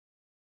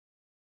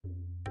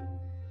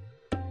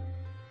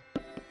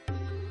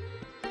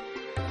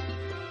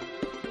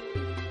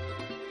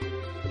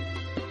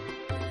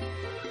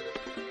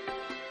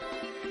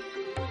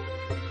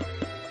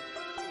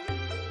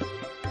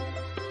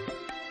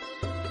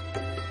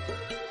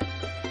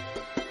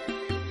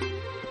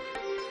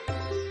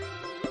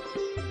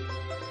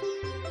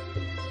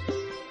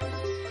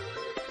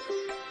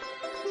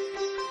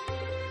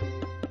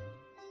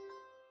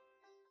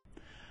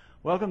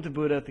Welcome to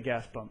Buddha at the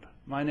Gas Pump.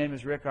 My name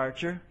is Rick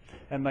Archer,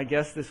 and my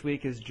guest this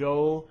week is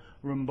Joel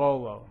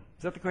Rumbollo.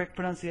 Is that the correct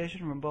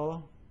pronunciation,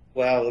 Rumbollo?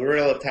 Well, the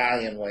real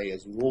Italian way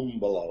is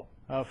Rumbolo.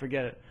 Oh,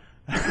 forget it.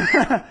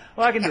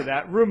 Well, I can do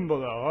that.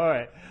 Rumbollo, all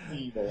right.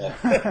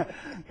 Rumbolo.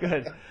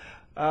 Good.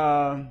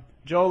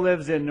 Joel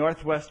lives in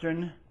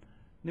northwestern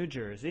New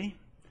Jersey,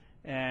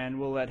 and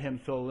we'll let him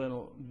fill a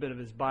little bit of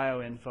his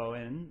bio info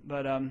in.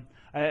 But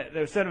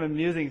there was sort of an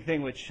amusing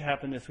thing which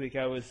happened this week.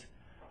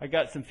 I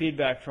got some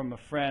feedback from a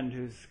friend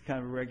who's kind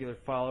of a regular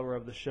follower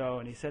of the show,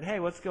 and he said, "Hey,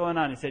 what's going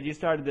on?" He said, "You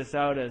started this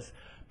out as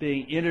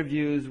being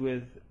interviews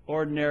with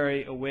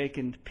ordinary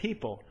awakened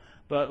people,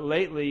 but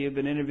lately you've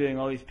been interviewing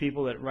all these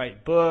people that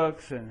write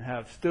books and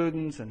have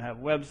students and have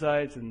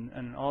websites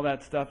and all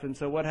that stuff, and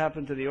so what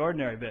happened to the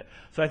ordinary bit?"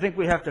 So I think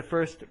we have to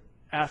first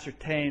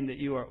ascertain that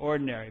you are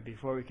ordinary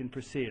before we can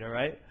proceed, all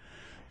right?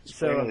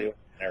 Extremely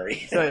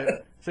ordinary.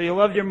 So you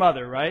loved your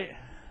mother, right?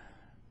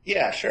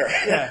 Yeah, sure.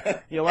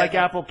 Yeah. You like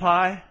apple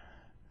pie?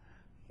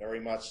 Very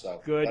much so.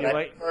 Good. But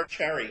I prefer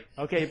cherry.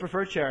 Okay, you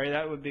prefer cherry.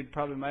 That would be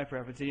probably my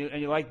preference. And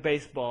you like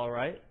baseball,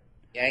 right?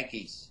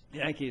 Yankees.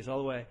 Yankees, all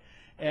the way.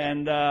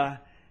 And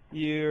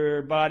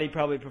your body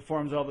probably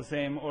performs all the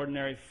same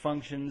ordinary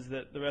functions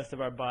that the rest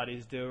of our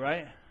bodies do,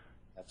 right?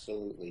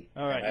 Absolutely.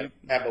 All right. And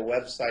I have a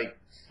website,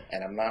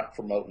 and I'm not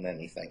promoting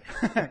anything.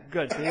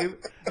 Good. So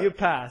you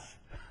pass.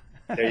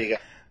 There you go.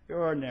 You're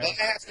ordinary. Well,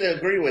 I have to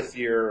agree with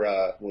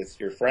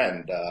your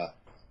friend.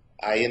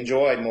 I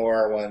enjoy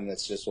more when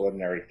it's just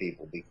ordinary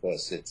people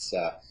because it's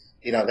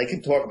they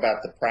can talk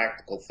about the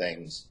practical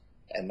things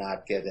and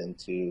not get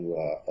into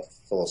a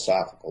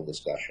philosophical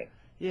discussion.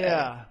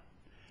 Yeah. And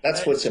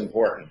that's what's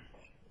important.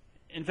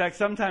 In fact,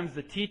 sometimes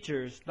the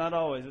teachers, not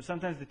always, but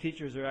sometimes the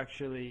teachers are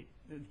actually,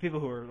 people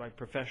who are like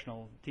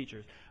professional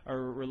teachers,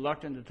 are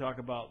reluctant to talk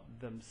about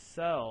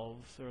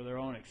themselves or their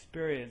own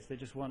experience. They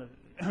just want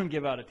to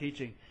give out a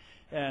teaching.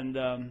 And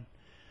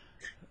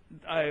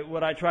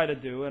what I try to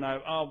do, and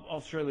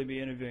I'll surely be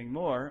interviewing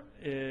more,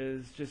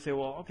 is just say,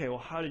 well,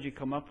 how did you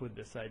come up with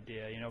this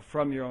idea?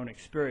 From your own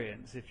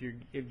experience. If you're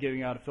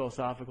giving out a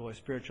philosophical or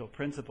spiritual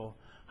principle,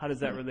 how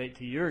does that relate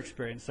to your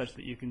experience, such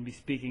that you can be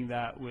speaking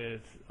that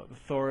with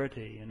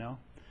authority?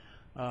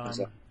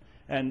 Exactly.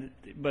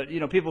 But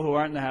people who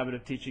aren't in the habit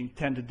of teaching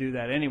tend to do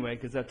that anyway,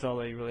 because that's all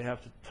they really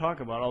have to talk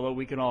about. Although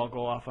we can all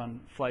go off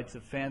on flights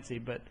of fancy,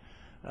 but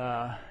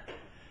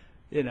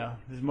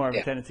there's more of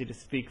a tendency to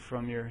speak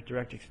from your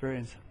direct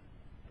experience.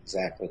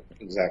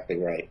 Exactly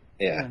right.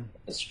 Yeah,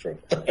 that's true.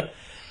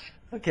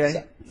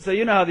 Okay, so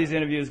you know how these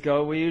interviews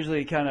go. We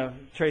usually kind of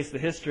trace the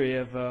history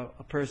of a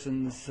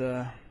person's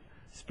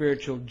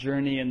spiritual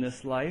journey in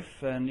this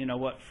life, and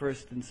what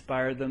first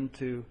inspired them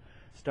to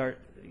start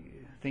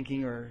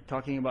thinking or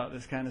talking about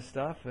this kind of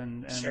stuff,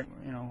 and Sure.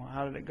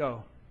 How did it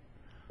go?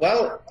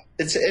 Well,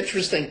 it's an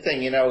interesting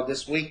thing.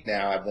 This week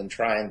now I've been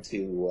trying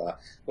to,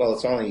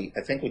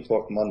 I think we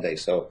talked Monday,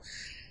 so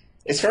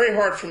it's very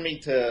hard for me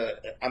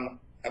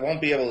I won't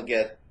be able to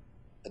get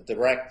a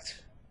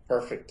direct,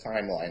 perfect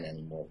timeline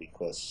anymore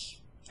because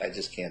I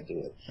just can't do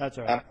it. That's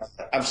all right.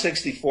 I'm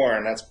 64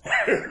 and that's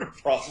part of the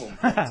problem.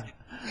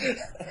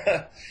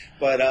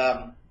 But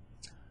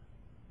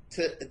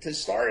to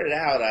start it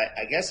out,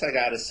 I guess I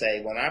got to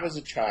say, when I was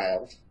a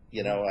child,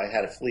 I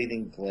had a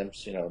fleeting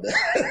glimpse,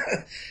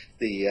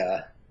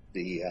 the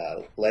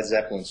Led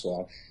Zeppelin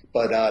song.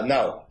 But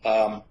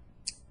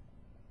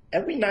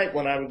every night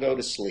when I would go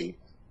to sleep,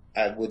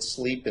 I would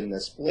sleep in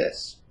this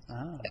bliss,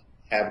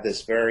 have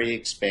this very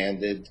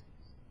expanded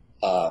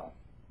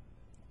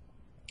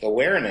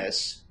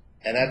awareness.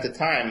 And at the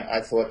time,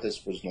 I thought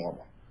this was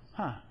normal.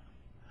 Huh.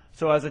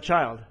 So as a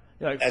child,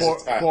 like As a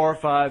child. 4,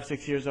 5,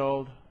 6 years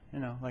old,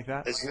 like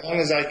that? As long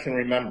as I can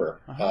remember.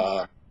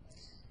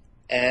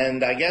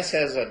 And I guess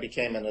as I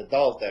became an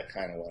adult, that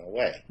kind of went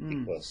away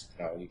because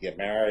you get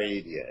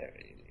married, your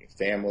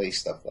family,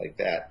 stuff like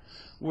that.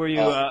 Were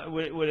you?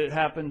 Would it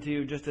happen to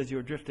you just as you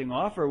were drifting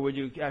off, or would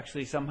you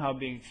actually somehow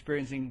be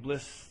experiencing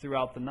bliss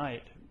throughout the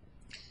night?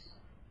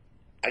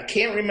 I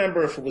can't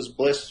remember if it was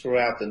bliss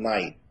throughout the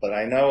night, but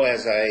I know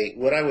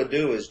what I would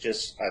do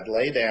is I'd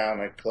lay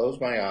down, I'd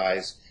close my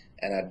eyes,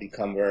 and I'd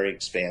become very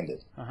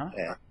expanded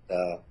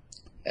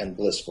and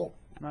blissful.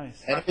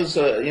 Nice. And it was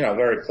a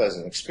very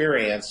pleasant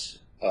experience.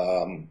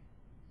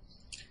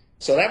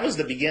 So that was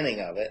the beginning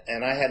of it,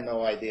 and I had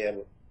no idea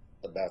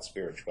about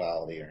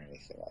spirituality or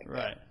anything like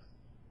that.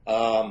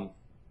 Right.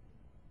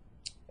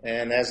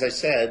 And as I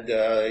said,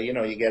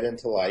 you get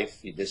into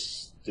life, you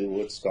just do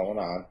what's going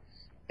on.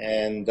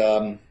 And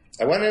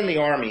I went in the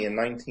Army in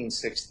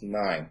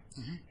 1969,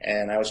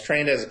 and I was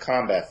trained as a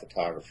combat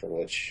photographer,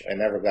 which I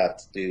never got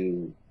to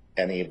do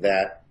any of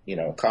that,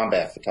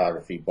 combat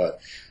photography, but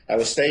I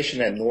was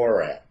stationed at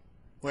NORAD.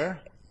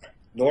 Where?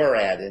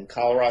 NORAD in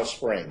Colorado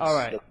Springs. All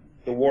right.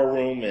 The war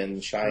room in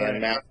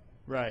Cheyenne Mountain.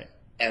 Right.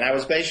 And I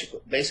was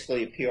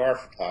basically a PR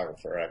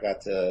photographer. I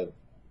got to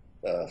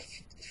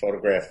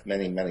photograph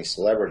many, many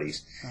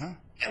celebrities.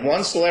 And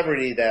one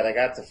celebrity that I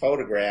got to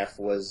photograph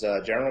was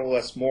General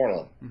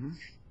Westmoreland.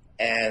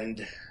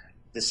 And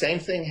the same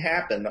thing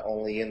happened,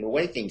 only in the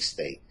waking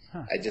state.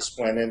 I just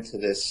went into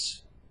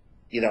this,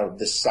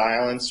 the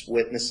silence,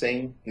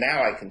 witnessing.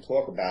 Now I can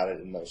talk about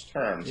it in those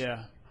terms.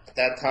 Yeah. At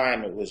that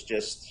time, it was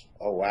just,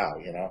 oh,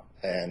 wow,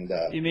 and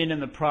You mean in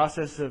the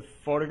process of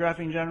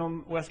photographing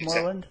General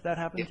Westmoreland, that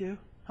happened to you?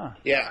 Huh.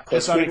 Yeah,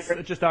 Just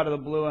out of the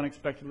blue,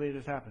 unexpectedly, it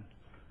just happened.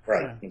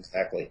 Right, Yeah.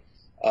 exactly.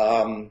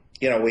 I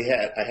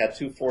had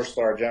two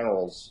 4-star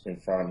generals in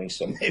front of me,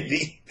 so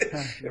maybe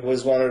it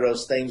was one of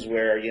those things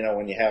where,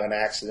 when you have an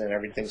accident,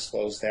 everything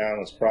slows down.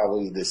 It's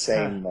probably the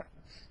same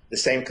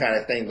kind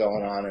of thing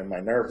going on in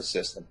my nervous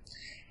system.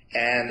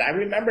 And I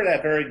remember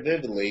that very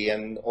vividly,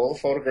 and all the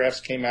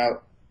photographs came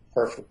out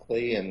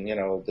perfectly, and,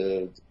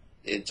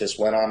 it just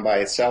went on by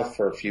itself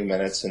for a few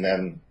minutes and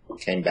then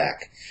came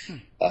back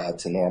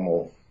to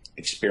normal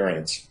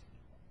experience.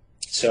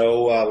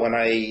 So when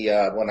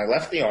I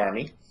left the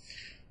Army,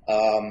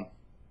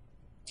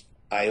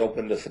 I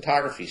opened a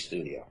photography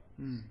studio,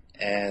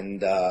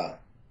 and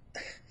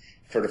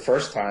for the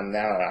first time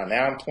now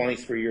I'm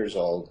 23 years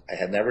old. I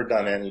had never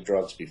done any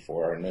drugs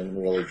before, and didn't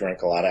really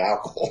drink a lot of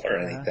alcohol or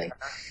anything.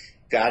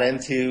 Got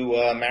into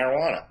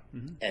marijuana,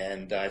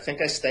 and I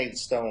think I stayed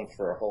stoned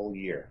for a whole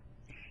year.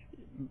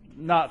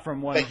 Not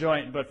from one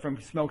joint, but from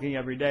smoking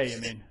every day,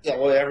 you mean? Yeah,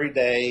 well, every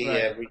day,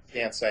 Right. every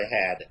chance I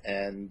had,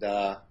 and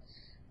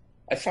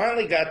I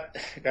finally got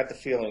the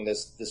feeling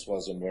this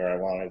wasn't where I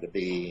wanted to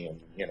be,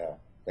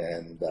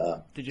 and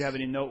Did you have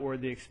any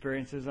noteworthy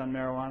experiences on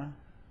marijuana?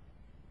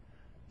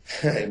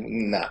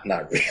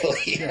 not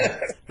really. Yeah.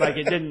 Like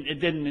it didn't.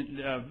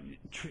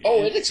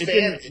 It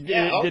expanded.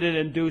 Did it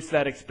induce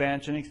that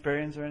expansion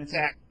experience or anything?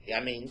 Exactly. I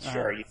mean,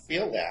 sure, you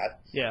feel that.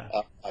 Yeah.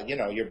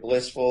 You're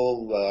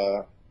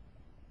blissful,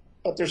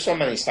 but there's so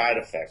many side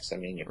effects. I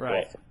mean, you're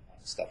Right. coughing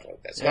and stuff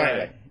like that. So Yeah,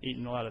 anyway,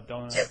 eating a lot of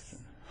donuts.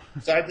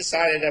 so I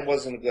decided that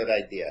wasn't a good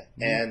idea,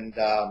 and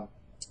I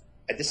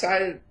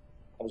decided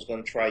I was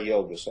going to try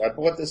yoga. So I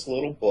bought this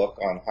little book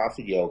on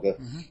Hatha yoga,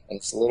 and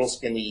it's a little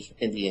skinny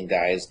Indian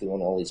guys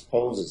doing all these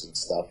poses and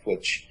stuff,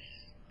 which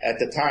at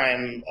the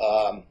time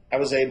I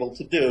was able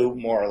to do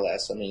more or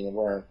less. I mean, it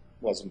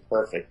wasn't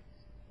perfect.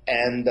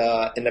 And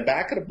in the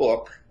back of the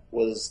book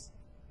was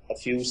a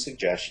few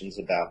suggestions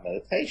about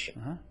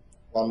meditation.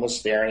 One was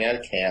staring at a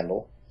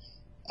candle.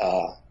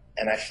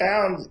 And I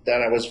found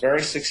that I was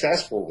very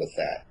successful with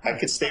that. I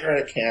could stare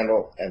at a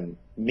candle and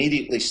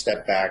immediately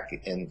step back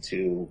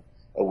into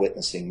a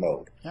witnessing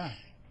mode. Yeah.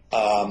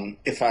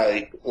 If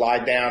I lie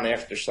down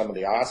after some of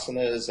the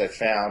asanas, I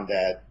found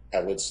that I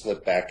would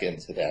slip back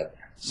into that.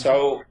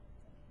 So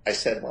I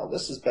said, well,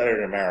 this is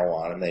better than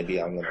marijuana. Maybe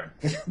I'm going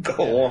to go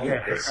along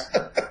with this.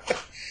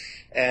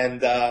 And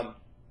the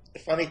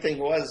funny thing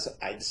was,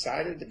 I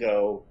decided to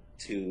go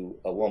to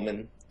a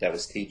woman that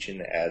was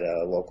teaching at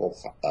a local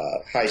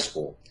high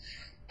school.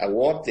 I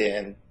walked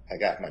in, I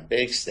got my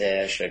big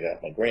stash, I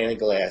got my granny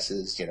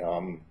glasses,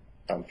 I'm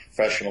a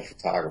professional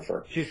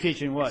photographer. She's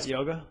teaching what,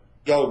 yoga?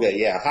 Yoga,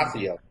 yeah, Hatha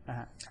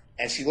yoga.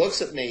 And she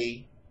looks at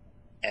me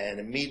and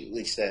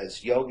immediately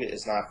says, yoga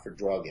is not for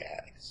drug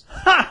addicts.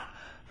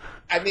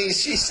 I mean,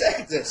 she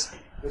said this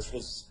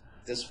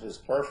was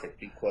perfect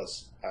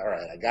because, all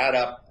right, I got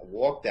up, I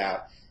walked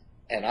out,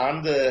 and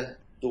on the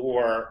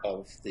door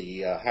of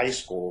the high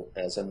school,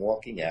 as I'm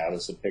walking out,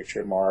 is a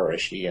picture of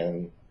Maharishi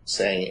and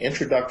saying,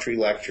 introductory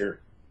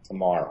lecture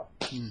tomorrow.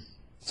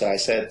 So I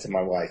said to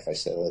my wife, I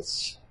said,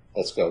 let's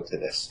go to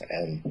this.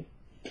 And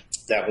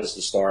that was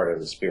the start of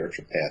the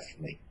spiritual path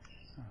for me.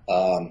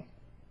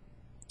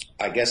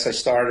 I guess I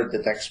started the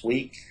next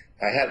week.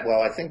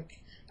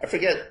 I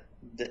forget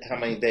how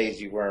many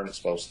days you weren't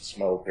supposed to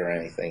smoke or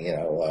anything,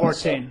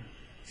 14.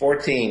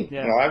 14.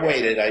 Yeah. No, I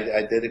waited.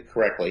 I did it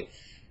correctly.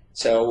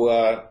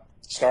 So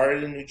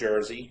started in New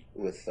Jersey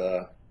with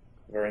a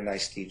very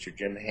nice teacher,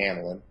 Jim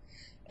Hanlon.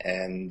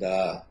 And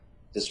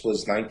this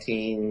was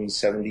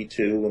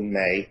 1972 in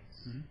May.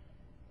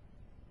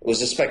 It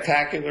was a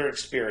spectacular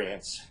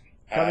experience.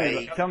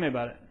 Tell me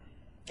about it.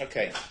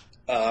 Okay.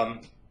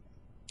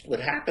 What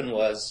happened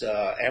was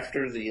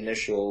after the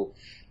initial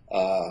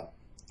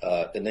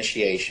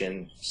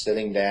initiation,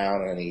 sitting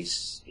down, and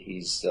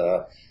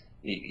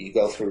you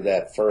go through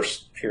that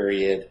first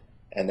period,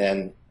 and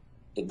then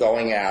the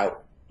going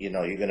out. You're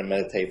going to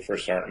meditate for a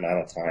certain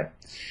amount of time.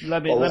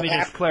 Let me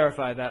just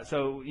clarify that.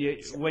 So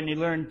when you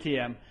learn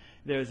TM,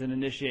 there's an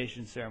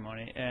initiation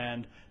ceremony,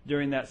 and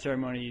during that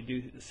ceremony you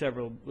do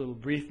several little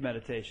brief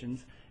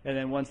meditations, and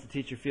then once the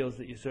teacher feels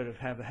that you sort of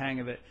have the hang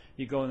of it,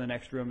 you go in the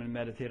next room and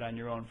meditate on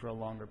your own for a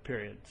longer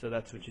period. So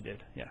that's what you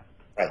did, yeah.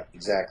 Right,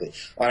 exactly.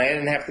 Well, I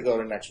didn't have to go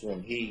to the next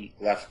room. He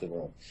left the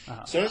room.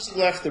 As soon as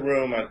he left the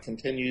room, I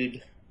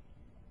continued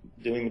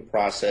doing the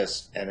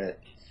process, and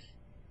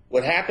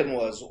what happened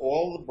was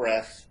all the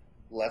breath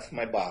left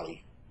my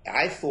body.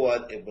 I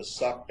thought it was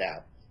sucked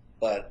out,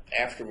 but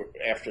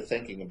after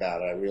thinking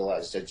about it, I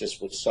realized it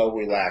just was so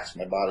relaxed.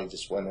 My body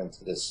just went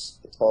into this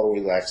total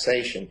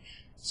relaxation.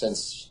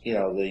 Since,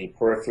 the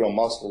peripheral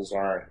muscles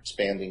aren't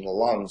expanding the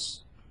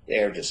lungs, the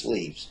air just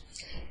leaves.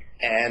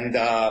 And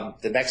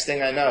the next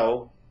thing I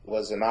know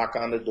was a knock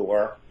on the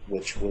door,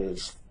 which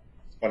was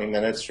 20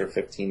 minutes or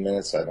 15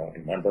 minutes, I don't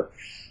remember.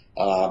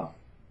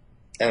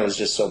 and it was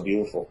just so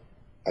beautiful.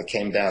 I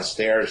came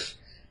downstairs,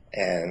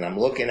 and I'm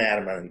looking at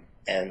him,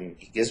 and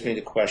he gives me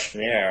the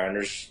questionnaire, and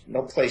there's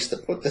no place to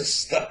put this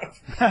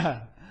stuff.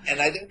 And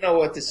I didn't know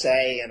what to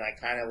say, and I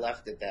kind of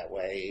left it that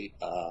way.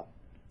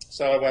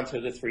 So I went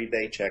through the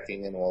 3-day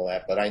checking and all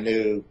that, but I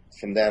knew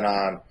from then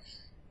on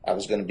I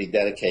was going to be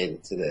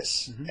dedicated to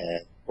this. Mm-hmm.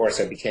 And of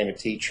course, I became a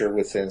teacher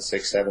within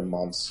 6-7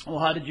 months. Well,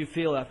 how did you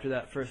feel after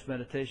that first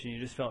meditation? You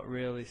just felt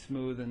really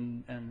smooth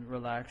and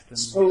relaxed?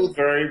 Smooth,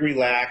 very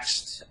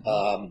relaxed.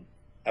 I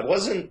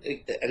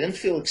didn't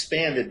feel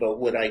expanded, but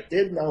what I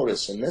did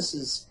notice, and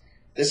this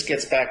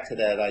gets back to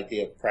that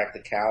idea of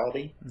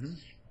practicality, mm-hmm.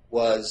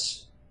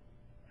 was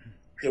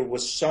there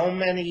was so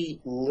many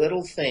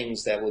little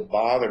things that would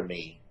bother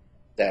me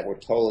that were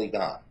totally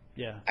gone.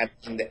 Yeah. I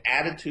mean, the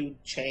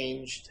attitude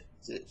changed.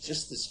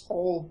 Just this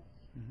whole,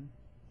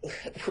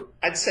 mm-hmm.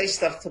 I'd say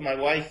stuff to my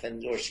wife,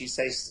 or she'd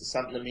say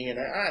something to me, and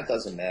it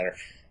doesn't matter.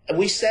 And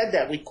we said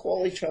that. We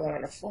call each other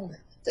on the phone.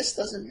 This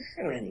doesn't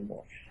matter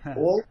anymore.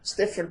 All these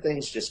different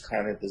things just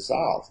kind of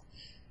dissolved.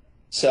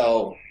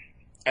 So,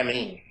 I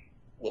mean,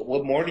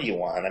 what more do you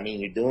want? I mean,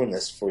 you're doing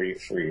this for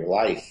your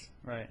life.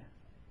 Right.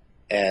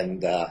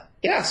 And,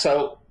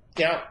 so,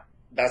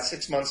 about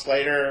 6 months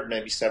later,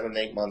 maybe 7,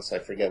 8 months, I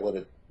forget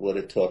what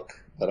it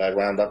took, but I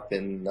wound up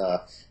in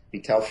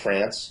Vitel,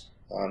 France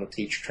on a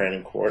teacher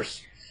training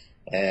course,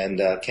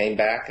 and came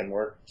back and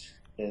worked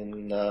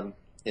in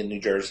New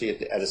Jersey at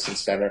the Edison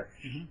Center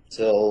mm-hmm.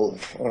 till,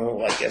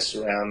 I guess,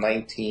 around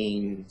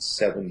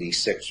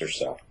 1976 or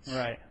so.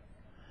 Right.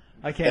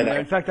 I can't remember.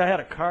 In fact, I had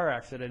a car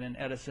accident in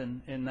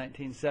Edison in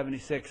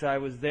 1976. I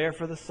was there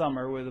for the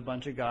summer with a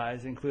bunch of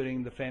guys,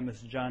 including the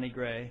famous Johnny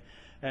Gray.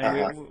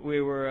 And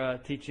we were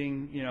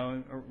teaching,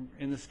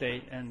 in the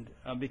state, and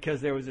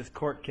because there was this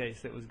court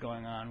case that was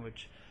going on,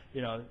 which,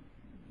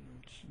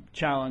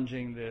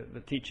 challenging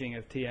the teaching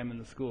of TM in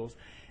the schools.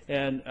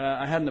 And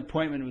I had an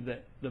appointment with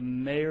the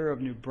mayor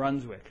of New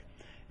Brunswick,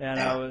 and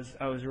I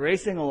was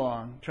racing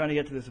along trying to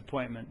get to this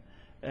appointment.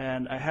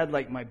 And I had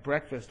like my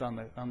breakfast on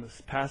the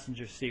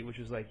passenger seat, which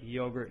was like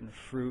yogurt and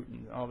fruit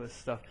and all this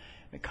stuff,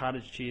 and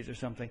cottage cheese or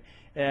something.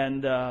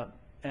 And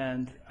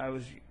I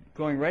was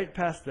going right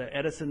past the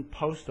Edison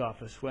post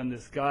office when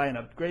this guy in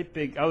a great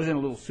big, I was in a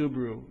little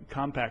Subaru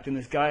compact, and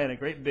this guy in a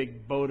great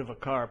big boat of a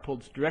car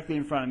pulled directly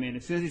in front of me. And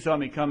as soon as he saw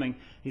me coming,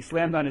 he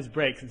slammed on his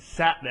brakes and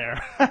sat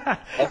there.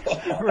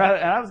 And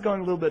I was going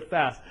a little bit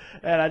fast,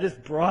 and I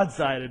just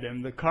broadsided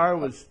him. The car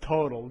was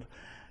totaled,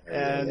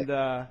 and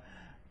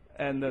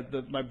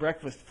my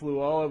breakfast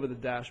flew all over the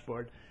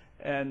dashboard,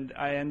 and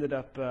I ended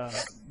up,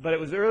 but it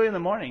was early in the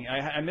morning.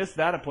 I missed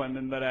that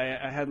appointment, but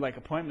I had like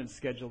appointments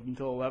scheduled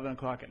until 11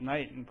 o'clock at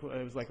night, and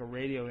it was like a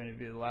radio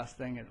interview, the last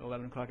thing at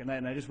 11 o'clock at night,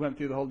 and I just went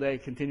through the whole day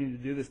continuing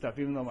to do this stuff,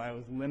 even though I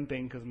was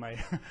limping because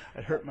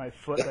I'd hurt my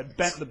foot. I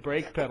bent the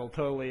brake pedal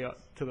totally up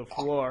to the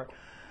floor.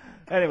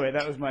 Anyway,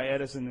 that was my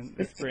Edison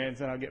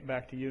experience, and I'll get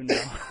back to you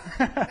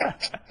now.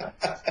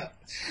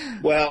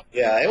 Well,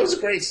 yeah, it was a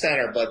great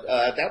center, but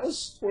that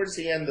was towards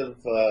the end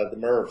of the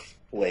MERV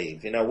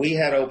wave. We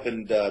had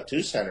opened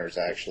 2 centers,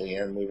 actually,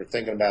 and we were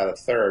thinking about a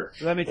third.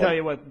 Let me tell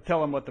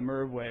them what the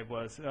MERV wave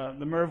was.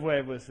 The MERV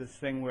wave was this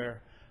thing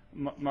where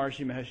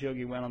Maharishi Mahesh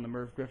Yogi went on the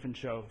Merv Griffin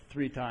show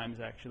 3 times,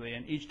 actually,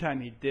 and each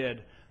time he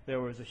did, there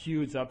was a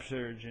huge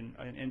upsurge in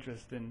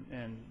interest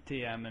in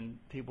TM, and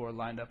people were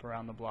lined up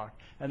around the block.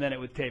 And then it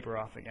would taper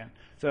off again.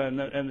 So, and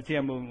the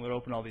TM movement would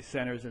open all these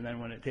centers, and then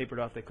when it tapered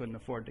off, they couldn't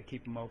afford to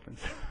keep them open.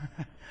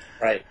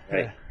 Right.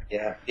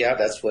 Yeah,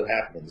 that's what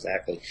happened,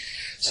 exactly.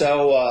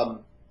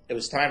 So it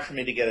was time for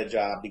me to get a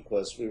job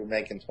because we were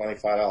making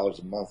 $25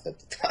 a month at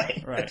the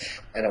time. Right.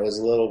 And it was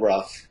a little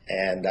rough,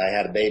 and I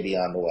had a baby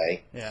on the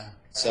way. Yeah.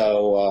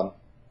 So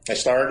I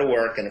started to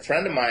work, and a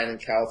friend of mine in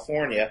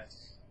California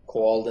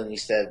called and he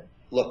said,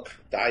 "Look,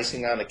 the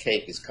icing on the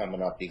cake is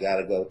coming up. You got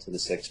to go to the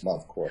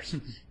 6-month course."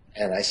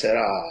 And I said,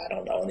 I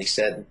don't know. And he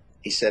said,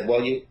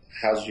 "Well,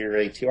 how's your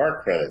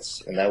ATR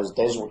credits?" And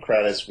those were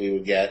credits we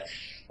would get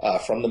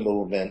from the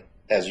movement,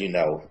 as you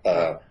know,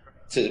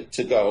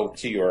 to go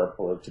to Europe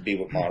or to be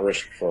with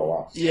Maharishi for a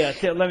while. Yeah,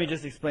 let me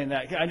just explain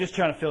that. I'm just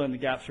trying to fill in the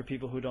gaps for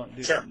people who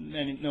don't Sure.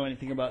 know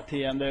anything about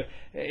TM.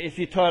 If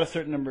you taught a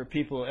certain number of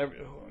people,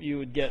 you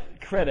would get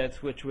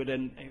credits, which would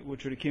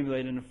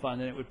accumulate in a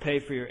fund, and it would pay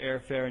for your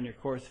airfare and your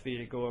course fee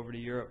to go over to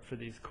Europe for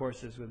these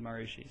courses with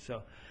Maharishi.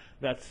 So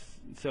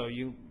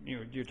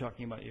you're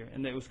talking about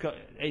and it was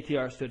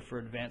ATR stood for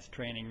Advanced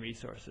Training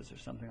Resources or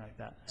something like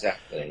that.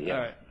 Exactly. Yeah.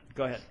 All right.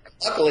 Go ahead.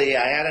 Luckily,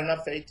 I had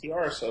enough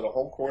ATR, so the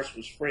whole course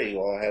was free.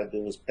 All I had to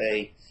do was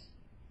pay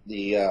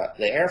the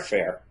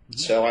airfare. Mm-hmm.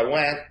 So I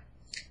went,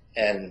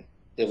 and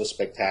it was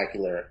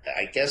spectacular.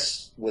 I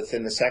guess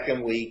within the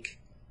second week,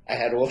 I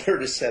had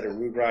ordered a set of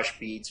Rudraksh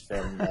beads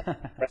from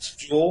Press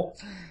Jewel,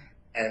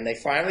 and they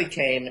finally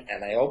came,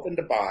 and I opened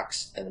the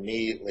box, and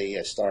immediately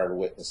I started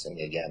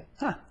witnessing again.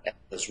 Huh. It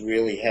was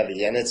really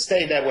heavy, and it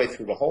stayed that way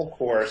through the whole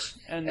course.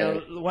 And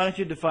why don't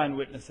you define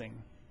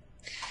witnessing?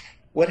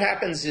 What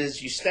happens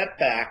is you step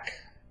back.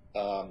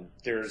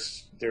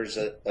 There's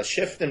a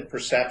shift in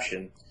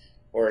perception,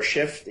 or a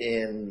shift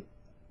in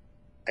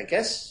I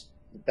guess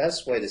the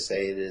best way to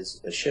say it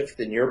is a shift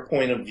in your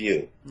point of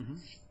view. Mm-hmm.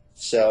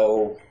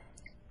 So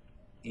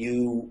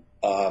you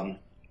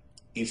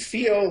you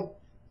feel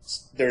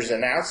there's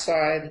an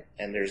outside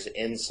and there's an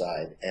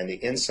inside, and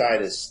the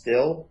inside is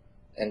still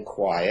and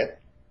quiet,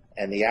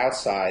 and the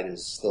outside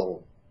is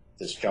still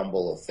this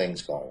jumble of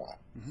things going on.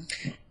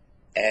 Mm-hmm.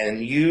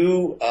 And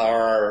you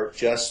are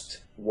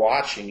just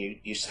watching.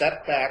 You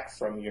step back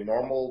from your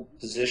normal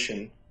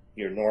position,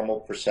 your normal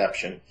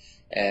perception,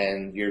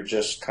 and you're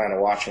just kind of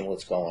watching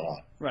what's going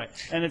on. Right,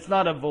 and it's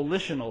not a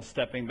volitional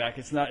stepping back.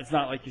 It's not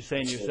like you're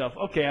saying to yourself,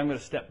 "Okay, I'm going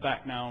to step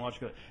back now and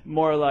watch go."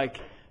 More like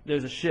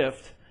there's a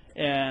shift,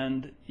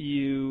 and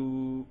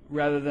you,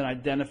 rather than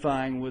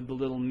identifying with the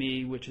little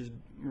me, which is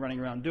running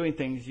around doing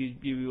things,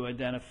 you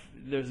identify.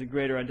 There's a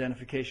greater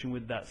identification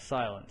with that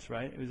silence,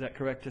 right? Is that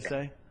correct to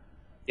say?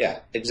 Yeah,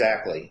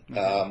 exactly.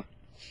 Mm-hmm.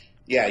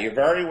 Yeah, you're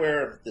very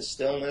aware of the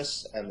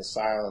stillness and the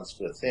silence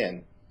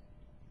within.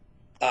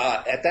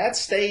 At that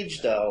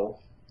stage, though,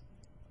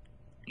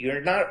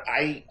 you're not.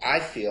 I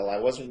feel I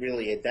wasn't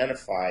really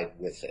identified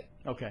with it.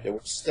 Okay. There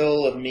was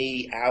still a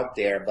me out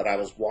there, but I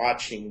was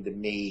watching the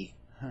me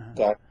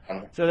go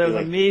on. So there was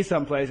a me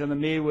someplace, and the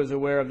me was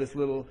aware of this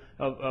little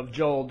of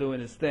Joel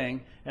doing his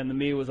thing, and the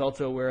me was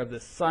also aware of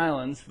this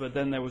silence. But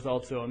then there was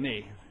also a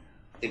me.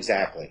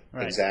 Exactly.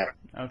 Right.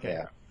 Exactly. Okay.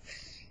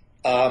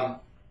 Yeah.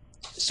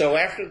 So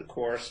after the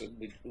course,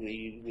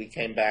 we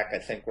came back. I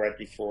think right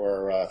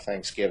before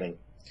Thanksgiving.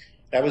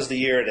 That was the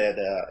year that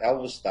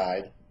Elvis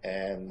died,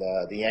 and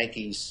the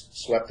Yankees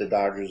swept the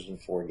Dodgers in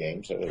 4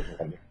 games. That was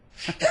wonderful.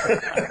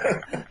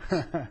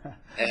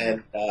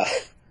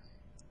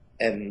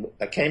 And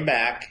I came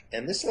back,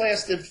 and this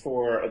lasted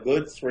for a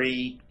good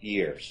 3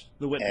 years.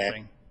 The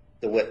witnessing.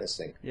 The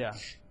witnessing. Yeah.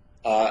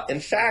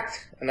 In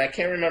fact, and I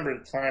can't remember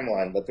the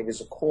timeline, but there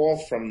was a call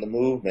from the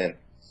movement,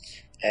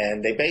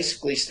 and they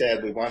basically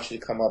said, "We want you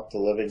to come up to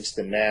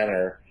Livingston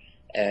Manor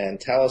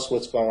and tell us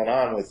what's going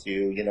on with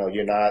you. You know,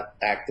 you're not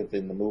active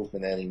in the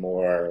movement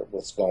anymore.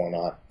 What's going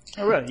on?"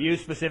 Oh, really? You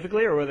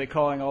specifically, or were they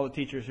calling all the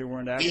teachers who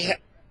weren't active?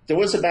 There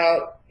was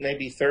about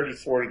maybe 30,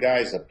 40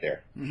 guys up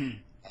there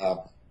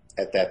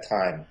at that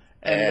time.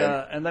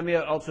 And let me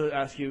also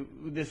ask you,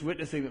 this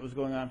witnessing that was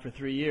going on for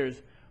 3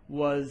 years,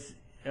 was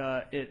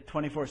it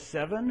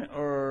 24/7,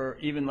 or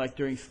even like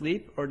during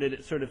sleep, or did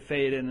it sort of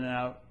fade in and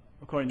out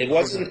according to?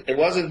 It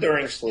wasn't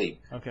during sleep.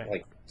 Okay.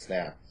 Like it's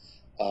now.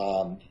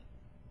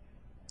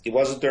 It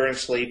wasn't during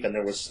sleep, and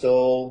there was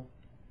still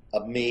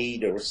a me,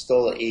 there was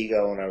still an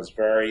ego, and I was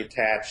very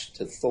attached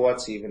to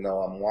thoughts, even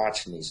though I'm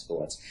watching these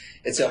thoughts.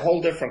 It's a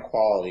whole different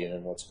quality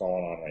than what's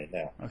going on right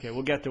now. Okay,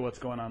 we'll get to what's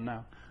going on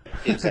now.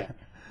 Exactly.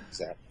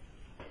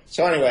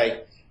 So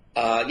anyway,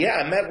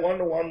 I met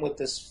one-to-one with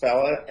this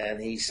fella, and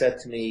he said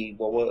to me,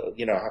 "Well,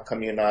 how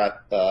come you're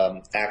not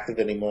active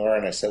anymore?"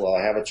 And I said, "Well,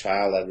 I have a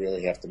child. I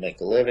really have to make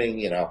a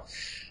living.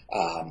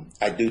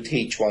 I do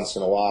teach once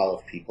in a while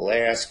if people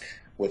ask,"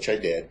 which I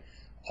did.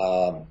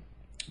 And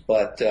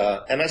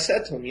I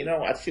said to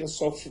him, I feel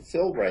so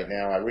fulfilled right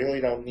now. I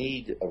really don't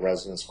need a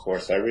residence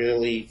course. I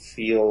really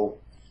feel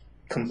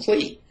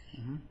complete,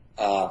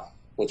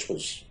 which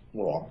was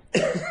wrong.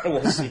 I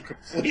wasn't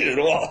complete at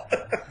all.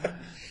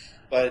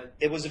 But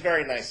it was a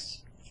very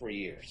nice 3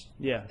 years.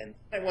 Yeah. And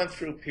I went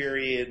through a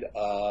period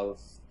of,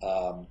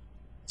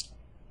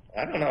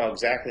 I don't know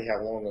exactly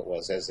how long it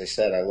was. As I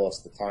said, I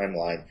lost the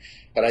timeline.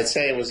 But I'd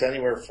say it was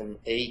anywhere from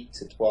 8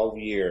 to 12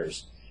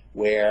 years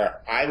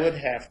where I would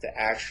have to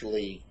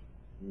actually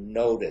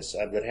notice,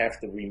 I would have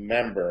to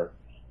remember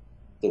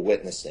the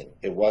witnessing.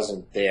 It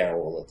wasn't there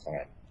all the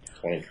time,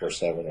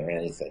 24/7 or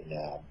anything.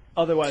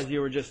 Otherwise,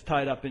 you were just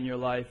tied up in your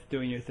life,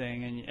 doing your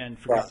thing, and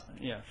forgot,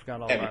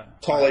 forgot all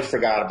that. Totally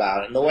forgot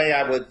about it. And the way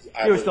I would...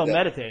 You were still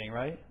meditating,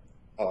 right?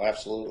 Oh,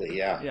 absolutely,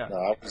 yeah. Yeah. No,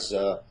 I was,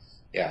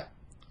 yeah.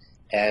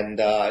 And,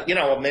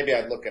 maybe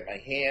I'd look at my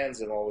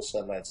hands, and all of a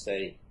sudden I'd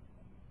say,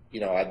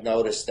 I'd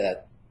notice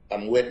that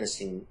I'm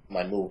witnessing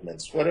my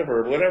movements,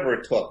 whatever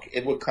it took.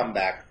 It would come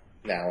back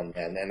now and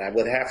then, and I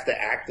would have to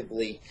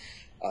actively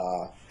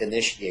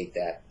initiate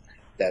that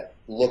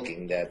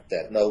looking,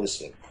 that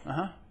noticing.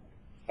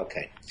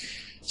 Okay,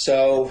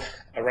 so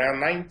around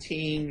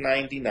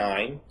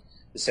 1999,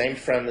 the same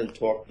friend who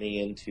talked me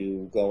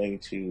into going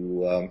to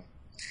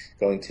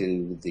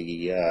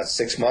the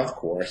 6-month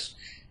course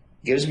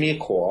gives me a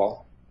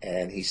call,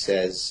 and he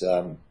says,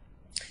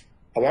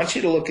 "I want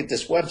you to look at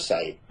this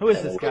website." Who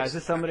is this guy? Is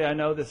this somebody I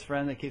know, this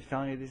friend that keeps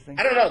telling you these things?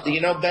 I don't know. Do you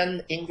know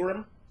Ben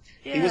Ingram?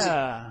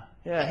 Yeah.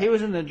 He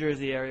was in the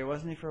Jersey area,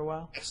 wasn't he, for a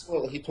while?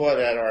 Absolutely. He taught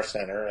at our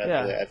center,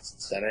 at the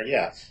center,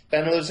 yeah.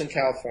 Ben lives in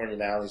California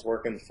now. He's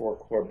working for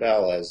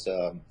Corbell as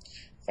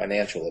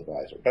financial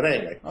advisor. But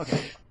anyway.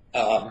 Okay.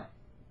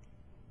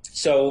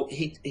 So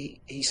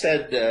he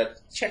said,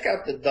 check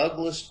out the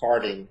Douglas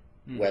Harding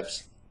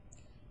website.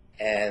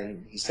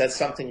 And he said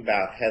something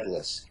about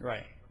headless.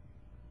 Right.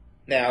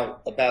 Now,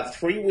 about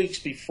 3 weeks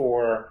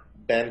before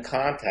Ben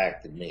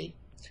contacted me,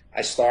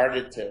 I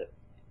started to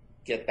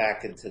get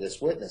back into this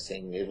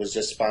witnessing. It was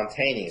just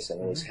spontaneous, and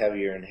it was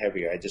heavier and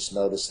heavier. I just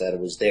noticed that it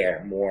was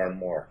there more and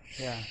more.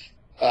 Yeah.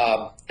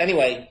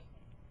 Anyway,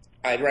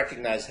 I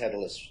recognized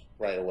Headless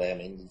right away. I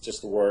mean,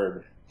 just the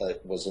word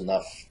was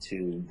enough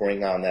to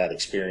bring on that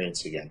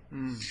experience again.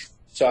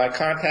 So I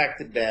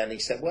contacted Ben. He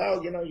said,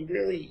 well, you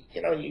really,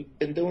 you've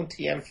been doing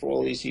TM for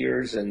all these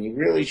years, and you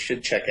really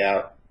should check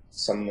out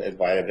some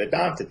Advaita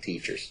Vedanta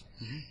teachers.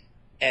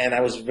 And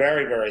I was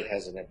very, very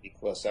hesitant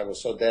because I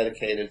was so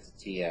dedicated to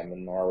TM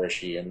and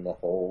Maharishi and the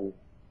whole,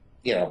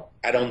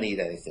 I don't need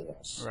anything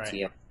else. Right.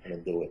 TM, I'm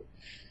going to do it.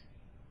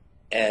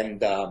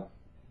 And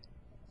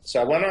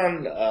so I went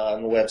on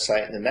the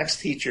website, and the next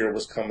teacher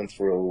was coming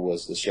through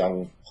was this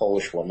young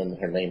Polish woman.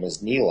 Her name is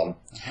Neelam.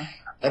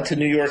 Went to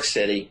New York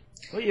City.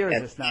 What year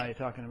is this now you're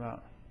talking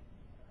about?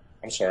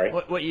 I'm sorry?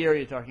 What year are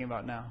you talking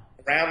about now?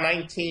 Around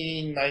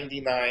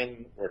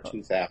 1999 or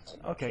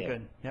 2000. Okay,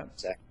 good. Yep.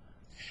 Exactly.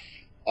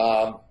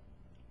 I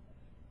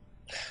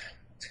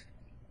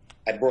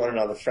brought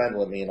another friend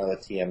with me, another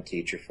TM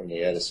teacher from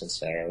the Edison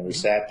Center, and we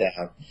sat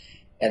down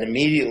and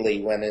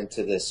immediately went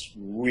into this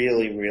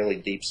really, really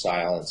deep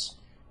silence.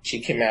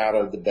 She came out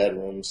of the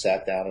bedroom,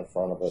 sat down in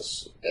front of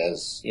us,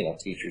 as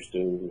teachers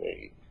do,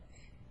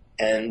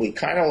 and we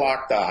kind of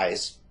locked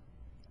eyes.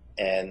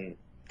 And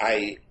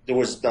there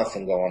was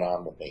nothing going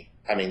on with me.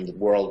 I mean, the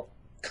world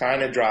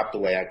kind of dropped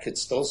away. I could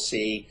still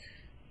see,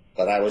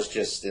 but I was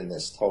just in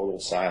this total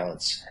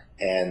silence.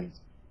 And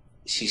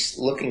she's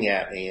looking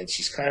at me, and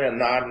she's kind of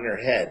nodding her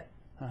head.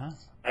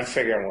 I'm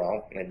figuring,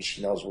 well, maybe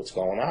she knows what's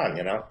going on,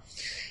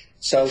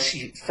 So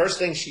first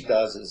thing she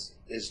does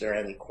is there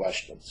any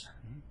questions?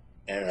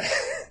 And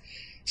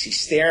she's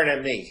staring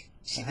at me.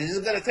 She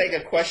isn't going to take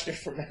a question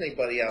from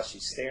anybody else.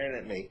 She's staring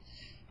at me.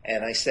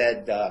 And I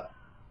said,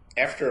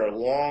 after a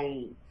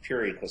long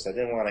period, because I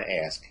didn't want to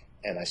ask,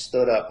 and I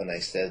stood up and I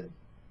said,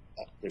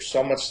 there's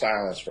so much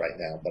silence right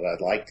now, but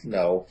I'd like to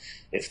know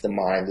if the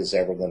mind is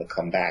ever going to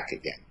come back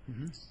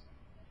again.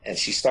 And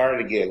she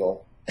started to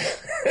giggle.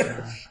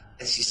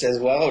 And she says,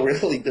 well, it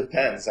really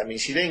depends. I mean,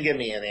 she didn't give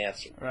me an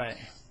answer. Right.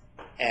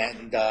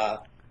 And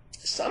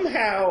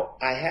somehow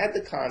I had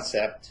the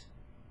concept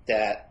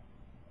that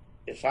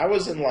if I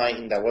was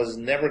enlightened, I was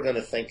never going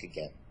to think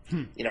again.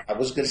 I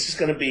was just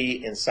going to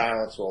be in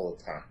silence all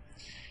the time.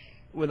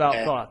 Without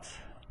thoughts.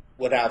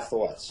 Without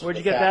thoughts. Where'd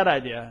you get that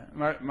idea?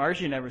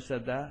 Maharishi never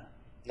said that.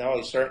 No,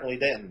 he certainly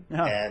didn't.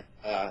 No. And,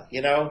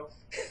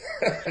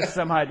 Just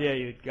some idea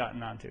you'd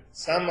gotten onto.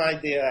 Some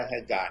idea I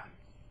had gotten.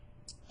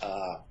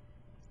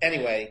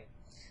 Anyway,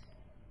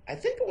 I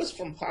think it was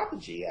from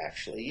Papaji,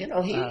 actually. He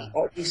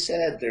always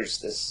said there's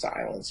this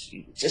silence.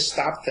 You just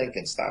stop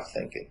thinking, stop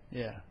thinking.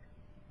 Yeah.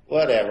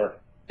 Whatever.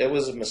 It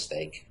was a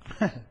mistake.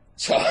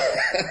 So,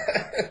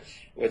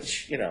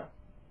 which,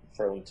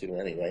 prone to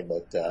anyway,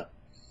 but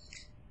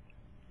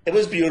it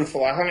was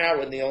beautiful. I hung out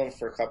with Neelam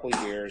for a couple of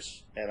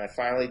years, and I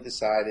finally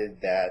decided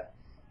that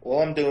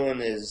all I'm doing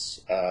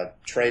is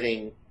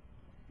trading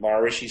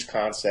Maharishi's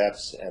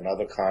concepts and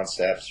other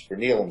concepts for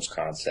Neelam's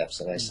concepts.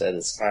 And I said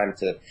it's time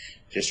to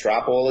just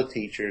drop all the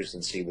teachers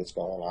and see what's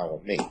going on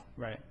with me.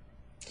 Right.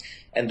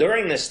 And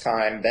during this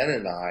time, Ben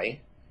and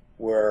I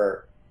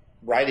were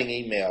writing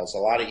emails, a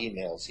lot of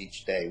emails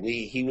each day.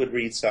 He would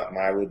read something,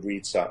 I would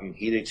read something.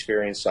 He'd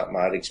experience something,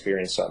 I'd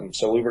experience something.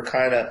 So we were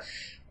kind of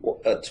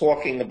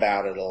talking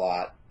about it a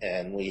lot,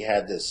 and we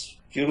had this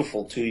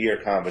beautiful 2-year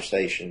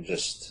conversation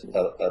just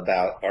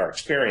about our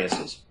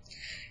experiences.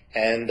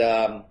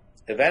 And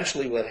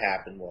eventually what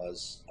happened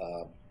was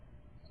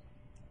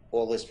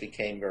all this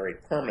became very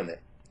permanent.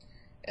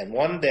 And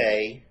one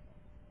day,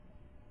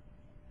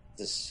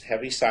 this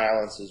heavy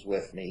silence is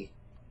with me,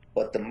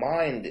 but the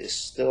mind is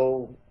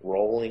still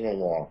rolling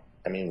along.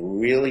 I mean,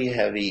 really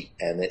heavy.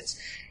 And it's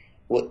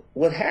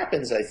what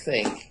happens, I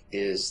think,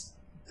 is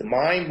the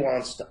mind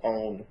wants to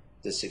own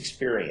this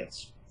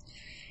experience.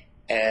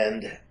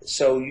 And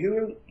so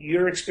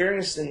you're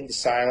experiencing the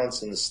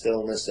silence and the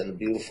stillness and the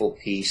beautiful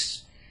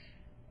peace,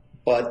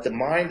 but the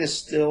mind is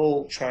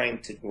still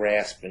trying to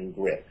grasp and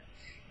grip.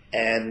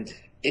 And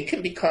it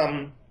can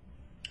become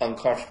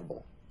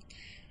uncomfortable.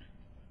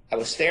 I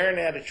was staring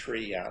at a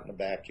tree out in the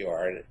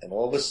backyard, and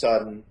all of a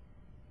sudden,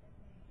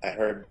 I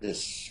heard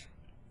this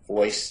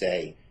voice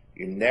say,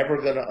 "You're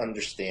never going to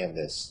understand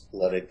this.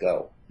 Let it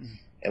go." Mm-hmm.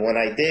 And when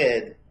I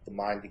did, the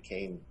mind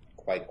became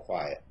quite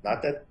quiet.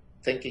 Not that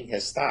thinking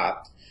has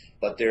stopped,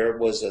 but there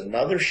was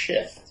another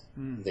shift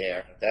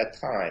there at that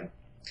time,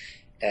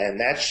 and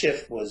that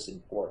shift was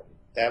important.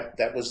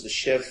 That was the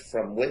shift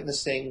from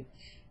witnessing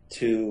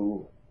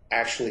to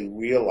actually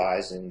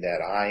realizing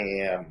that I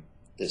am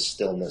this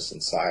stillness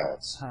and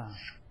silence. Huh.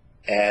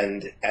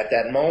 And at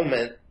that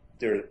moment,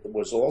 there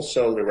was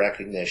also the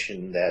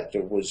recognition that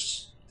there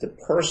was the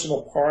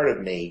personal part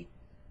of me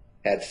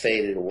had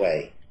faded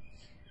away.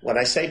 When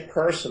I say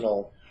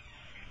personal,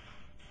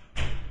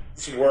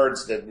 it's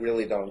words that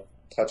really don't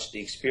touch the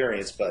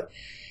experience, but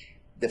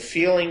the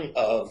feeling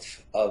of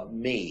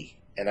me,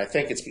 and I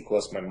think it's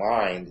because my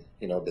mind,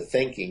 the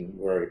thinking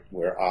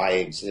where I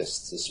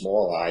exists, the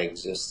small I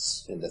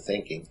exists in the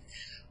thinking,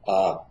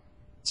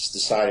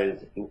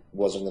 decided it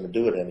wasn't going to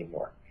do it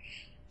anymore.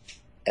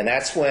 And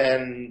that's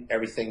when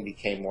everything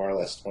became more or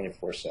less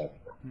 24/7.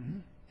 Mm-hmm.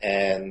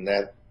 and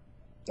that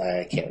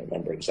I can't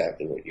remember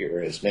exactly what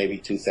year it is, maybe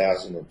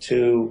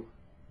 2002.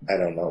 I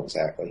don't know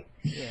exactly.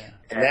 Yeah.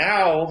 And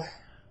now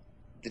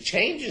the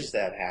changes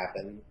that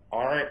happen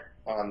aren't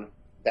on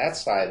that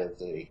side of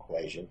the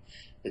equation.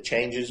 The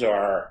changes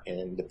are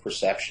in the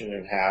perception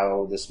and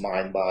how this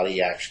mind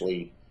body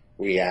actually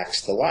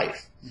reacts to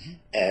life, mm-hmm.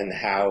 and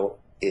how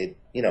it,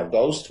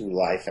 goes through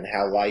life, and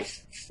how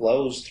life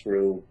flows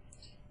through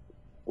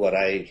what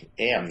I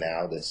am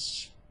now,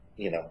 this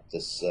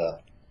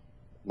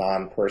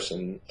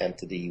non-person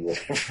entity,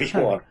 whatever you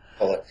want to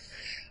call it.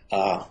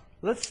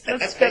 Let's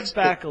step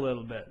back a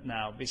little bit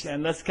now,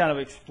 and let's kind of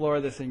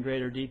explore this in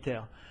greater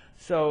detail.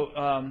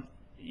 So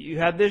you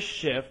had this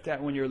shift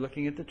when you were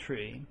looking at the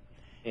tree,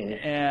 mm-hmm.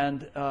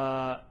 and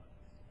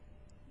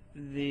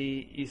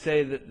you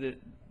say that the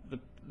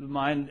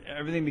mind,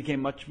 everything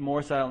became much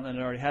more silent than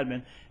it already had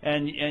been,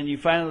 and you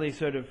finally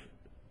sort of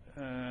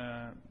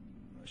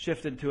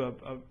shifted to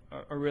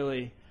a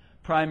really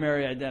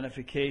primary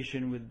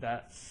identification with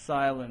that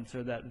silence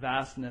or that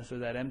vastness or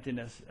that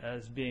emptiness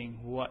as being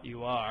what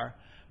you are,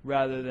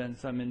 rather than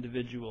some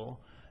individual.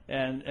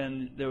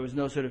 And there was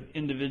no sort of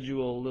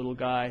individual little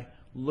guy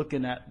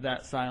looking at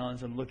that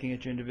silence and looking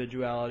at your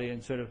individuality,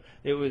 and sort of,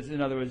 it was,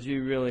 in other words,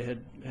 you really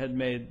had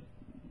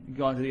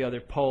gone to the other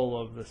pole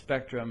of the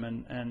spectrum,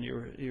 and you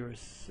were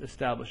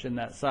established in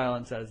that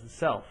silence as the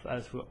self,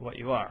 as what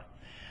you are.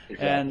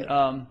 Exactly.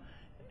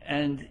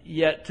 And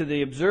yet to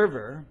the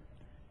observer,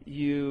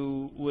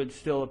 you would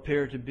still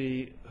appear to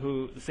be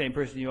the same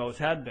person you always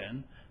had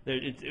been.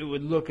 It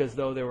would look as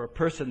though there were a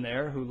person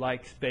there who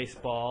likes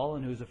baseball,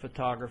 and who's a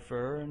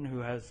photographer, and who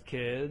has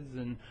kids,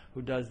 and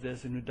who does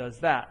this and who does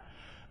that.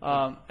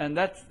 And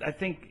that's, I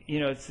think,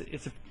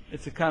 it's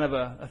a kind of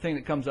a thing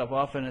that comes up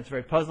often. It's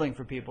very puzzling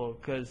for people,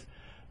 because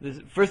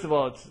first of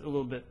all, it's a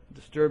little bit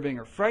disturbing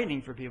or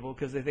frightening for people,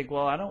 because they think,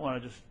 well, I don't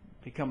want to just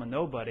become a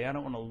nobody. I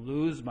don't want to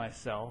lose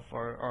myself,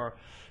 or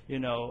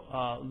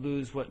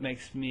lose what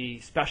makes me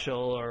special,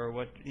 or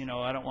what,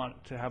 I don't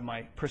want to have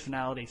my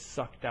personality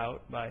sucked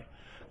out by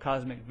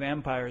cosmic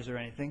vampires or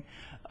anything.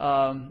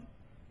 So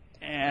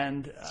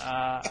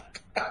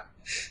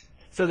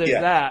there's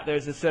that.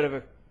 There's a sort of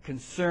a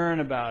concern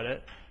about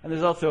it, and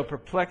there's also a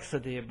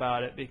perplexity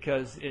about it,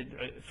 because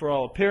for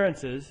all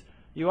appearances,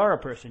 you are a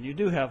person. You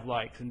do have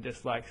likes and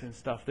dislikes and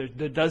stuff. There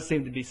does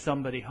seem to be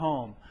somebody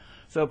home.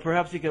 So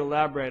perhaps you could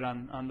elaborate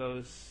on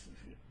those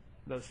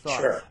thoughts.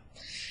 Sure.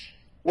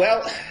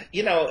 Well,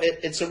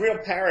 it's a real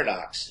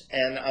paradox,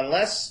 and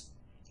unless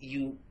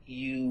you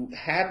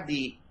have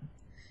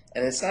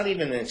and it's not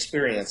even an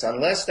experience,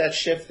 unless that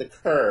shift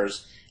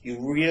occurs, you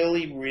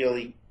really,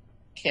 really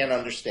can't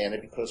understand it,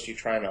 because you're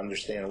trying to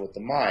understand it with the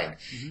mind.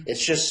 Mm-hmm.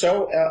 It's just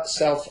so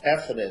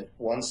self-evident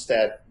once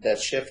that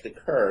shift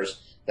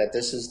occurs, that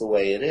this is the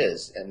way it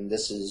is, and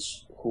this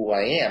is who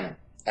I am.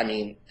 I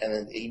mean,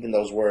 and even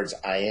those words,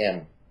 I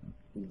am,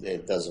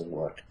 it doesn't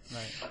work.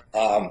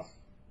 Right.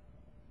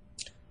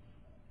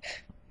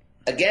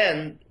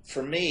 Again,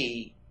 for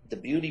me, the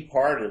beauty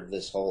part of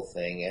this whole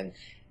thing, and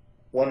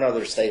one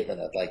other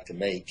statement I'd like to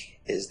make,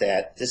 is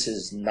that this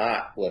is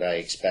not what I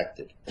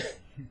expected.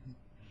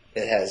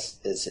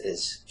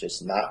 It's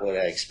just not what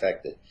I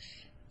expected.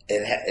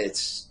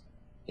 It's.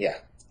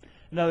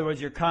 In other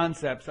words, your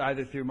concepts,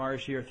 either through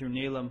Maharishi or through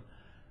Neelam,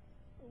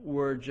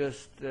 were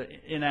just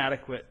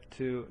inadequate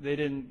they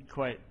didn't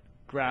quite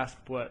grasp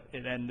what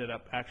it ended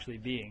up actually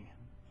being.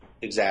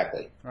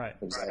 Exactly. Right.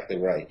 Exactly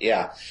right.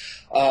 Yeah.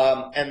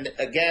 And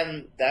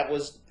again, that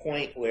was the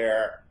point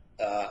where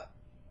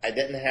I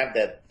didn't have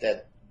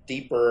that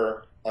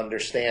deeper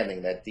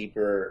understanding, that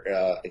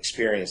deeper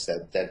experience,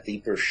 that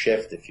deeper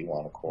shift, if you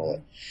want to call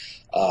it.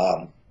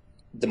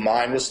 The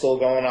mind was still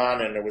going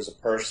on, and there was a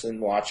person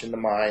watching the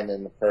mind,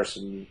 and the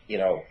person,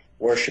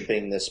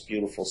 worshiping this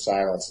beautiful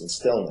silence and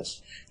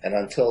stillness. And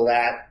until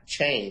that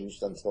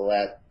changed, until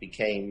that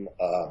became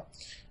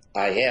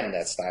I am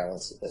that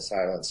silence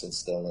and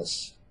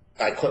stillness,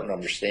 I couldn't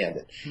understand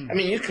it. I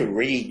mean, you can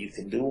read, you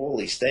can do all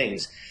these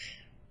things.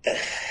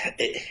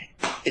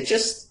 It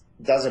just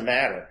doesn't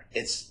matter.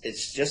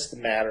 It's just a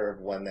matter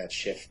of when that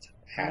shift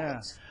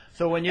happens. Yeah.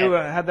 So when you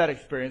had that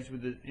experience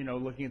with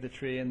looking at the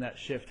tree, and that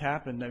shift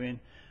happened, I mean,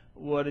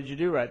 what did you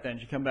do right then?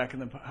 Did you come back in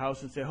the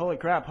house and say, "Holy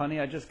crap, honey,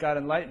 I just got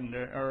enlightened,"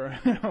 or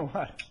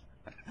what?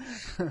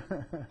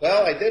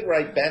 Well, I did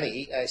write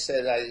Benny. I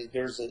said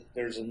there's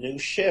a new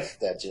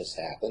shift that just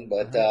happened,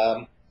 but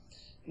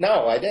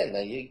no, I didn't.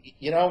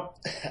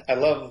 I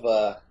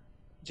love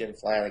Jim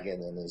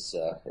Flanagan and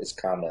his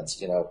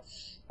comments.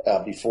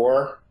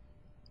 Before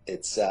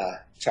it's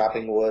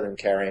chopping wood and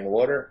carrying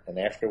water, and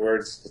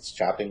afterwards it's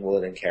chopping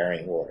wood and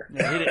carrying water.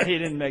 Yeah, he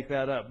didn't make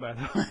that up, by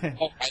the way.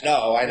 Oh,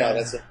 I know. Yeah.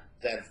 That's a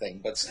damn thing,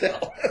 but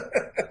still,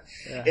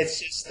 yeah. It's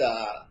just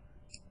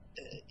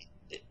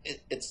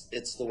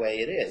it's the way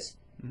it is.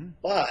 Mm-hmm.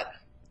 But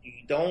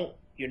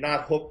you're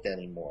not hooked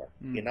anymore.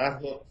 Mm-hmm. You're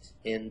not hooked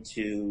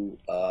into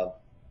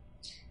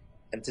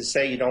and to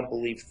say you don't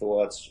believe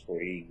thoughts,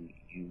 or you.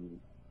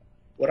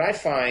 What I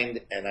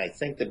find, and I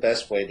think the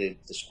best way to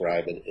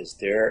describe it, is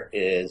there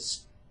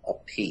is a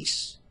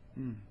peace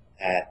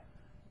that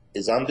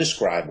is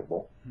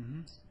undescribable.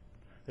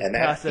 That And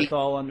passeth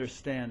all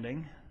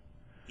understanding.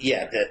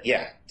 Yeah,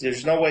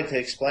 there's no way to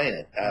explain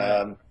it.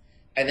 Right.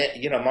 And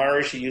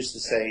Maharishi used to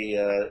say,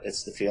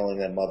 it's the feeling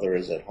that mother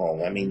is at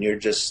home. I mean, you're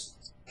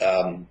just,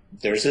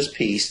 there's this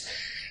peace.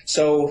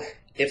 So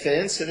if an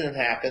incident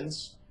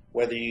happens,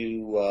 whether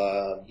you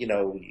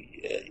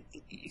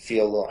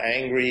feel a little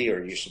angry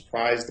or you're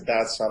surprised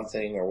about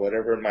something or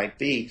whatever it might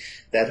be,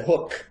 that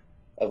hook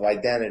of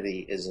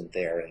identity isn't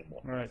there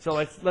anymore. All right. So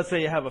let's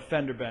say you have a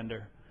fender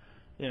bender.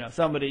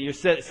 Somebody, you're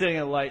sitting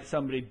at a light,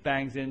 somebody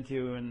bangs into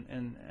you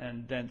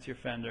and dents your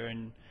fender,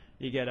 and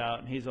you get out,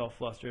 and he's all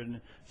flustered.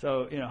 And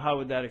so, how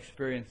would that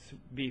experience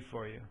be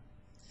for you?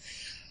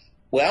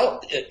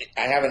 Well,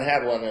 I haven't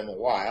had one in a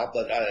while,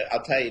 but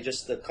I'll tell you,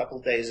 just a couple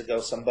of days ago,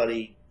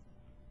 somebody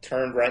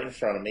turned right in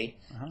front of me,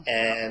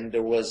 and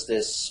there was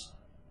this,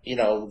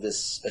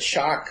 a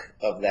shock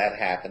of that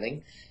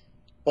happening.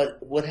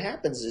 But what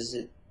happens is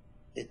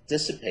it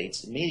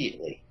dissipates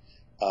immediately.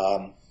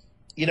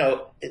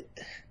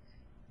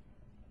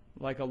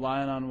 Like a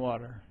line on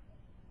water,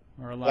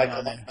 or a line like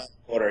on a line on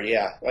water,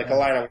 yeah, like a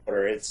line on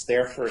water. It's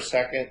there for a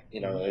second,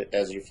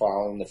 as you're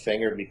following the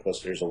finger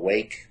because there's a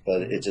wake,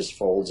 but it just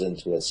folds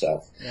into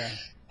itself. Yeah.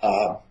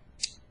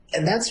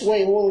 And that's the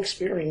way all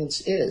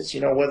experience is,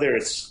 whether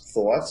it's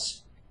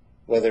thoughts,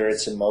 whether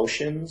it's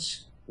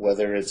emotions,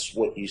 whether it's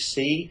what you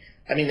see.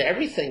 I mean,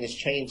 everything is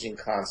changing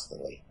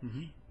constantly.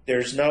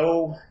 There's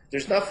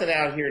nothing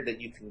out here that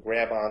you can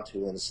grab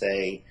onto and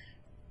say,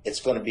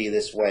 it's going to be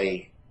this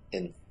way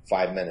in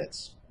 5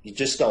 minutes. You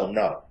just don't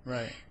know.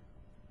 Right.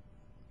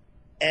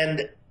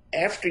 And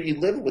after you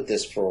live with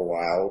this for a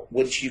while,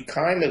 which you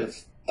kind of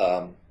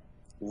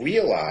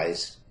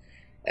realize,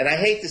 and I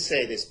hate to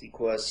say this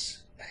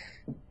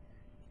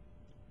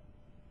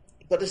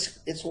but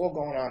it's all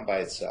going on by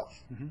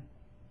itself.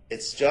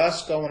 It's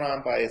just going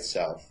on by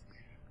itself.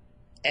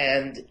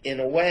 And in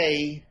a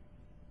way,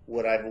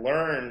 what I've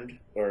learned,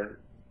 or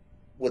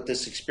what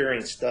this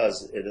experience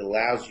does, it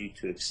allows you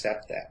to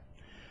accept that.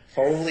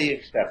 Totally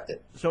accept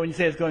it. So when you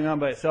say it's going on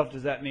by itself,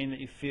 does that mean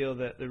that you feel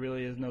that there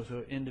really is no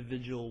sort of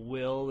individual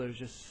will? There's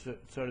just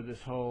sort of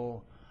this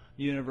whole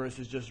universe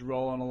is just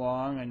rolling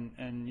along,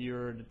 and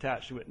you're a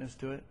detached witness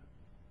to it?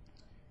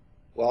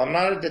 Well, I'm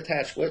not a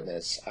detached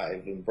witness.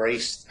 You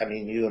embrace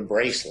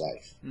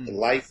life.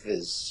 Life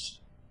is,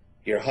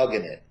 you're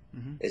hugging it.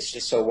 It's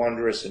just so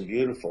wondrous and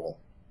beautiful.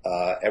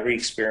 Every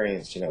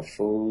experience,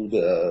 food,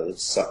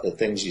 the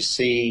things you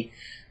see,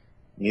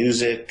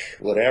 music,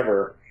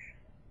 whatever.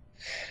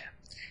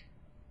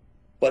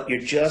 But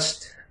you're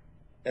just,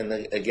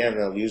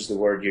 again, I'll use the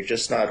word, you're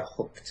just not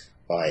hooked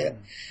by it.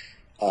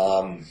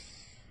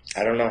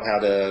 I don't know how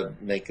to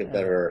make a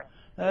better...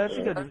 That's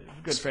a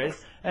good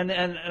phrase. And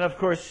of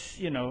course,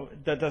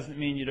 that doesn't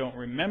mean you don't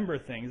remember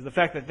things. The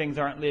fact that things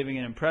aren't leaving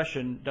an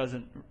impression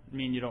doesn't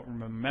mean you don't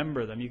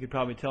remember them. You could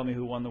probably tell me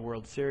who won the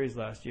World Series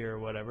last year or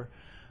whatever.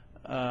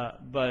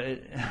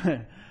 But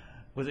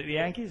was it the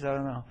Yankees? I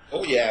don't know.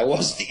 Oh, yeah, it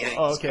was the Yankees.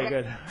 Oh, okay,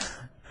 good.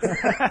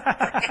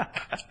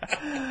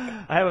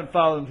 I haven't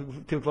followed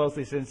them too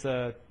closely since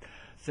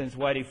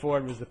Whitey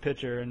Ford was the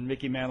pitcher, and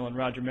Mickey Mantle and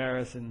Roger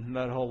Maris and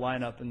that whole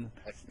lineup in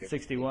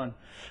 '61.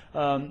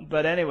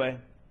 But anyway,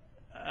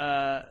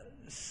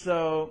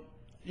 so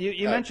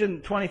you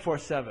mentioned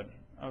 24/7,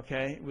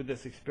 okay, with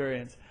this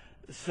experience.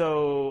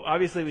 So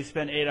obviously we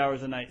spend 8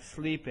 hours a night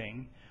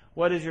sleeping.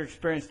 What is your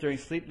experience during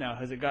sleep now?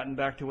 Has it gotten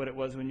back to what it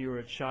was when you were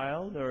a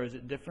child, or is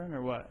it different,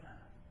 or what?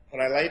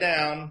 When I lay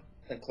down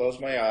and close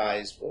my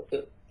eyes,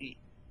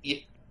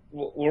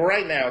 well,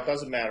 right now it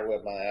doesn't matter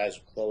whether my eyes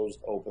are closed,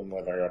 open,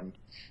 whether I'm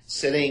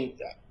sitting.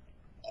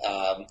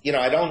 I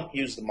don't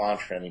use the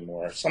mantra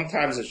anymore.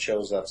 Sometimes it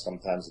shows up,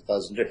 sometimes it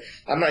doesn't.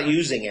 I'm not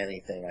using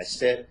anything. I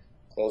sit,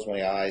 close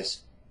my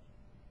eyes,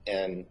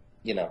 and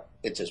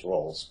it just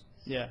rolls.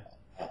 Yeah,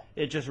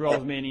 it just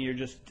rolls, meaning you're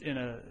just in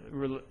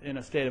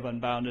a state of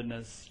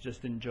unboundedness,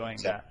 just enjoying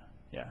that.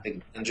 Yeah,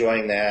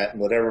 enjoying that,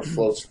 and whatever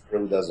floats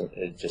through doesn't.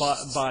 It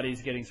just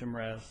body's getting some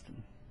rest.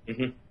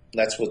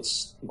 That's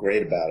what's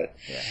great about it.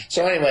 Yeah.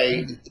 So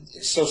anyway,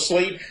 so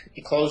sleep.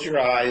 You close your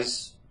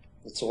eyes.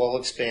 It's all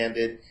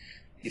expanded.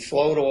 You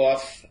float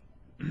off.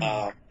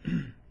 A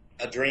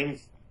dream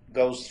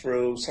goes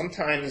through.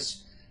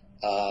 Sometimes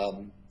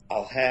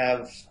I'll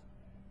have.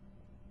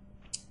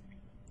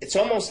 It's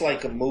almost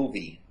like a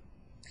movie,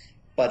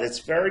 but it's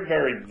very,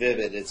 very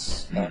vivid.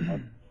 It's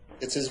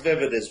as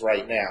vivid as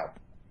right now.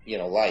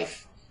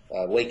 Life,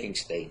 waking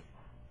state.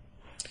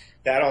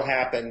 That'll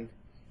happen.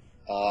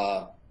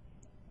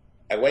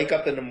 I wake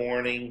up in the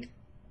morning.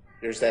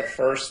 There's that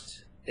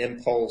first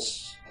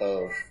impulse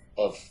of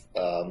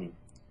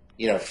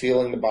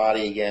feeling the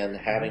body again,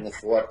 having a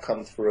thought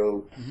come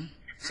through.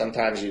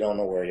 Sometimes you don't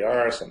know where you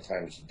are.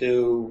 Sometimes you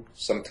do.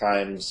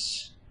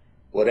 Sometimes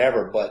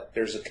whatever. But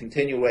there's a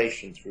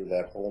continuation through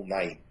that whole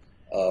night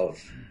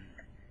of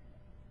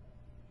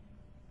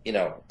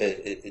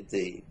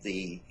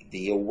the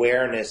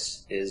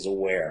awareness is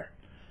aware,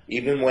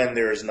 even when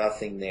there is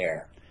nothing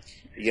there.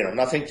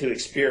 nothing to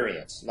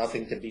experience,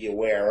 nothing to be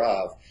aware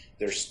of.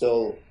 There's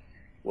still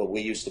what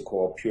we used to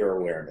call pure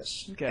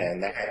awareness. Okay.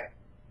 And that,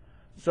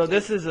 so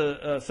this is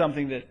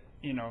something that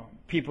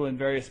people in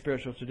various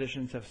spiritual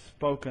traditions have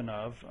spoken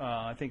of.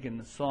 I think in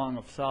the Song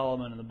of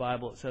Solomon in the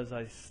Bible it says,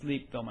 "I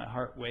sleep though my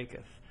heart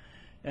waketh,"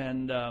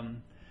 and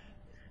in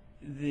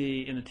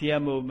the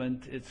TM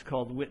movement it's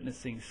called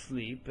witnessing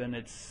sleep, and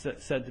it's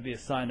said to be a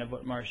sign of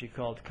what Maharishi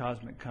called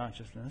cosmic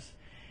consciousness.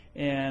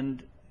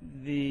 And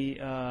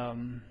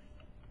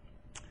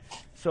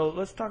so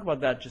let's talk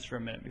about that just for a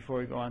minute before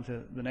we go on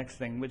to the next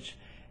thing, which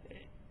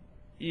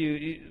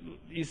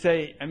you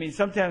say, I mean,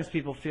 sometimes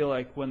people feel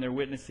like when they're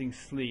witnessing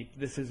sleep,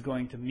 this is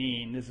one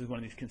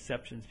of these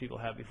conceptions people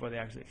have before they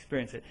actually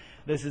experience it.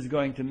 This is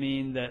going to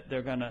mean that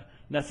they're going to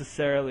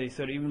necessarily,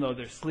 sort of, even though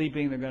they're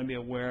sleeping, they're going to be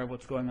aware of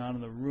what's going on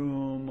in the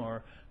room,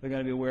 or they're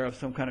going to be aware of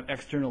some kind of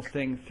external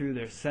thing through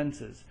their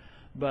senses.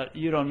 But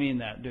you don't mean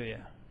that, do you?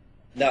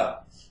 No,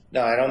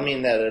 I don't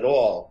mean that at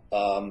all.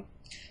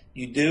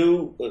 You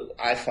do,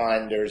 I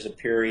find there's a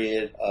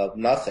period of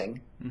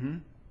nothing, mm-hmm.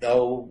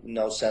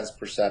 no sense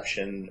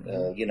perception,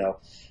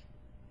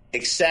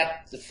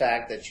 except the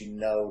fact that you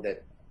know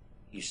that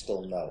you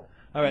still know.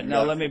 All right,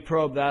 now let me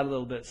probe that a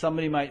little bit.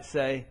 Somebody might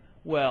say,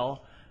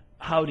 well,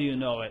 how do you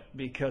know it?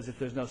 Because if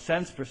there's no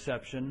sense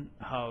perception,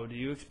 how do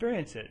you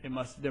experience it?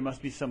 There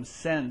must be some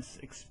sense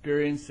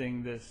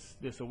experiencing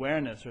this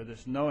awareness or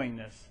this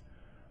knowingness.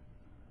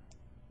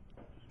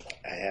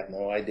 I have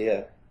no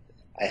idea.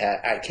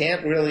 I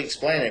can't really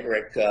explain it,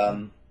 Rick.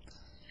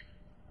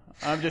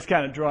 I'm just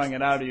kind of drawing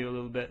it out of you a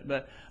little bit,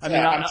 but I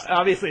mean,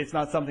 obviously, it's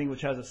not something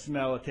which has a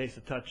smell, a taste,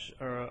 a touch,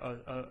 or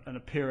an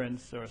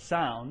appearance or a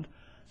sound.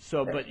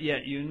 So, right. But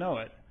yet you know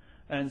it,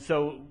 and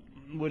so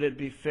would it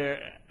be fair?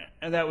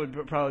 And that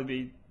would probably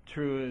be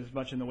true as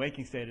much in the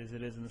waking state as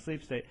it is in the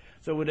sleep state.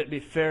 So, would it be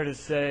fair to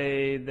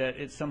say that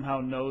it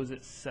somehow knows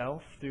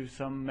itself through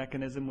some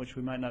mechanism which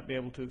we might not be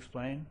able to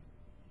explain?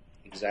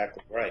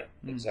 Exactly right.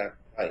 Exactly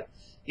right.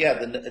 Yeah,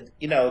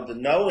 the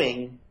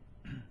knowing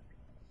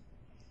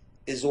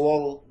is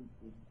all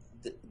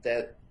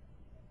that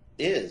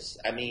is.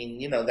 I mean,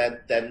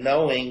 that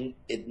knowing,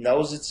 it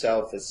knows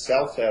itself, it's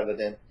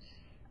self-evident,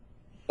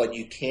 but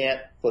you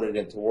can't put it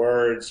into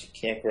words, you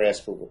can't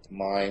grasp it with the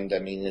mind. I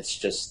mean,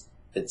 it's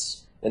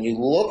when you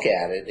look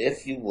at it,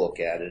 if you look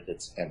at it,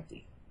 it's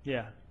empty.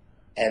 Yeah.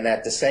 And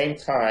at the same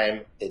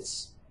time,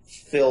 it's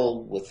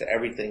filled with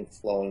everything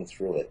flowing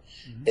through it.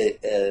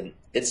 Mm-hmm.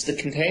 It's the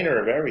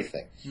container of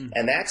everything. Mm.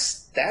 And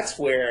that's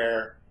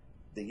where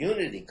the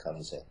unity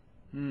comes in,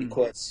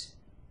 because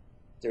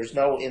there's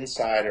no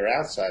inside or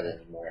outside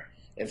anymore.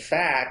 In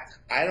fact,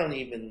 I don't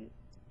even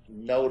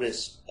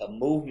notice a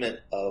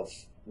movement of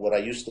what I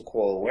used to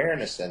call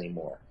awareness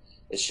anymore.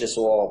 It's just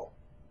all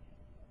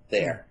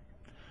there.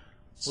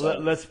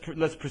 Well,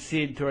 let's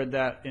proceed toward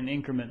that in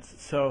increments.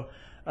 So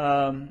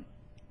so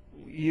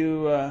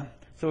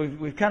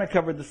we've kind of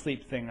covered the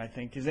sleep thing, I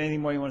think. Is there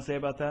anything more you want to say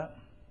about that?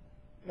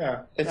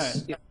 No.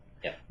 Right. Yeah.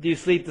 Do you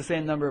sleep the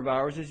same number of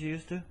hours as you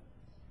used to?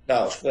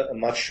 No,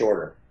 much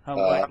shorter.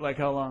 Like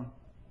how long?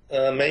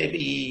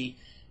 Maybe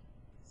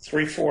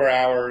 3-4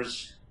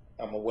 hours.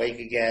 I'm awake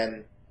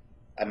again.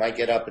 I might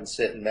get up and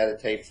sit and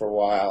meditate for a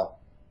while.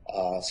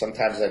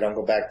 Sometimes I don't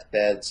go back to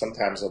bed.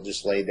 Sometimes I'll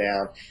just lay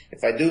down.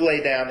 If I do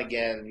lay down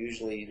again,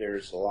 usually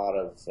there's a lot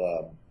of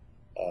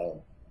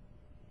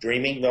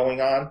dreaming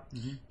going on,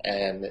 mm-hmm.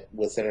 and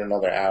within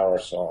another hour or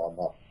so, I'm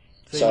up.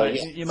 So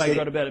you might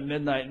go to bed at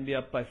midnight and be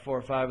up by 4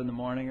 or 5 in the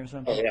morning or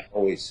something? Oh, yeah,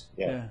 always.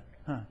 Yeah.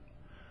 Huh.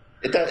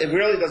 It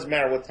really doesn't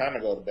matter what time I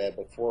go to bed,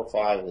 but 4 or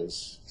 5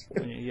 is...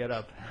 when you get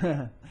up.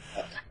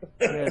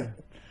 Yeah.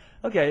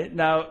 Okay,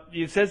 now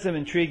you've said some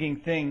intriguing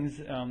things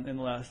in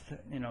the last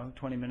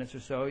 20 minutes or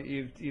so.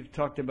 You've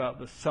talked about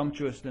the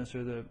sumptuousness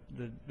or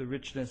the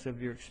richness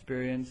of your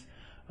experience.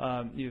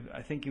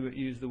 I think you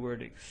used the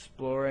word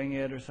exploring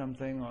it or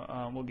something.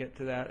 We'll get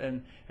to that.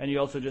 And you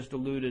also just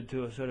alluded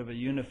to a sort of a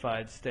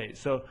unified state.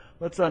 So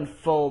let's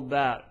unfold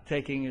that,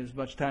 taking as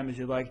much time as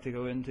you'd like to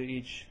go into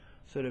each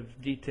sort of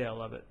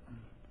detail of it.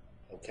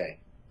 Okay.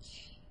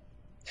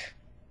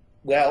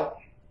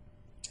 Well,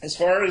 as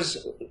far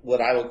as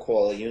what I would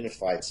call a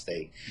unified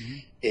state, mm-hmm.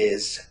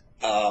 is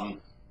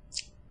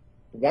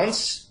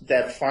once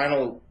that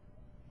final,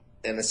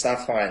 and it's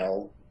not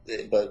final,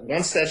 but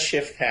once that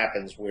shift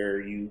happens where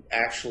you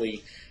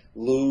actually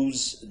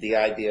lose the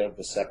idea of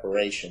the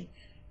separation,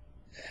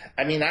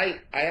 I mean, I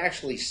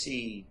actually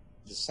see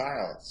the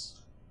silence.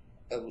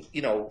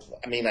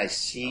 I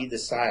see the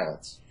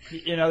silence.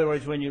 In other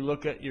words, when you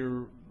look at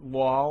your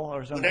wall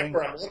or something?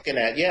 Whatever I'm looking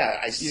at,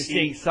 yeah, You're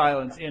seeing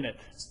silence in it.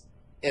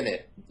 In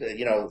it,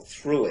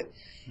 through it.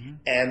 Mm-hmm.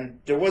 And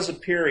there was a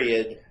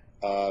period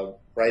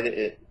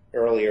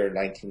earlier,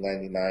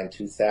 1999,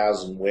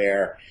 2000,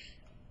 where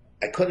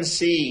I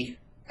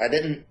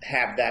didn't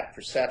have that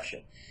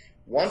perception.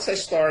 Once I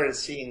started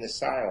seeing the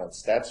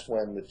silence, that's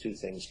when the two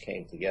things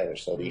came together.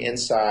 So the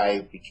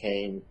inside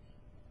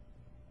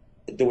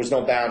there was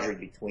no boundary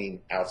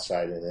between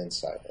outside and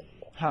inside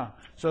anymore. Huh.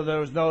 So there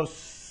was no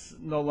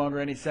no longer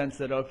any sense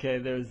that, okay,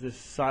 there's this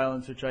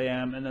silence which I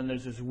am, and then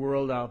there's this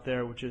world out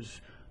there which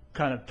is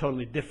kind of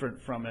totally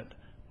different from it.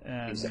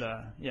 And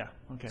Exactly. yeah,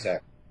 okay.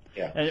 Exactly.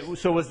 Yeah. And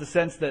so was the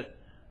sense that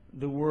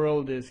the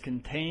world is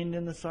contained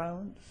in the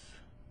silence?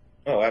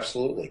 Oh,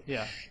 absolutely.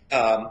 Yeah.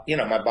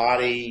 My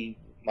body,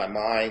 my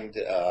mind,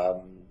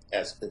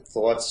 as the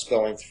thoughts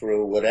going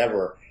through,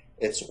 whatever,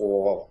 it's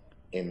all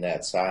in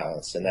that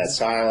silence. And that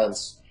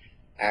silence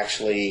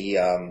actually,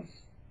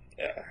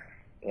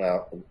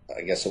 well,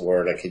 I guess a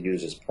word I could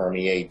use is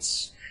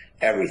permeates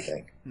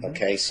everything.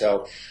 Okay,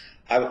 so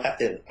I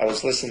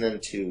was listening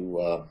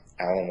to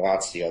Alan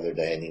Watts the other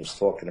day, and he was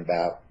talking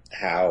about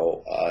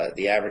how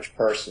the average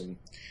person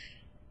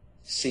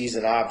sees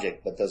an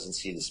object but doesn't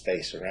see the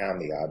space around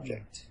the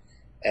object.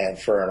 And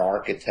for an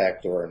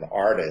architect or an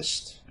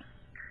artist,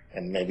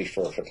 and maybe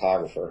for a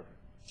photographer,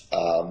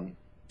 when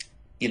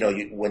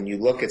you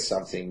look at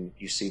something,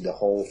 you see the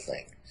whole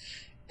thing,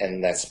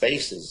 and that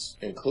space is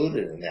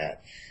included in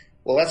that.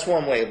 Well, that's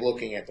one way of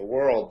looking at the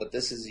world, but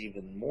this is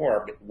even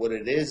more. But what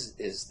it is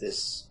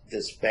this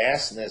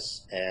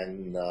vastness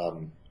and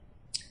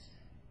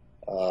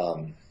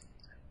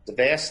the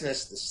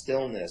vastness, the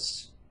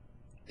stillness,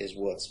 is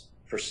what's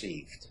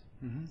perceived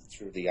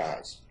through the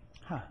eyes.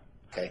 Huh.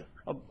 Okay.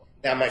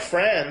 Now, my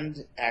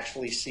friend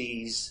actually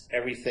sees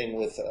everything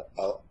with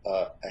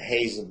a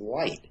haze of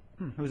light.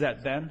 Who's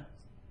that, Ben?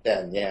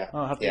 Ben, yeah.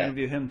 I'll have to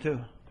interview him too.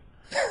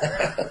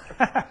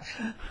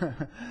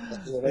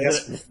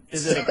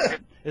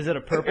 Is it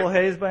a purple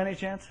haze by any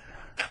chance?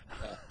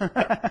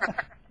 I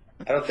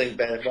don't think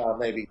Ben. Well,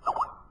 maybe.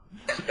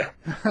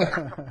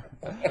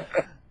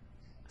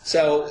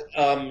 So,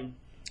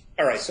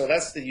 all right. So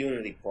that's the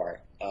unity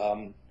part.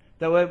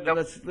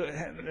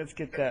 Let's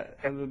get that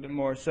a little bit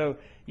more. So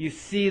you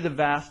see the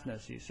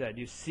vastness. You said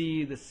you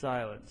see the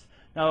silence.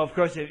 Now, of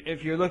course,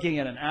 if you're looking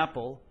at an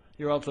apple,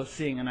 you're also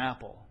seeing an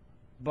apple.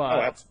 But,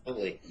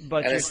 absolutely.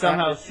 But and you're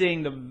somehow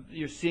seeing the.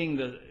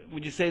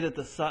 Would you say that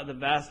the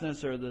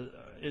vastness or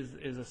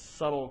is a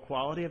subtle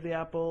quality of the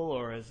apple,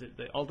 or is it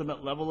the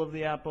ultimate level of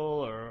the apple,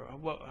 or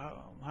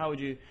how would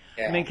you?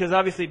 Yeah. I mean, because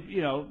obviously,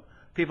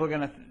 people are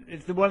gonna.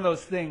 It's one of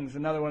those things.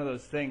 Another one of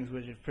those things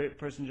which if a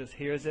person just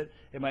hears it,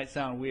 it might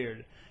sound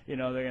weird. They're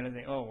gonna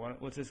think, oh,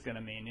 what's this gonna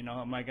mean?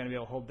 Am I gonna be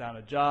able to hold down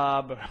a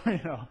job? Or,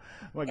 am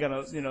I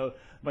gonna be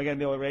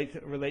able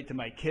to relate to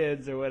my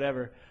kids or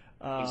whatever?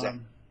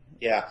 Exactly.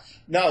 Yeah.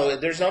 No,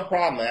 there's no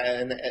problem.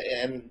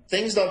 And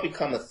things don't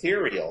become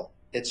ethereal.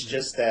 It's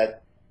just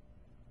that,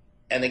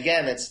 and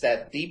again, it's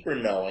that deeper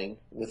knowing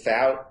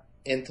without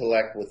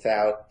intellect,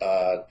 without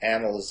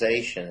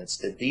analyzation. It's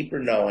the deeper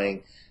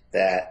knowing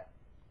that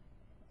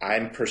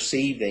I'm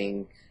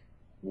perceiving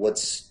what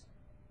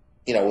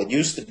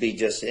used to be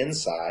just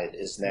inside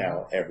is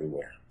now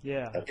everywhere.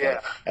 Yeah. Okay. Yeah.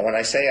 And when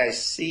I say I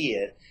see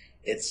it,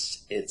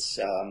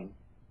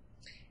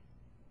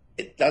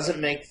 it doesn't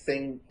make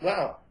things,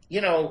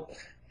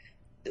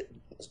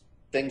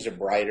 things are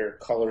brighter,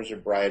 colors are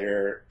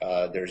brighter.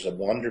 There's a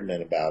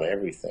wonderment about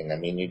everything. I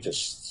mean, it's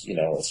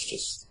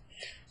just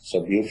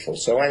so beautiful.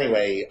 So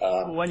anyway,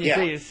 when you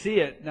say you see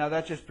it, now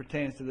that just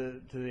pertains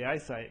to the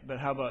eyesight. But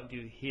how about, do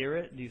you hear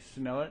it? Do you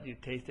smell it? Do you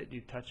taste it? Do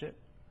you touch it?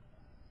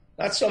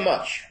 Not so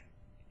much.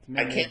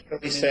 I can't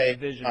really say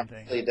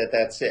that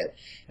that's it.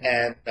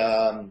 Yeah.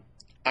 And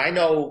I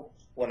know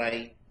when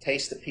I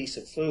taste a piece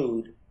of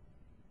food,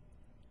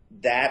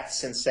 that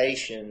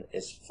sensation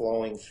is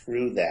flowing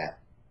through that,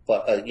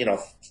 but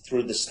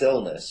through the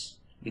stillness,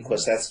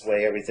 because that's the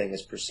way everything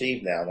is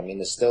perceived now. I mean,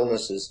 the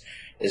stillness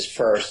is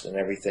first, and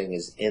everything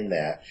is in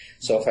that.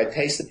 So if I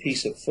taste a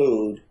piece of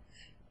food,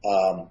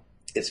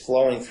 it's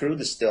flowing through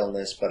the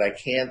stillness, but I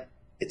can't.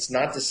 It's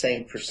not the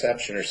same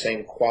perception or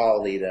same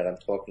quality that I'm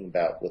talking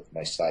about with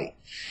my sight.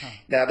 Huh.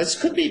 Now,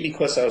 this could be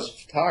because I was a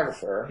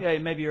photographer. Yeah,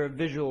 maybe you're a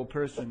visual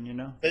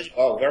person,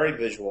 Oh, very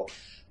visual.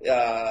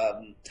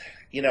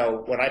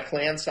 When I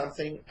plan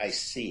something, I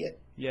see it.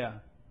 Yeah.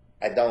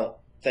 I don't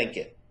think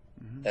it.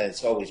 And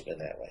it's always been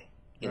that way.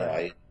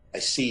 I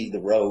see the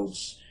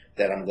roads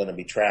that I'm going to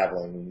be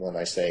traveling when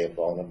I say I'm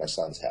going to my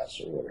son's house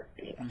or whatever.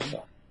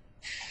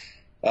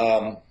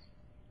 So,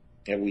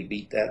 have we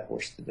beat that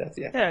horse to death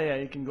yet? Yeah,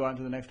 you can go on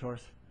to the next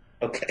horse.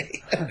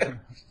 Okay.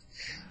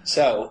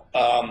 So,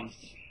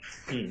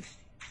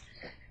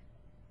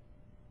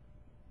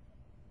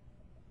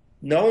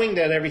 knowing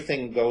that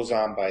everything goes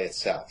on by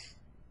itself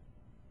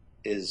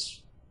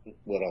is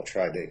what I'll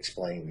try to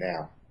explain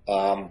now.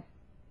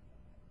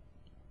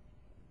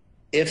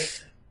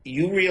 If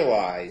you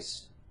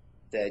realize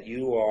that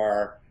you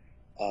are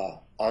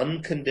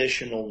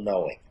unconditional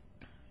knowing,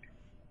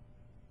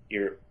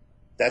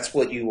 that's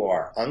what you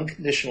are,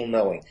 unconditional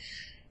knowing.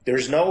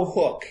 There's no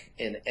hook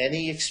in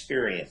any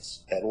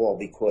experience at all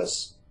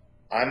because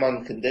I'm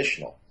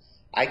unconditional.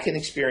 I can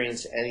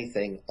experience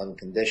anything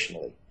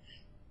unconditionally.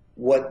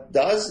 What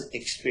does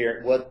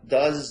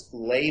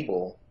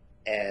label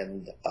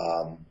and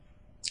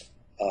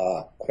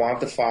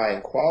quantify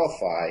and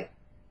qualify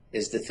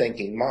is the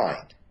thinking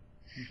mind.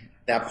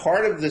 Now,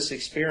 part of this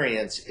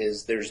experience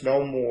is there's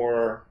no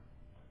more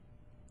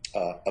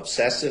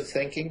obsessive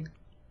thinking,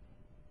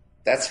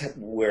 that's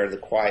where the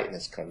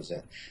quietness comes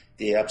in.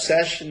 The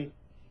obsession,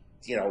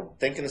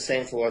 thinking the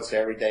same thoughts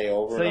every day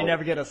over So and you over.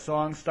 never get a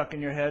song stuck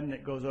in your head and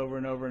it goes over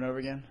and over and over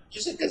again?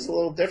 Music is a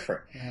little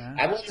different. Yeah.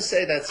 I wouldn't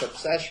say that's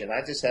obsession.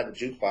 I just have a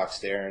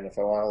jukebox there, and if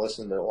I want to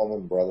listen to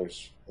Allman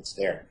Brothers, it's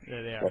there.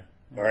 There they are.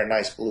 Or a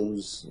nice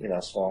blues,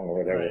 song or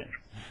whatever. Right.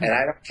 And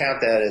I don't count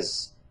that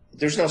as,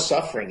 there's no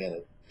suffering in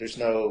it. There's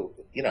no,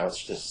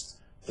 it's just.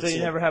 So you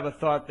never have a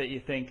thought that you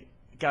think,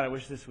 God, I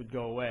wish this would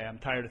go away. I'm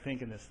tired of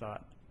thinking this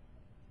thought.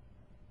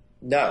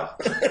 No,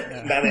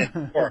 not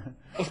anymore.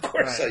 Of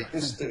course Right. I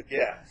used to,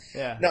 yeah.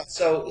 Yeah. No,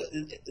 so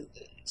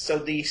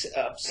the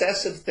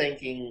obsessive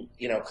thinking,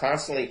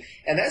 constantly,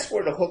 and that's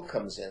where the hook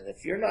comes in.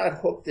 If you're not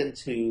hooked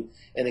into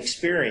an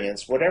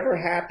experience, whatever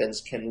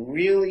happens can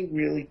really,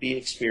 really be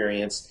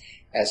experienced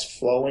as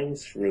flowing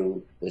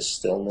through the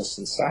stillness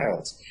and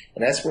silence.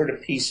 And that's where the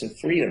peace and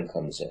freedom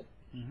comes in.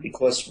 Mm-hmm.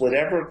 Because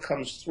whatever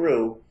comes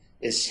through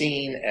is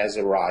seen as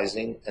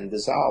arising and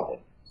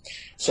dissolving.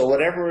 So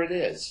whatever it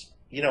is,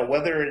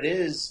 whether it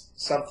is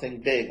something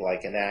big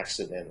like an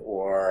accident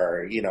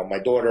or, my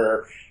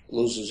daughter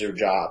loses her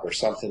job or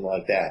something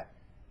like that,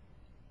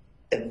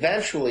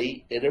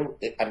 eventually it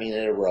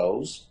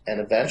arose and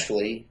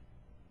eventually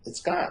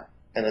it's gone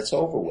and it's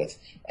over with.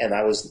 And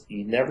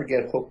you never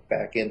get hooked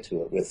back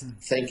into it with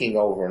thinking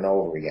over and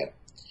over again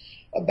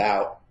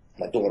about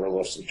my daughter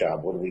lost her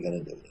job. What are we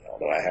going to do?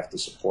 Do I have to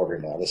support her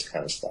now? This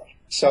kind of stuff.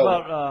 So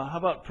how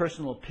about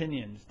personal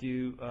opinions? Do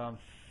you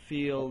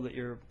feel that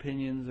your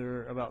opinions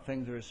about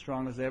things are as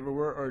strong as they ever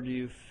were, or do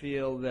you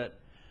feel that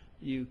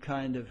you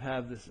kind of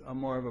have a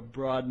more of a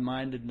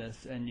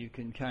broad-mindedness and you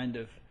can kind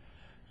of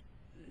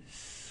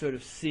sort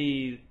of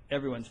see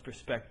everyone's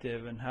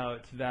perspective and how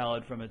it's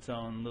valid from its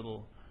own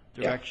little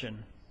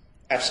direction?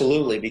 Yeah,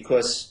 absolutely,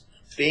 because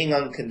being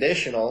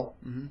unconditional,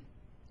 mm-hmm.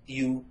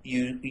 you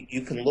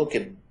can look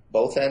at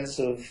both ends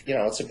of,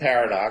 it's a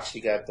paradox.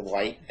 You got the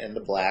white and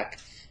the black.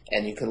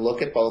 And you can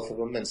look at both of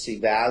them and see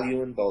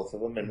value in both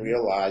of them and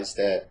realize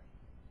that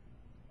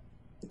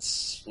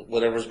it's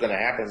whatever's going to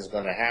happen is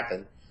going to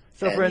happen.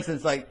 So, for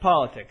instance, like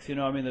politics,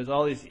 there's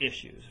all these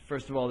issues.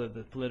 First of all, there's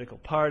the political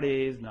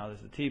parties. Now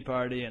there's the Tea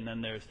Party. And then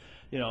there's,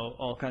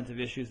 all kinds of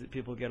issues that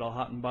people get all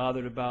hot and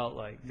bothered about,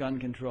 like gun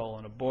control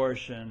and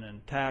abortion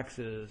and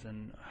taxes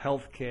and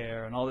health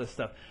care and all this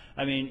stuff.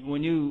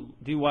 When you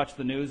do watch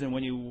the news and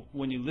when you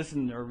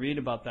listen or read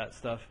about that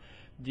stuff,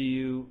 do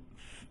you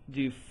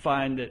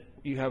find that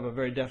you have a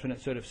very definite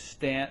sort of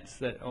stance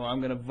that, I'm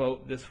going to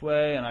vote this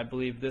way and I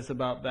believe this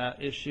about that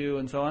issue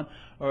and so on,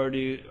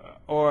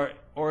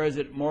 or is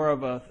it more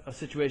of a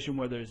situation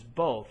where there's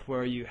both,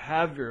 where you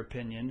have your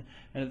opinion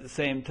and at the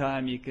same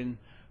time you can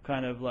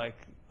kind of like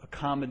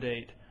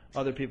accommodate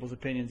other people's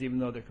opinions even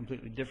though they're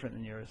completely different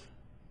than yours?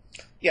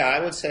 Yeah,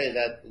 I would say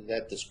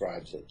that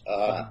describes it.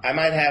 I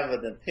might have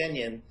an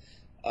opinion,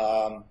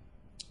 but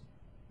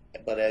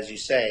as you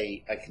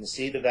say, I can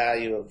see the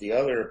value of the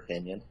other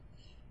opinion.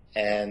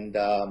 And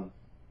I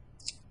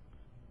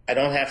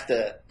don't have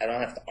to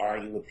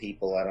argue with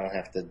people. I don't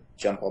have to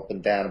jump up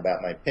and down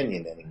about my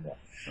opinion anymore.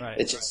 Right.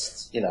 It's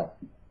just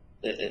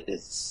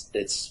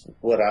it's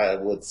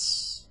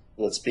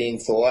what's being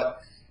thought.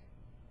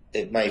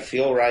 It might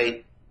feel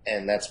right,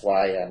 and that's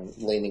why I'm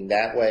leaning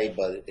that way.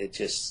 But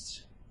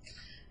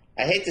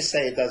I hate to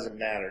say it doesn't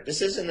matter.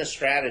 This isn't a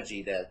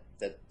strategy that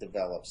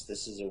develops.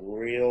 This is a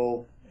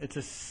real. It's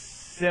a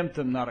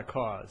symptom, not a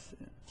cause.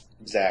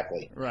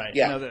 Exactly. Right.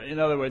 Yeah. In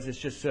other words, it's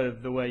just sort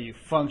of the way you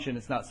function.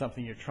 It's not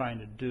something you're trying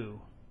to do.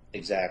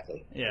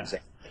 Exactly. Yeah.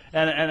 Exactly.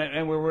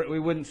 And we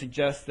wouldn't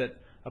suggest that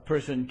a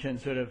person can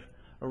sort of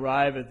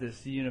arrive at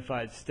this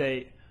unified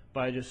state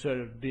by just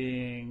sort of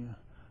being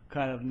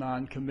kind of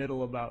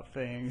non-committal about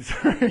things,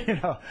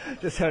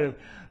 just sort of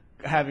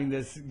having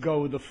this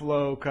go with the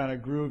flow kind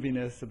of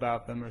grooviness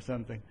about them or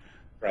something.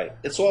 Right.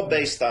 It's all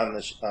based on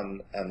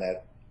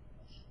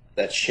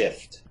that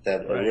shift,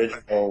 that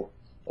original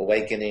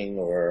awakening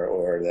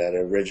or that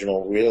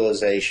original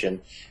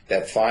realization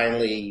that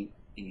finally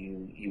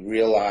you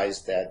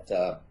realize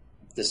that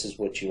this is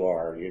what you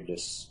are. You're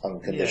just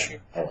unconditional.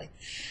 Yeah.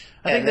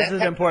 I think this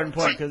is an important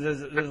point because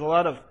there's a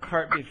lot of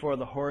cart before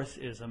the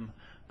horse-ism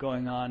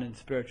going on in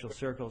spiritual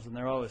circles, and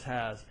there always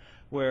has,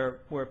 where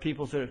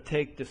people sort of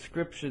take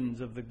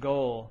descriptions of the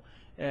goal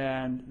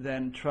and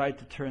then try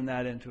to turn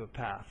that into a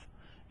path.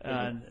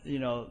 And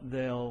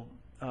they'll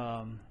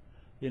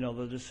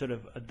just sort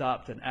of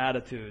adopt an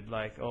attitude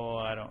like,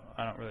 I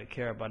don't really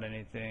care about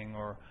anything,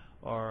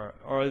 or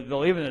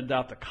they'll even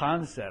adopt a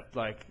concept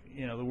like,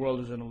 the world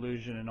is an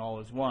illusion and all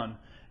is one.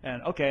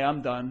 And okay,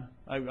 I'm done.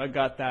 I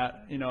got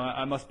that.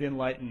 I must be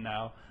enlightened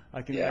now.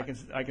 I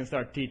can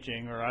start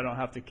teaching, or I don't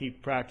have to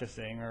keep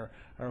practicing, or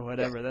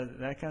whatever. Yeah.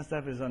 That kind of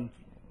stuff is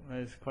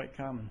quite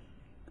common.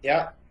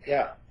 Yeah.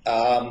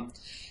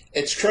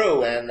 It's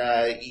true, and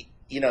I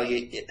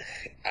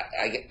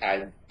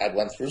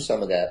went through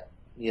some of that.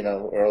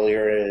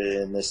 Earlier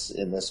in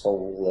this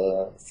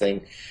whole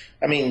thing.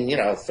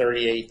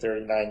 38,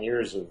 39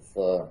 years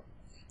of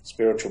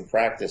spiritual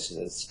practice.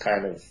 It's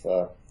kind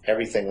of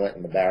everything went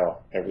in the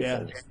barrel. Yeah,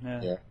 Everything.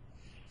 yeah. Yeah.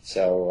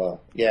 So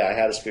yeah, I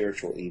had a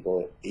spiritual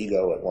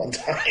ego at one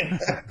time.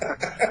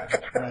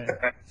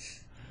 Right.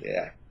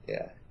 Yeah,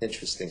 yeah,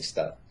 interesting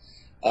stuff.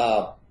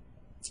 Uh,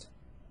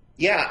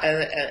 yeah,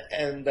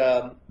 and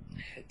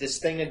this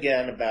thing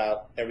again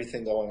about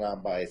everything going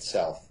on by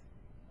itself.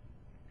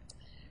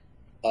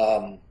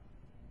 Um,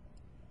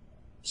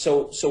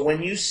 so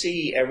when you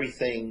see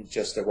everything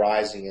just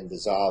arising and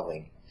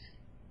dissolving,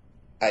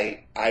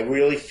 I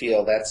really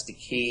feel that's the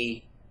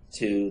key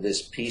to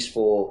this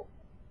peaceful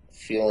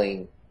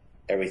feeling.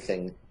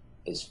 Everything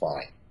is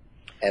fine,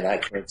 and I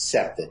can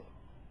accept it,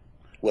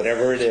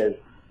 whatever it is.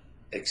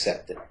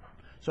 Accept it.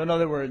 So in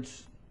other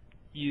words,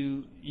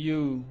 you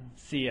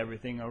see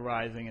everything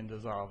arising and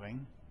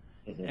dissolving,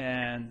 Mm-hmm.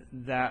 and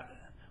that.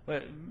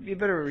 Well, you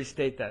better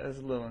restate that. That's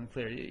a little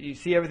unclear. You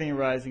see everything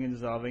arising and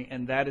dissolving,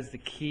 and that is the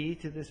key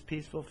to this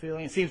peaceful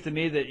feeling. It seems to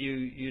me that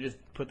you just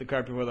put the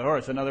cart before the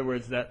horse. In other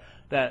words, that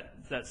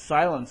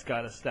silence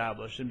got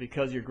established, and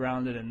because you're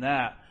grounded in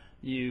that,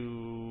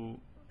 you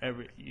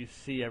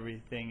see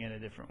everything in a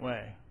different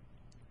way.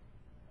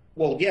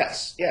 Well,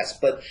 yes,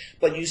 but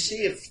you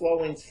see it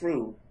flowing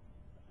through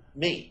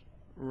me.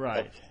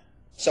 Right.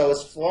 So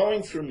it's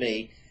flowing through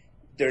me.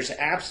 There's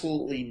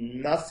absolutely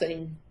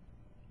nothing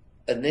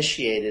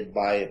initiated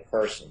by a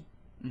person,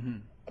 Mm-hmm.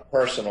 a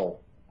personal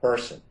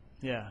person.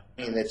 Yeah.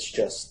 I mean, it's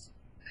just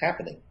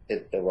happening.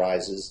 It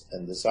arises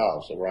and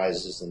dissolves,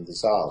 arises and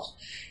dissolves,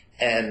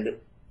 and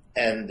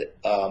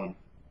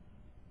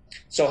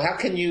so how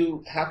can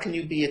you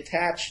be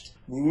attached,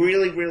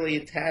 really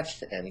attached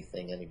to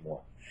anything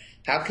anymore?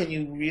 How can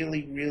you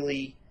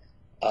really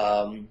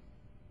have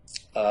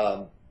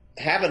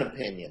an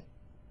opinion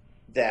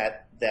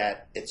that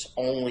it's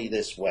only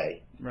this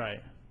way?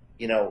 Right.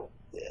 You know,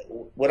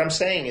 what I'm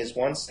saying is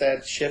once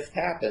that shift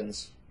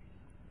happens,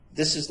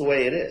 this is the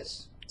way it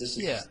is. This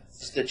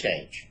is the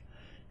change.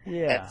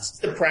 Yeah. That's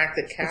the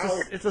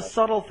practicality. It's a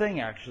subtle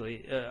thing,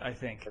 actually, I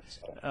think,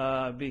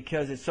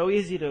 because it's so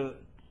easy to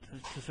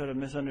sort of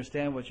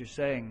misunderstand what you're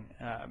saying,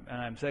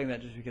 and I'm saying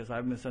that just because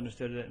I've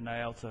misunderstood it, and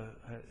I also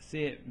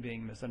see it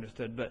being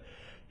misunderstood. But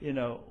you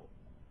know,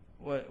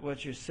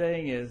 what you're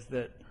saying is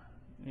that,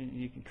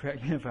 you can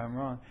correct me if I'm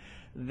wrong,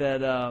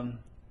 that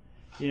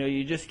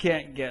you just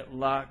can't get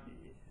locked.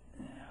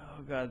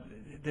 Oh God,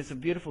 there's a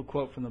beautiful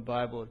quote from the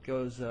Bible. It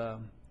goes,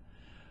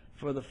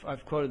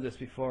 I've quoted this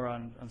before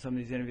on some of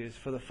these interviews.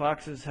 For the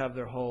foxes have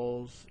their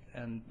holes,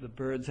 and the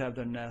birds have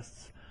their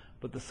nests,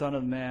 but the Son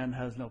of Man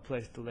has no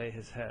place to lay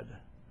his head.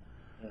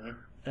 Mm-hmm.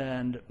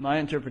 And my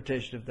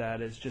interpretation of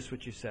that is just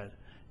what you said.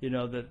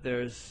 That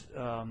there's,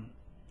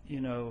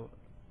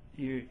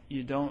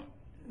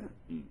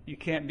 you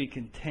can't be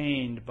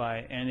contained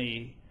by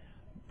any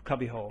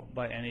cubbyhole,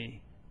 by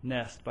any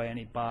nest, by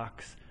any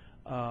box,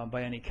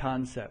 by any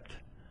concept.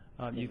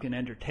 You can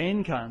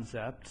entertain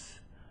concepts.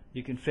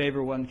 You can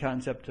favor one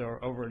concept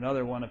over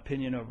another, one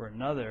opinion over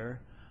another,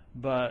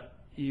 but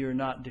you're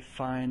not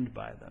defined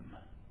by them.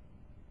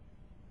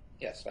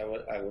 Yes, I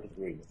would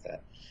agree with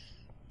that.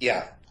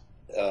 Yeah,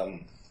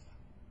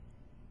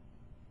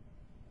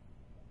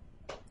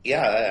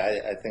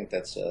 I think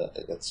that's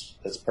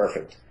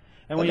perfect.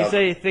 And when you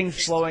say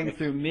things flowing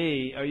through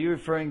me, are you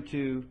referring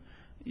to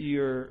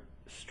your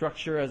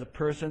structure as a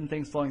person,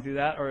 things flowing through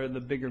that, or the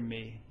bigger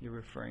me you're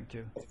referring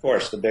to? Of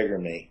course, the bigger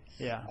me.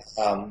 Yeah.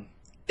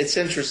 It's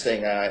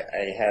interesting. I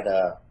had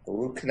a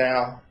root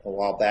canal a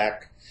while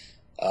back,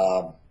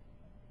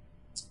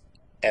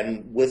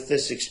 and with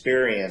this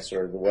experience,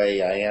 or the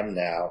way I am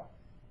now,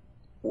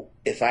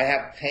 if I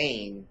have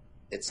pain,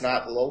 it's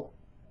not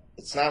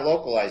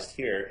localized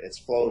here. It's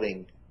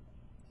floating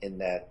in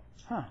that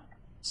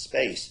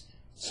space.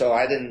 So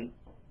I didn't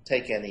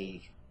take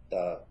any,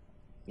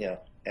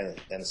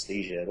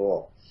 anesthesia at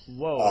all.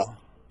 Whoa.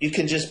 You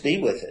can just be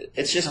with it.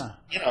 It's just,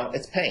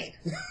 it's pain.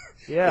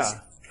 Yeah.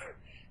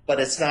 But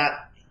it's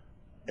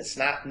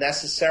not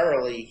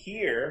necessarily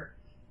here.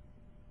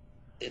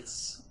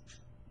 It's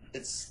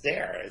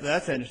there.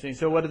 That's interesting.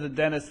 So what did the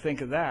dentist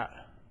think of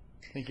that?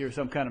 Think you were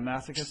some kind of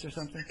masochist or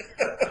something?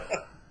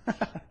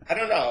 I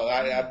don't know.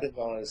 I've been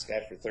going to this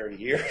guy for 30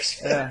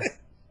 years. Yeah.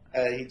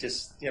 He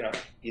just, you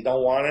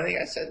don't want anything?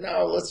 I said,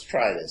 no, let's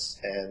try this.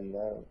 And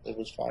it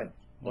was fine.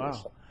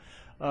 Wow.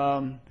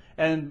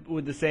 And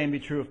would the same be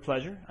true of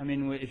pleasure? I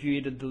mean, if you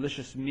eat a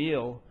delicious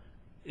meal,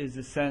 is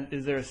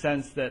there a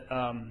sense that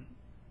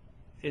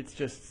it's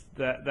just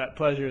that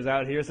pleasure is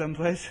out here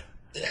someplace?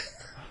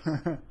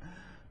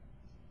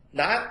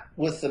 Not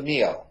with the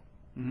meal,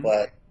 Mm-hmm.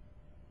 but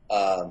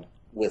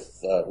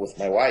with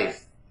my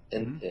wife,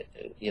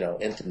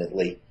 Mm-hmm.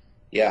 Intimately.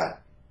 Yeah,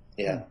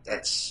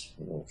 that's.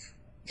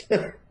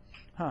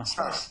 Huh.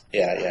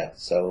 Yeah.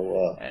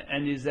 So.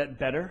 And is that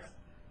better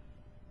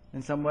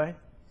in some way?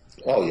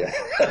 Oh yeah.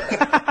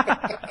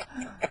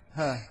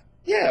 Huh.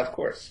 Yeah, of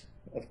course.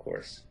 We've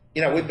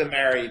been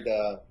married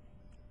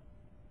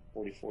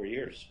 44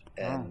 years,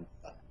 and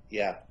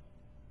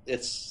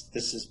this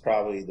is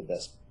probably the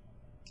best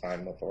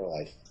time of our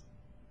life.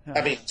 Yeah.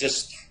 I mean,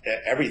 just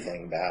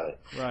everything about it.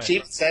 Right. She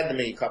even said to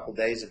me a couple of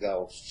days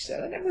ago, she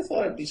said, I never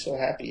thought I'd be so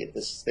happy at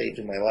this stage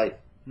of my life.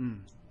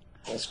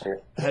 That's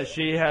cool. Has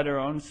she had her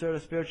own sort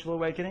of spiritual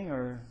awakening,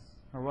 or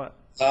what?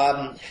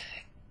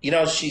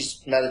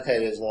 She's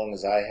meditated as long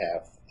as I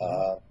have.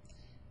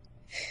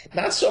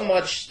 Not so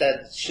much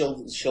that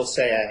she'll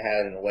say I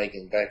had an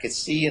awakening, but I could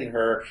see in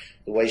her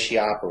the way she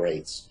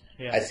operates.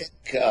 Yeah. I think,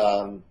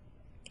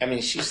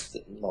 she's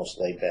the most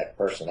laid back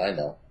person I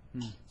know.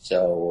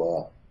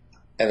 So,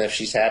 and if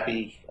she's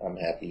happy, I'm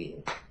happy.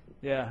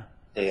 Yeah.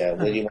 Yeah.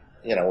 What do you want?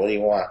 You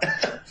want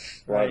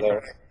to go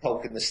Right.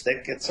 poking the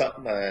stick at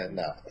something?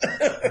 No.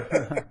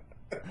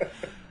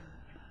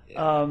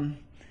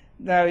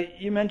 Now,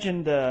 you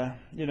mentioned, that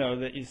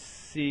you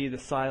see the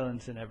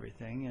silence in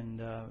everything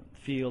and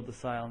feel the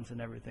silence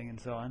in everything and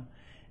so on.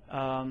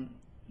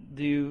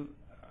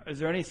 Is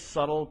there any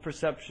subtle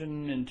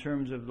perception in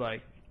terms of,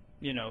 like,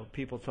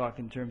 people talk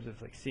in terms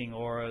of, like, seeing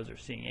auras or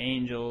seeing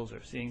angels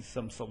or seeing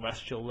some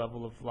celestial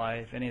level of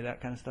life, any of that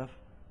kind of stuff?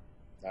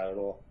 Not at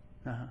all.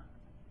 Uh-huh.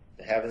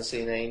 Haven't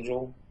seen an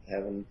angel.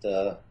 Haven't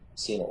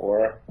seen an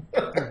aura.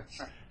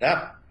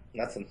 No,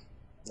 nothing.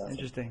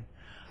 Interesting.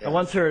 Yeah. I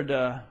once heard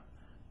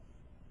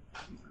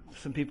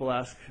some people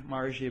ask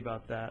Maharishi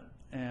about that,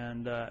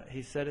 and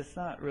he said it's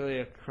not really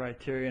a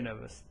criterion of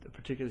a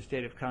particular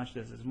state of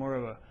consciousness. It's more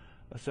of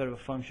a sort of a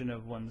function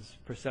of one's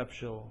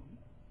perceptual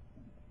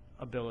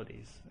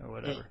abilities or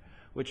whatever,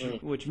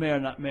 which may or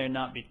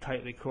not be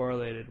tightly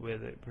correlated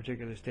with a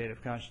particular state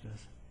of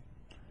consciousness.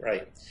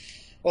 Right.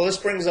 Well, this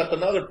brings up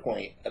another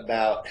point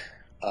about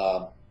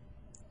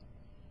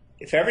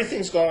if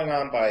everything's going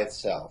on by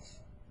itself,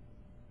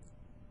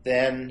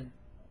 then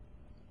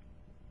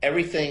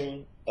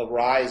everything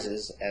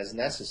arises as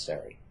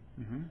necessary.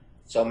 Mm-hmm.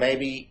 So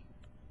maybe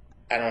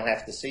I don't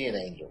have to see an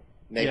angel.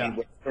 Maybe Yeah.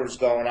 whatever's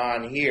going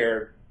on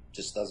here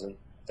just doesn't,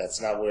 that's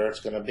not where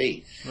it's going to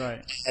be.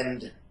 Right.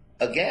 And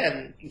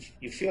again,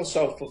 you feel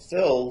so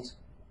fulfilled,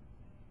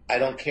 I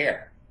don't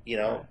care.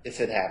 If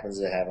it happens,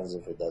 it happens.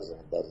 If it doesn't,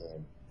 it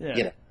doesn't.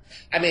 Yeah.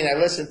 I mean, I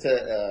listened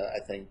to, I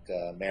think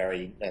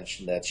Mary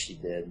mentioned that she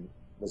did.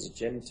 Was it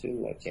Jim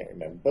too? I can't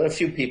remember. But a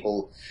few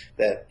people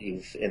that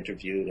you've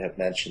interviewed have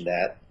mentioned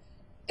that.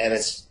 And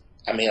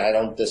I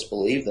don't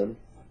disbelieve them.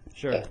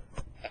 Sure.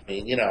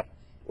 When you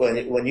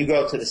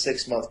go to the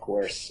 6-month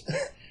course,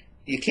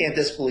 you can't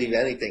disbelieve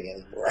anything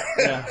anymore.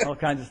 Yeah, all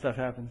kinds of stuff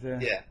happens. Yeah.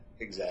 Yeah,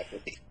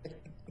 exactly.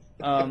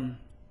 So I'm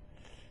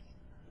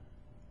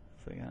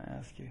gonna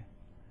ask you.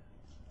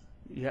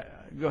 Yeah,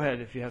 go ahead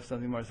if you have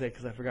something more to say,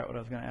 because I forgot what I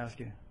was going to ask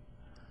you.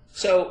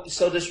 So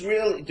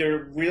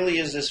there really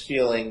is this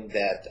feeling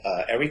that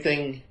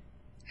everything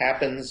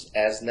happens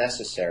as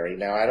necessary.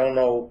 Now, I don't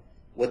know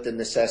what the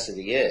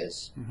necessity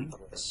is,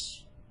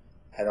 because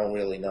I don't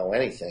really know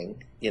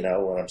anything. You know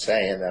what I'm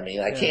saying? I mean,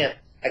 I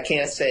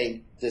can't say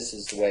this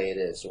is the way it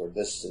is, or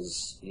this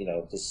is,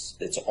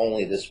 it's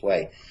only this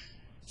way.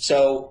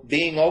 So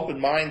being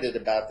open-minded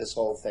about this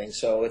whole thing.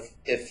 So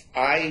if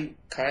I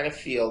kind of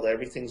feel that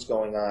everything's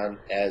going on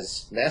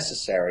as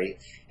necessary,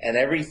 and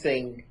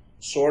everything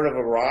sort of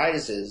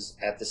arises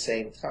at the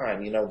same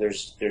time,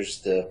 there's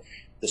the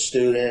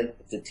student,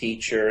 the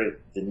teacher,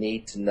 the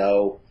need to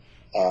know,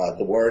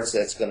 the words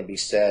that's going to be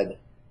said,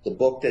 the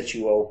book that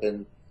you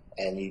open,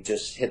 and you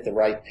just hit the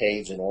right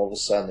page, and all of a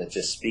sudden it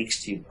just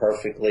speaks to you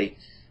perfectly.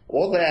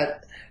 All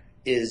that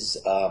is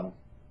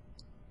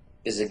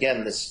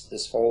again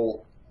this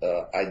whole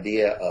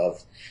idea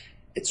of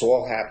it's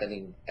all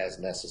happening as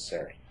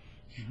necessary.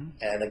 Mm-hmm.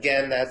 And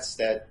again,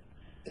 it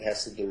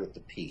has to do with the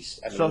peace.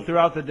 So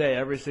throughout the day,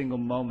 every single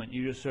moment,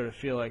 you just sort of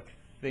feel like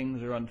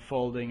things are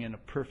unfolding in a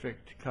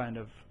perfect kind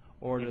of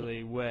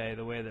orderly way,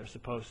 the way they're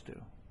supposed to.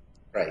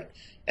 Right.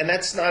 And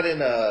that's not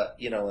in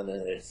in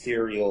an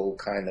ethereal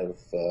kind of,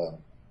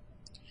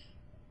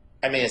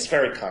 it's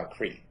very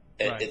concrete.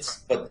 Right.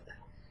 But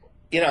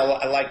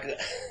like,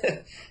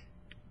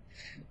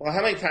 well,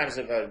 how many times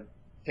have I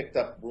picked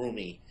up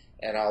Rumi,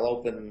 and I'll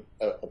open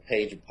a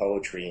page of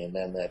poetry, and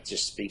then that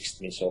just speaks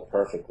to me so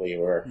perfectly,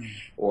 or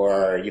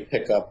you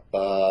pick up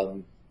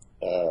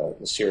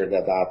Nasir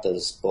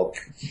Datta's book,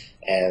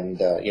 and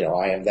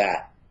I am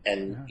that,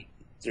 and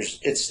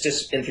it's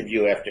just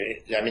interview after,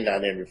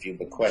 not interview,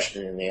 but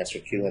question and answer,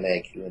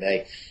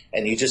 Q&A,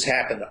 and you just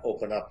happen to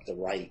open up the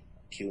right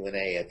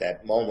Q&A at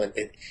that moment.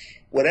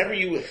 Wouldn't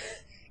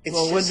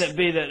it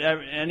be that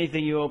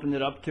anything you opened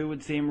it up to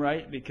would seem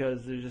right,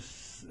 because there's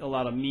just a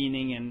lot of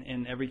meaning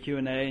in every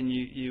Q&A, and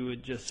you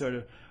would just sort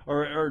of,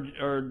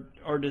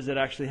 or does it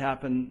actually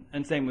happen,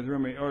 and same with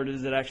Rumi, or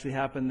does it actually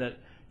happen that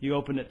you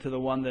open it to the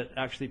one that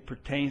actually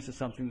pertains to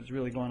something that's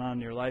really going on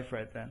in your life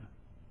right then?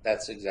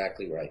 That's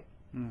exactly right.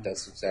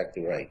 That's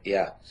exactly right.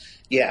 Yeah.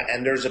 Yeah.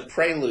 And there's a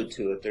prelude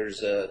to it.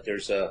 There's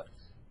a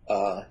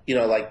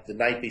like the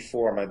night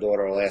before, my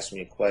daughter will ask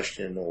me a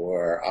question,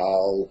 or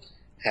I'll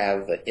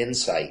have an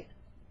insight,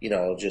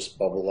 it'll just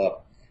bubble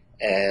up,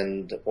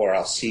 or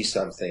I'll see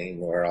something,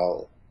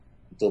 or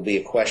there'll be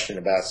a question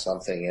about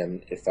something.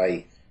 And if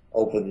I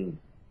open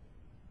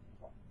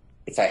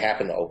if I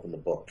happen to open the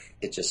book.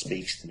 It just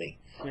speaks to me.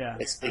 Yeah.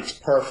 It speaks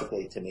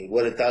perfectly to me.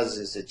 What it does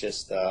is it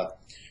just,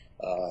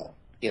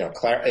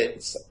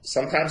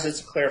 sometimes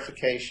it's a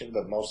clarification,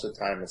 but most of the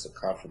time it's a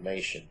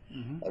confirmation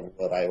of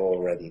what I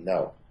already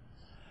know.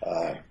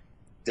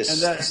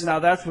 Now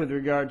that's with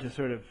regard to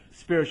sort of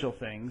spiritual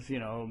things,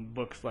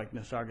 books like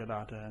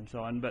Nisargadatta and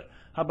so on. But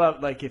how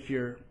about like if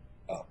you're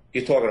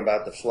you're talking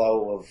about the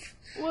flow of...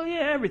 Well,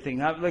 yeah, everything.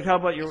 Like, how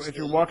about if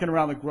you're walking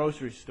around the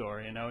grocery store,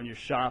 and you're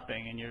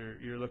shopping, and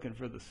you're looking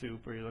for the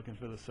soup, or you're looking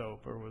for the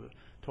soap, or the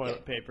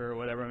toilet paper, or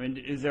whatever. I mean,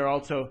 is there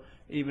also,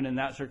 even in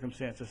that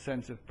circumstance, a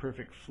sense of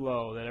perfect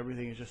flow, that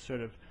everything is just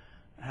sort of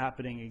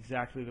happening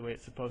exactly the way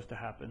it's supposed to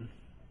happen?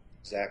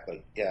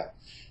 Exactly. Yeah.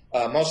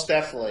 Most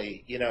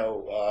definitely.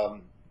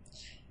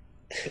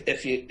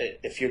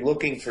 If you're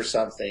looking for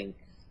something,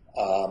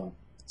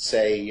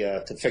 say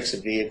to fix a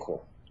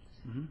vehicle.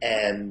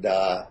 And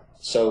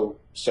so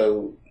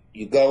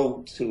you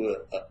go to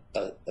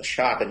a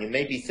shop, and you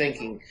may be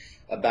thinking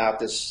about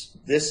this.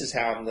 This is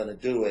how I'm going to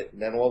do it,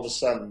 and then all of a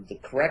sudden, the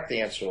correct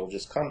answer will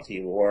just come to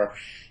you. Or,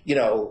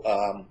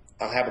 I'll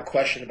have a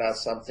question about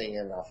something,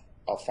 and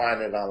I'll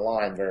find it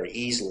online very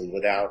easily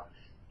without,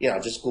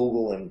 just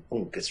Google, and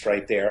boom, it's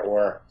right there.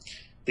 Or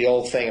the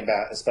old thing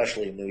about,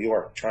 especially in New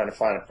York, trying to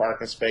find a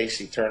parking space.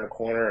 You turn a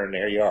corner, and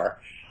there you are.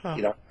 Huh.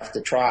 You don't have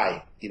to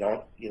try. You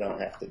don't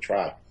have to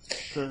try.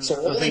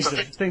 So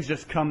things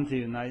just come to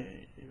you, and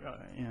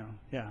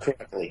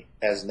correctly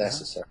as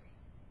necessary.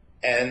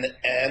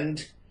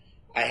 And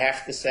I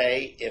have to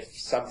say, if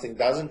something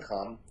doesn't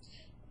come,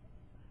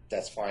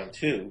 that's fine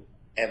too.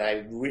 And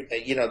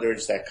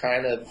there's that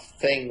kind of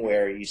thing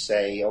where you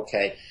say,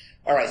 okay,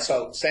 all right.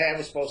 So say I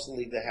was supposed to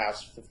leave the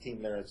house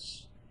 15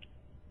 minutes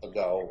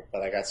ago,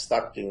 but I got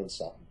stuck doing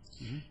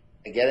something.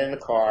 I get in the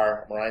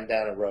car, I'm riding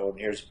down the road, and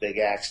here's a big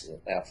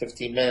accident. Now,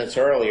 15 minutes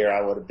earlier,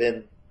 I would have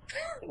been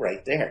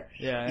right there.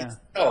 Yeah.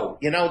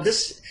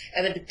 This,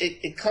 and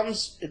it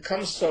comes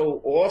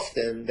so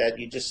often that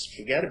you just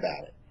forget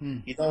about it.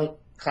 You don't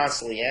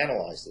constantly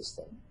analyze this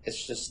thing.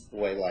 It's just the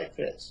way life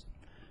is.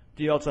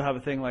 Do you also have a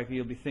thing like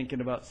you'll be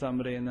thinking about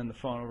somebody, and then the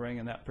phone will ring,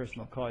 and that person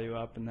will call you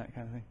up, and that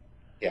kind of thing?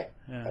 Yeah.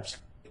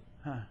 Absolutely.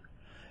 Huh.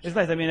 It's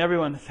nice. I mean,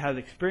 everyone has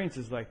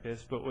experiences like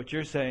this, but what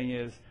you're saying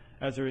is,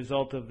 as a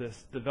result of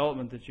this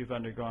development that you've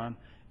undergone,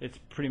 it's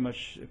pretty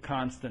much a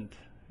constant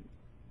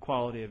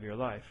quality of your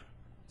life.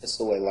 It's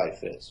the way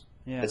life is.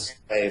 Yeah. It's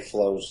the way it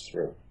flows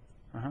through.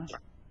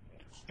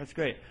 That's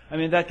great. I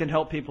mean, that can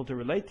help people to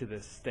relate to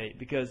this state,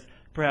 because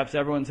perhaps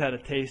everyone's had a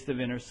taste of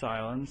inner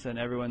silence, and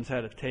everyone's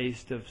had a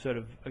taste of sort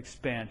of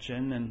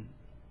expansion, and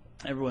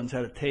everyone's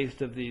had a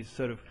taste of these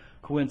sort of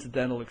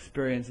coincidental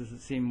experiences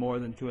that seem more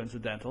than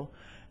coincidental.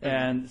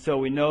 And so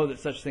we know that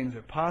such things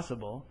are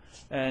possible,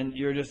 and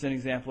you're just an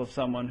example of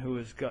someone who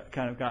has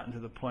kind of gotten to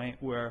the point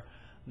where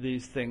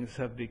these things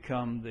have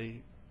become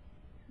the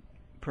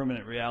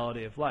permanent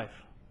reality of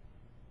life.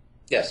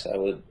 Yes, I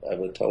would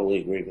totally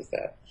agree with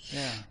that.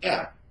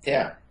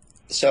 Yeah.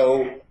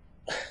 So,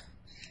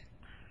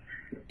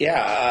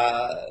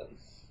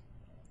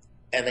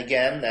 and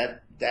again,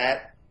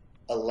 that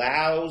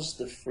allows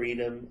the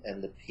freedom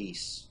and the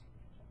peace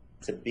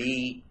to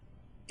be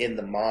in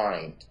the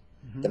mind.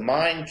 The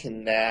mind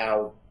can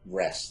now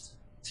rest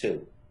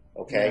too.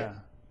 Okay.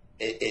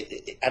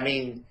 Yeah. I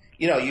mean,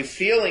 you're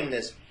feeling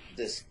this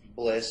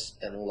bliss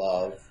and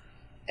love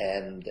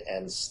and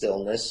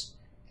stillness,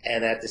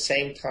 and at the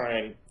same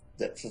time,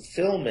 the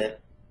fulfillment,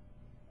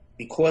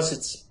 because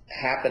it's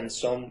happened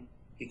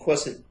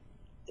because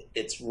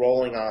it's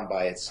rolling on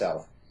by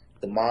itself.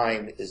 The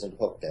mind isn't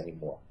hooked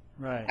anymore.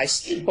 Right. I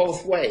see it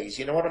both ways.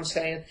 You know what I'm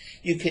saying?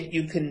 You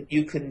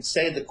can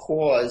say the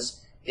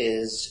cause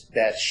is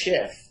that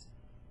shift.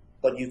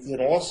 But you can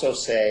also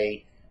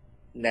say,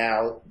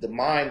 now the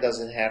mind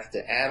doesn't have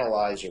to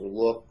analyze or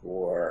look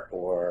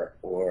or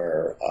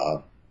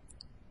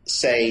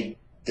say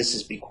this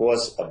is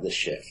because of the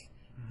shift.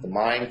 The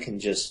mind can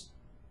just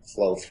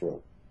flow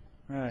through.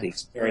 Right. The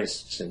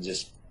experience can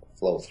just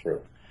flow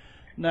through.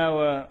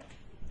 Now, let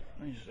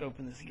me just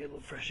open this and get a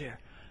little fresh air.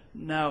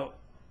 Now,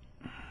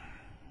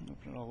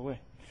 open it all the way.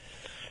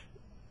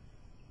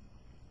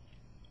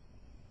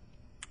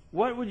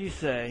 What would you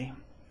say?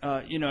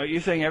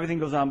 You're saying everything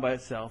goes on by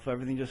itself,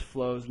 everything just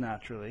flows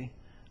naturally.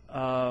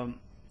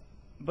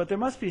 But there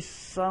must be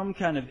some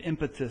kind of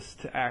impetus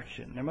to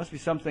action. There must be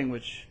something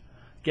which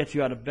gets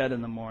you out of bed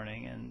in the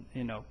morning and,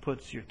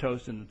 puts your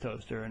toast in the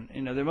toaster.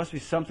 And, there must be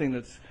something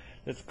that's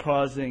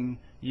causing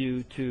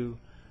you to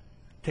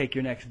take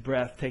your next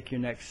breath, take your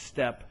next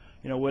step,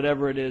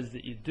 whatever it is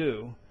that you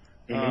do.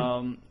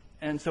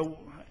 And so,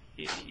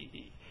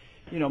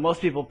 most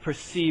people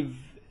perceive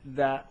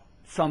that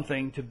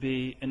something to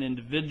be an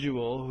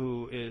individual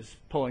who is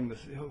holding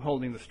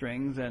the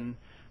strings and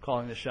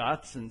calling the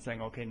shots and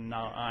saying, okay,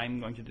 now I'm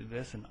going to do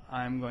this and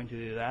I'm going to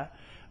do that.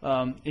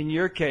 In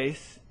your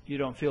case, you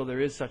don't feel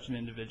there is such an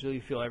individual. You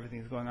feel everything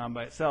is going on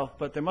by itself,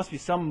 but there must be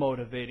some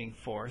motivating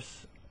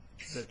force.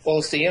 Well,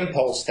 it's the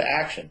impulse to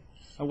action.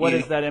 And what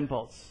is that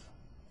impulse?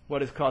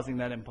 What is causing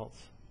that impulse?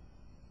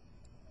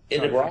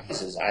 It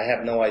arises. I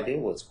have no idea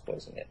what's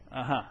causing it.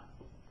 Uh-huh.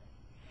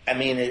 I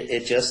mean,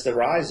 it just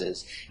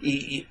arises.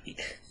 You're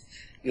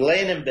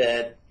laying in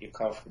bed, you're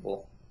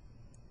comfortable,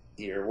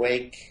 you're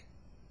awake,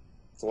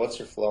 thoughts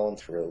are flowing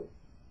through,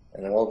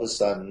 and then all of a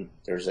sudden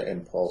there's an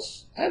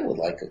impulse. I would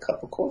like a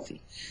cup of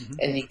coffee. Mm-hmm.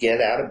 And you get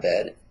out of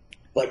bed.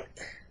 But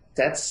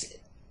that's,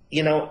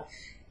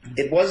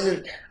 it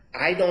wasn't,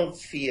 I don't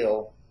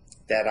feel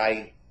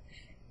that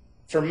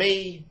for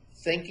me,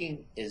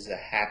 thinking is a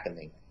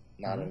happening,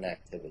 not an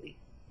activity.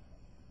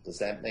 Does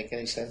that make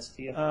any sense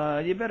to you?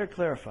 You better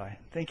clarify.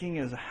 Thinking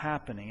is a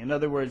happening. In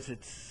other words,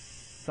 it's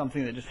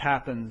something that just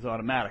happens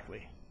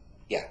automatically.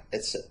 Yeah,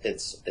 it's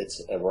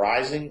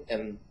arising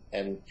and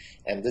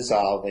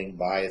dissolving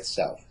by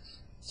itself.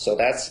 So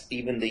that's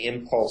even the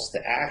impulse to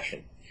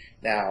action.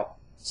 Now,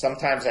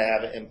 sometimes I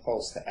have an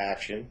impulse to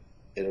action.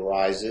 It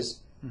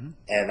arises, mm-hmm.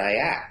 and I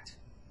act.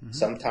 Mm-hmm.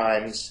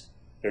 Sometimes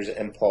there's an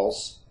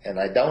impulse, and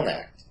I don't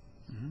act.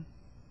 Mm-hmm.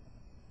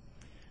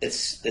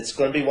 It's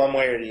going to be one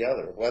way or the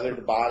other. Whether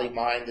the body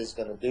mind is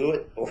going to do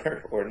it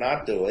or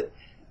not do it,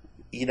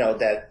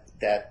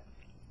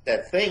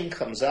 that thing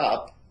comes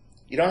up.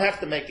 You don't have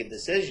to make a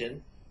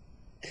decision.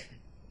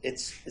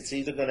 It's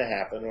either going to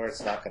happen or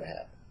it's not going to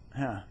happen.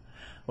 Yeah.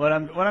 What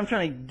I'm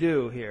trying to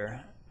do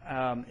here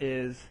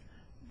is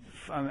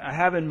I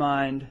have in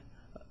mind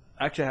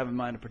a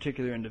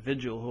particular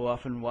individual who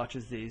often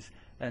watches these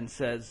and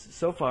says,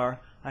 so far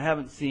I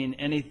haven't seen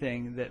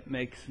anything that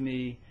makes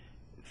me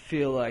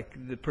feel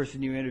like the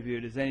person you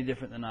interviewed is any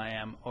different than I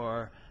am,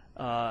 or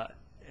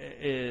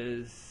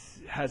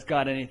has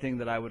got anything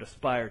that I would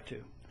aspire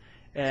to.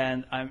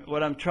 And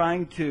what I'm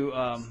trying to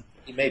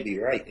you may be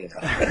right.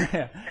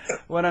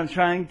 What I'm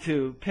trying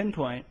to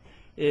pinpoint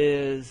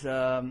is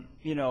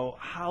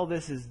how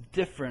this is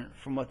different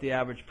from what the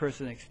average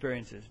person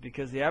experiences,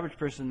 because the average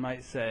person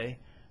might say,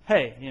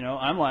 hey,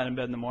 I'm lying in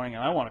bed in the morning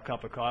and I want a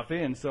cup of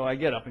coffee, and so I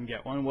get up and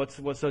get one. What's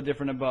so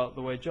different about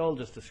the way Joel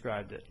just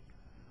described it?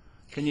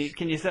 Can you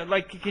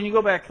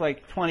go back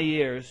like 20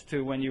 years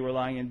to when you were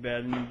lying in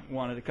bed and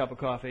wanted a cup of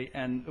coffee,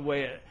 and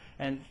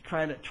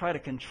try to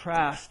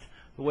contrast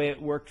the way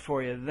it worked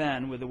for you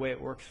then with the way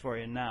it works for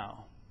you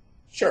now?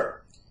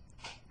 Sure.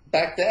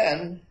 Back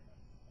then,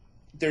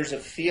 there's a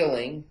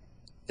feeling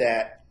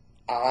that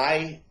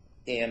I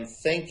am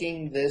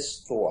thinking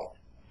this thought.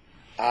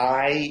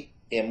 I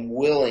am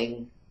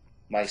willing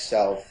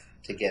myself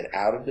to get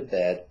out of the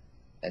bed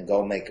and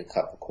go make a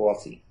cup of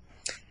coffee.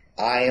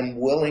 I am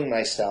willing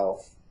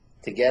myself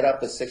to get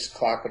up at 6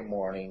 o'clock in the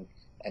morning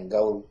and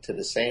go to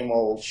the same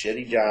old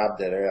shitty job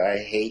that I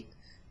hate.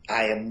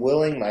 I am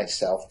willing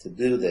myself to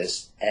do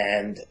this,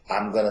 and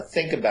I'm going to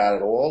think about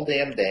it all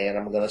damn day, and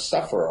I'm going to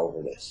suffer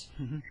over this.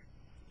 Mm-hmm.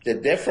 The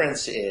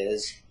difference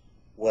is,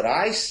 what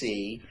I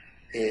see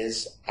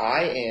is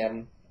I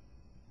am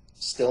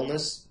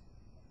stillness,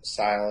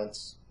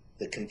 silence,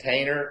 the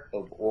container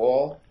of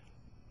all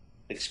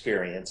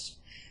experience,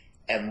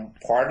 and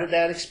part of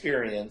that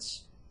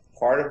experience,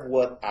 part of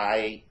what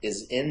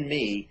is in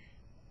me,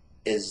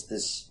 is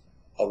this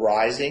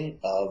arising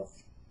of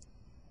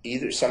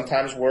either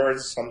sometimes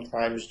words,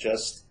 sometimes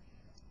just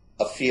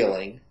a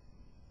feeling,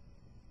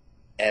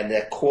 and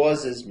that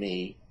causes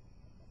me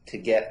to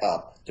get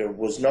up. There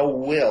was no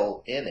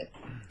will in it.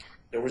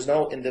 There was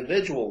no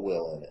individual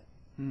will in it.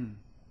 Hmm.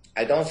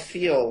 I don't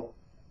feel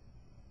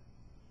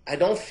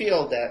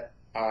that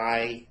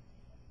I,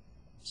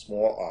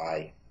 small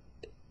I,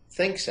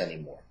 thinks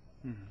anymore.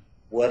 Mm-hmm.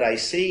 What I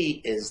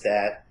see is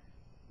that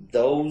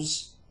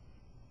those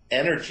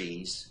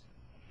energies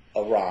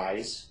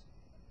arise,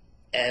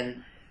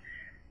 and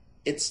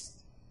I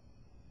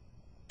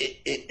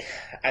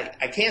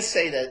can't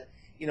say that,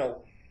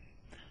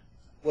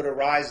 what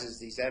arises,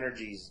 these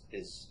energies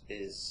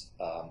is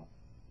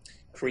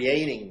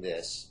creating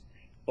this,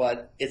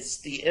 but it's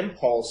the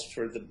impulse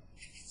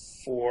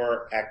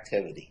for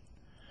activity,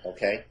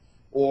 okay?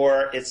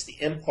 Or it's the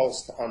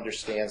impulse to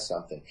understand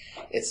something.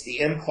 It's the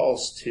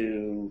impulse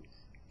to,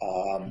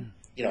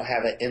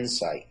 have an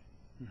insight.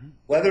 Mm-hmm.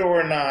 Whether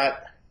or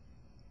not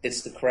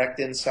it's the correct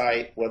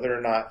insight, whether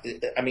or not,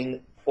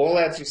 all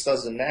that just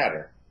doesn't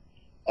matter.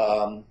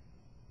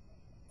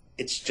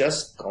 It's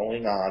just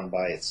going on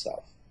by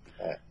itself.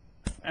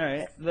 All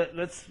right.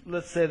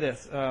 Let's say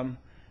this.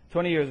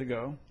 20 years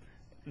ago,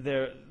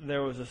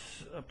 there was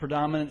a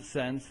predominant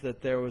sense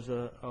that there was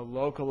a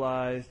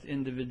localized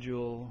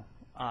individual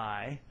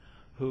I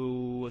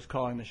who was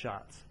calling the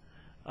shots.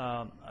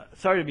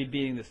 Sorry to be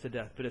beating this to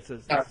death, but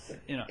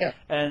Yeah.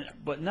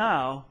 But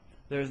now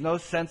there's no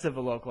sense of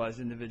a localized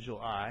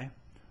individual I,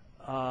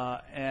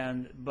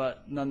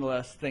 but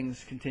nonetheless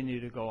things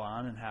continue to go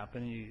on and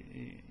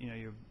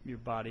happen. Your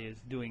body is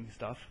doing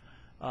stuff,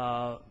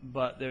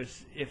 but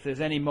if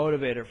there's any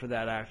motivator for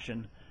that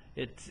action,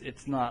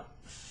 it's not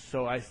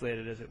so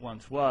isolated as it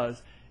once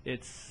was.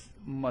 It's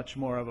much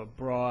more of a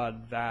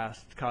broad,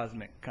 vast,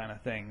 cosmic kind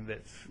of thing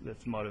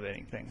that's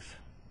motivating things.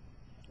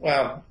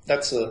 Well, I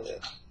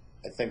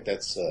think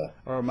that's.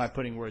 Or am I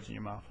putting words in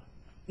your mouth?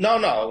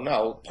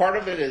 No. Part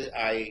of it is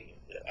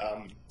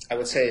I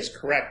would say is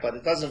correct, but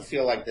it doesn't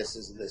feel like this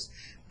is this.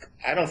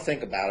 I don't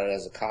think about it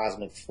as a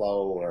cosmic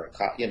flow or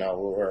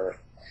or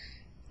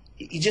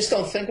you just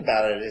don't think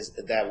about it as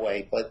that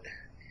way. But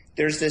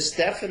there's this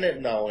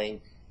definite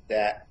knowing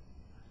that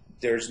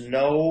there's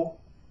no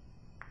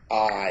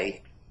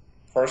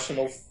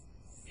personal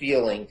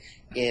feeling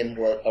in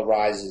what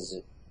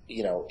arises,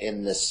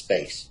 in this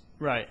space.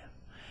 Right.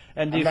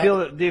 And do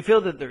you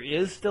feel that there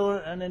is still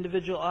an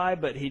individual I,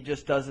 but he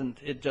just doesn't?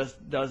 It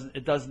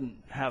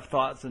doesn't have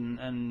thoughts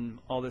and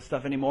all this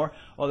stuff anymore,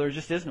 or there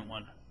just isn't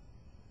one?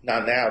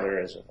 Not now.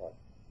 There isn't one.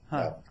 Huh.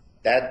 No.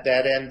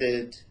 That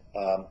ended.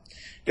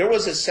 There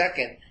was a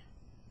second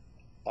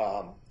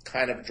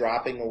kind of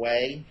dropping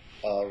away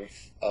of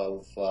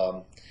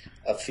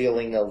a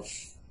feeling of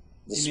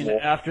the You mean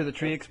after the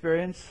tree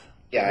experience?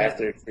 Yeah,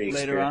 after the tree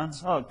later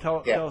experience. on.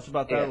 Oh, tell us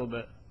about that a little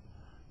bit.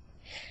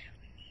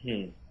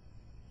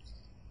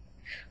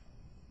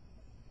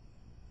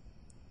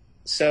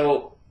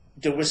 So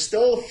there was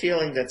still a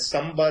feeling that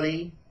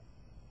somebody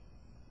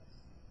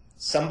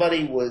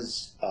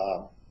was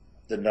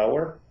the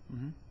knower.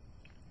 Mm-hmm.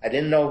 I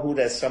didn't know who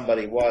that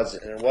somebody was,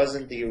 and it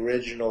wasn't the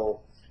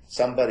original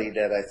somebody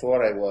that I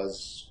thought I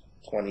was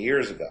 20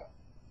 years ago.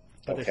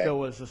 But there still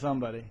was the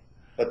somebody.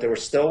 But there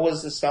still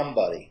was the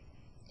somebody.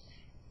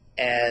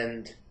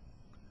 And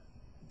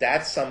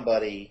that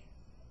somebody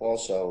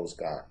also was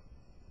gone.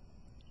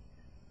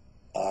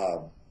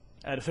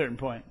 At a certain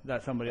point,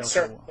 that somebody else.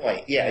 At a certain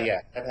point, yeah.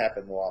 That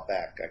happened a while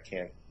back. I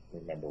can't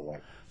remember when.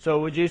 So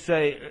would you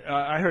say,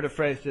 I heard a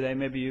phrase today,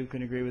 maybe you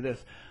can agree with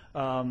this,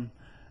 I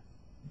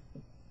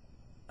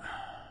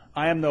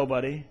am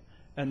nobody,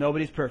 and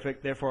nobody's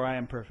perfect, therefore I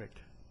am perfect.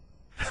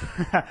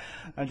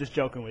 I'm just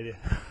joking with you.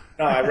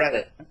 No, I read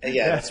it.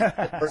 Yeah, that's what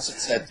the person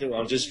said too.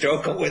 I'm just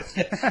joking with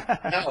you.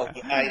 No,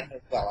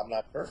 I'm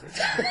not perfect.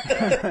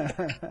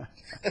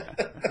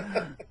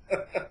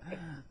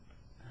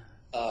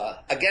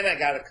 Again, I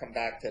got to come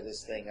back to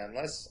this thing.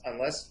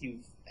 Unless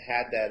you've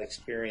had that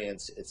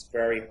experience, it's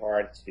very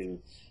hard to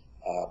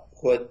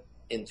put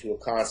into a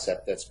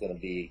concept that's going to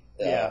be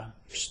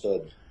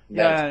understood.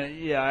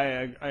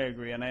 I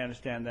agree, and I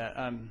understand that.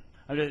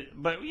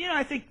 But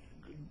I think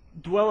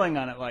dwelling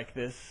on it like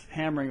this,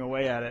 hammering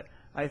away at it,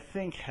 I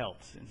think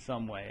helps in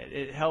some way.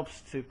 It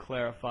helps to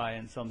clarify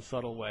in some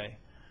subtle way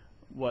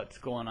what's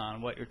going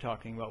on, what you're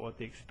talking about, what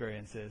the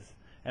experience is,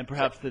 and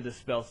perhaps to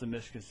dispel some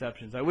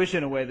misconceptions. I wish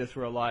in a way this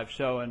were a live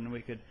show and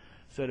we could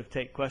sort of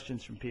take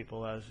questions from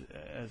people as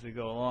we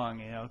go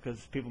along,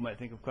 because people might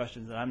think of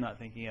questions that I'm not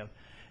thinking of.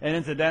 And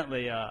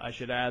incidentally, I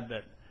should add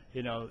that,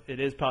 it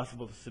is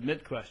possible to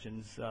submit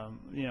questions.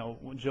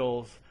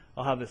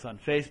 I'll have this on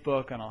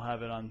Facebook, and I'll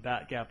have it on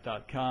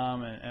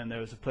batgap.com, and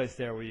there's a place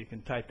there where you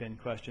can type in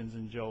questions,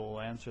 and Joel will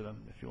answer them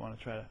if you want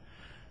to try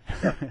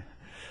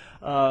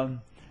to.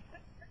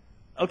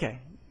 Okay.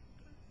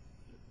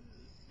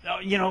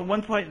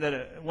 One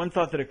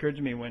thought that occurred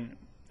to me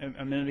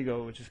a minute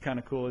ago, which is kind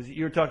of cool, is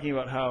you were talking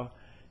about how,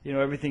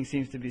 everything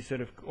seems to be sort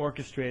of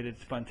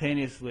orchestrated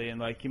spontaneously, and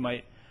like you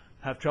might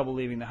have trouble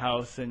leaving the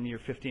house and you're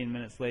 15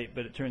 minutes late,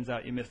 but it turns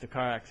out you missed a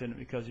car accident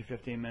because you're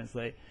 15 minutes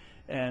late,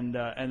 and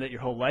that your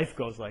whole life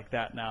goes like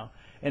that now.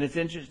 And it's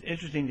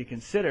interesting to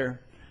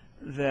consider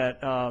that,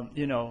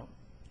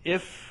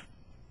 if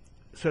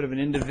sort of an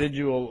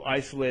individual,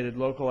 isolated,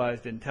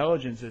 localized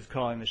intelligence is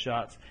calling the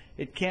shots,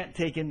 it can't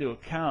take into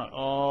account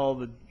all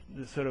the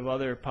sort of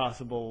other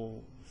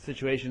possible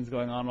situations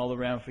going on, all the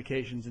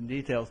ramifications and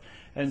details.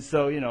 And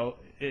so,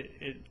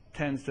 it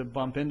tends to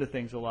bump into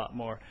things a lot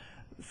more,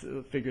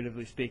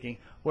 figuratively speaking.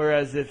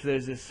 Whereas if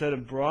there's this sort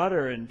of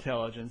broader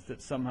intelligence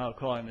that's somehow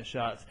calling the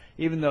shots,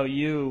 even though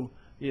you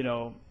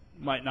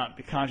might not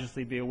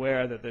consciously be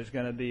aware that there's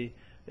going to be,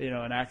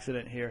 an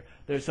accident here,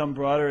 there's some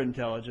broader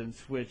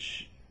intelligence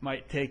which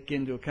might take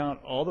into account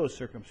all those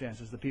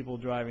circumstances, the people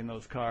driving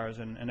those cars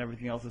and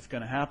everything else that's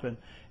going to happen.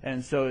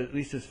 And so at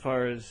least as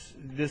far as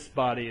this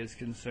body is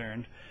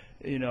concerned,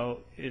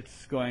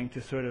 it's going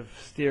to sort of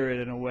steer it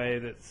in a way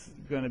that's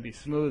going to be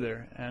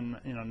smoother and,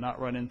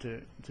 not run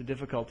into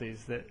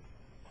difficulties that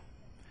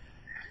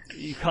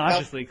you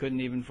consciously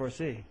couldn't even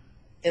foresee.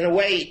 In a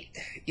way,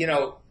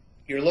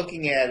 you're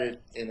looking at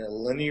it in a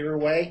linear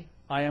way.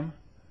 I am?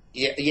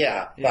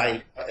 Yeah.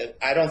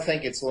 I don't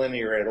think it's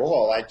linear at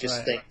all. I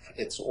just think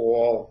it's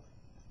all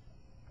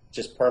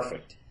just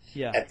perfect.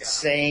 Yeah. At the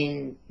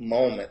same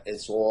moment,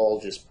 it's all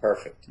just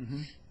perfect.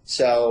 Mm-hmm.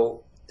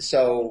 So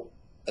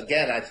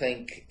again, I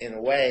think in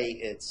a way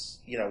it's,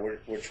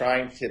 we're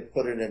trying to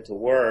put it into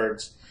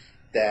words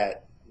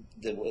that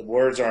the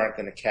words aren't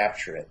going to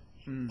capture it.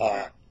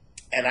 Mm.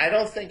 And I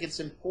don't think it's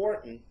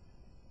important,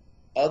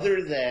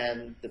 other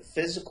than the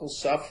physical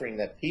suffering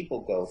that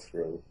people go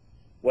through,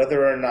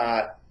 whether or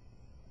not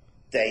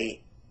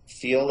they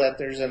feel that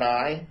there's an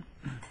I,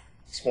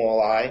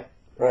 small I,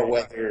 or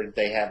whether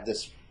they have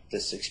this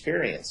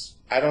experience.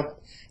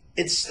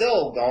 It's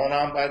still going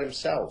on by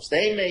themselves.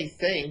 They may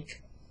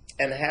think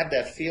and have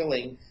that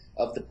feeling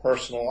of the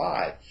personal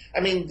I. I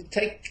mean,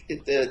 take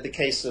the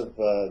case of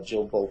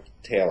Jill Bolte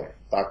Taylor,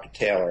 Dr.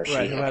 Taylor.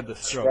 Right, who had the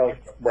stroke.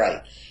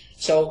 Right.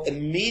 So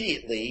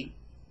immediately,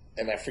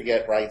 and I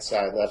forget right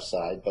side, left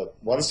side, but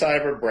one side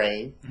of her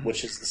brain,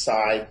 which is the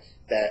side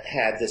that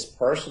had this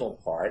personal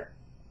part,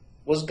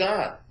 was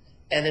gone.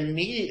 And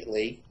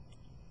immediately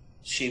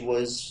she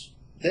was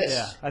this.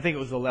 Yeah, I think it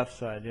was the left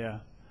side.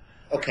 Yeah.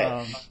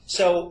 Okay.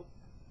 So,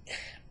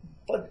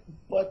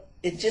 but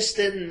it just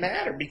didn't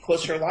matter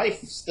because her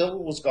life still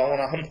was going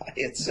on by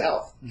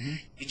itself. Mm-hmm.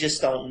 You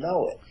just don't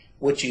know it.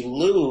 What you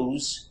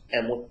lose,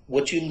 and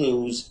what you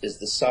lose is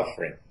the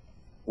suffering.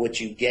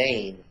 What you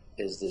gain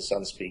is this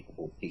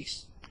unspeakable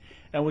peace.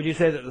 And would you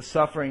say that the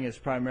suffering is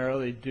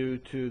primarily due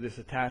to this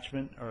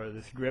attachment or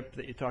this grip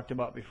that you talked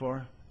about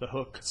before, the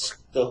hook? It's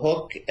the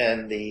hook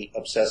and the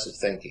obsessive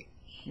thinking.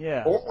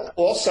 Yeah.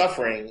 All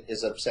suffering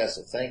is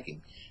obsessive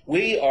thinking.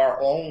 We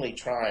are only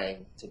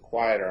trying to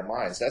quiet our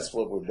minds. That's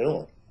what we're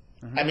doing.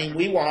 Mm-hmm. I mean,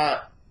 we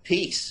want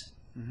peace.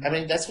 Mm-hmm. I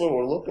mean, that's what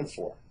we're looking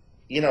for.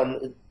 You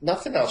know,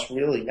 nothing else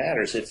really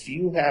matters. If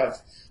you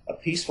have a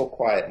peaceful,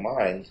 quiet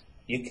mind,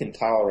 you can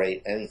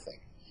tolerate anything.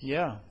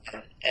 Yeah.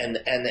 And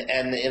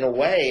in a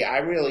way, I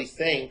really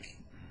think,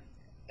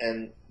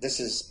 and this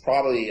is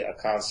probably a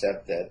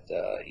concept that,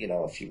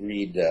 if you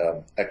read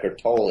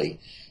Eckhart Tolle,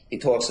 he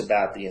talks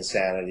about the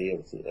insanity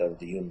of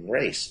the human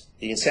race.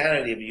 The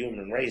insanity of the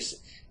human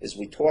race is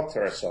we talk to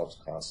ourselves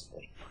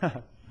constantly.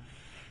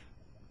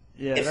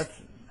 Yeah,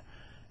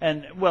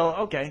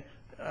 okay.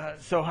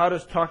 So how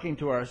does talking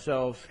to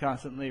ourselves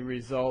constantly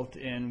result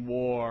in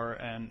war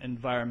and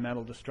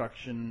environmental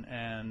destruction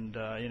and,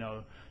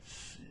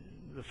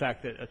 the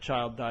fact that a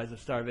child dies of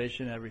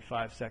starvation every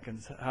 5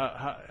 seconds?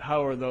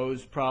 How are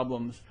those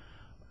problems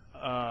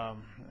a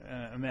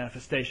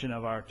manifestation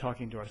of our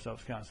talking to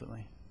ourselves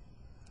constantly?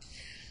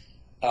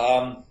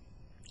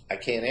 I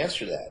can't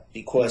answer that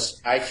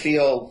because I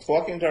feel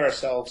talking to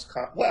ourselves,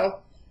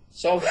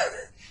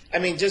 I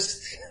mean,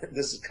 this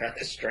is kind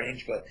of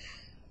strange, but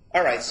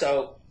all right.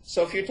 So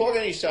if you're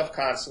talking to yourself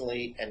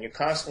constantly and you're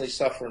constantly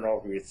suffering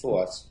over your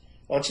thoughts,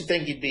 don't you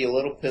think you'd be a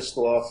little pissed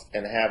off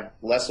and have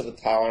less of a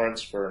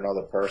tolerance for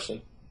another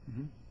person?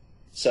 Mm-hmm.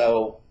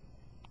 So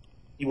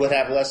you would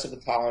have less of a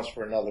tolerance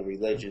for another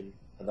religion,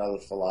 another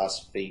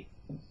philosophy.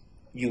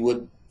 You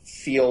would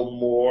feel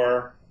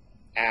more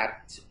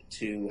apt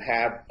to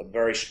have a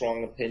very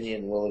strong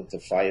opinion, willing to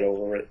fight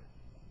over it.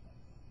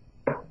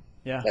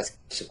 Yeah. That's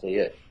basically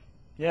it.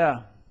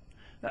 Yeah.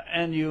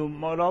 And you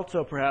might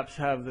also perhaps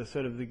have the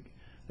sort of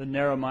the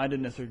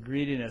narrow-mindedness or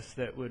greediness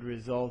that would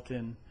result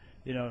in,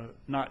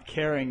 not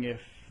caring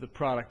if the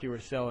product you were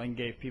selling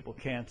gave people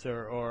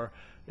cancer or,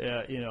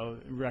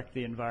 wrecked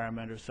the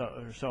environment or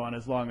so on,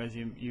 as long as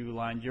you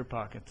lined your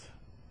pockets.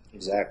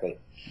 Exactly.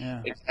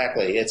 Yeah.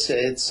 Exactly.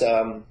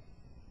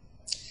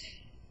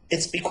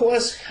 It's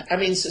because, I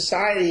mean,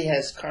 society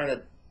has kind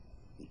of,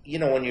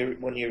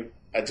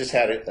 I just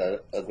had a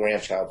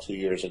grandchild 2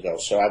 years ago,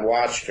 so I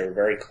watched her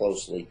very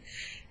closely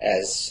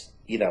as,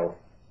 I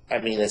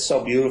mean, it's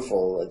so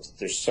beautiful.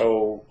 They're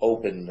so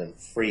open and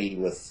free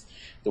with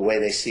the way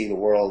they see the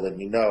world, and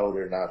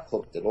they're not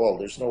hooked at all.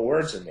 There's no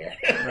words in there,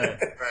 right.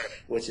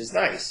 Which is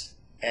nice.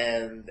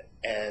 And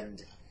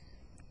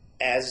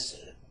as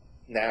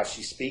now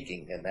she's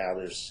speaking, and now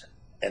there's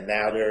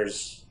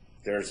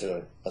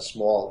a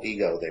small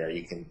ego there.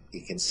 You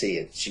can see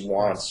it. She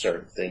wants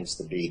certain things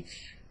to be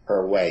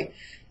her way.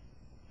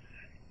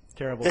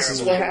 This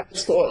is what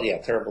happens to all. Yeah,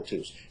 terrible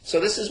twos. So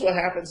this is what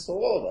happens to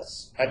all of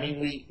us. I mean,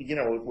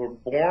 we're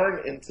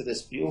born into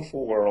this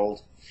beautiful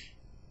world,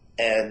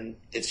 and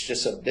it's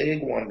just a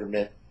big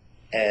wonderment,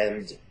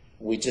 and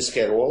we just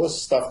get all this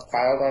stuff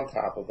piled on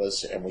top of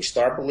us, and we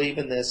start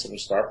believing this, and we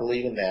start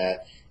believing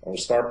that, and we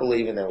start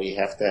believing that we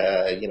have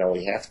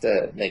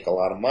to make a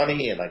lot of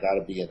money, and I got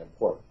to be an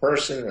important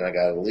person, and I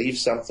got to leave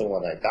something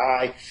when I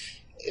die.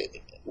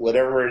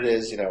 Whatever it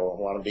is, I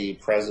want to be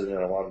president,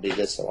 I want to be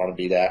this, I want to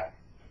be that.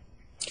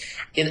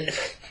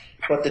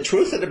 But the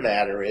truth of the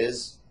matter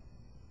is,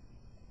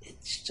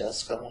 it's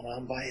just going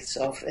on by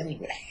itself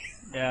anyway.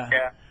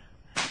 Yeah.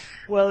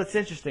 Well, it's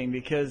interesting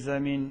because, I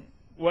mean,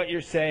 what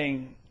you're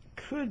saying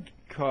could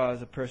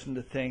cause a person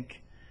to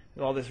think,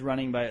 all this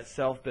running by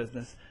itself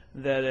business,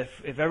 that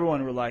if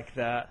everyone were like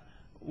that,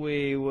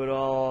 we would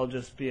all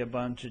just be a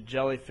bunch of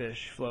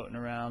jellyfish floating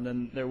around,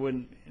 and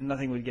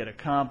nothing would get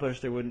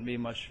accomplished. There wouldn't be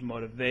much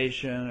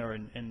motivation or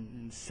an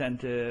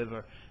incentive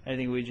or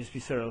anything. We'd just be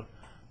sort of,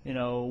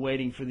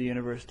 waiting for the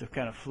universe to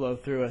kind of flow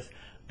through us.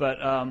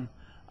 But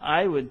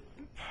I would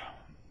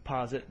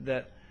posit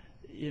that,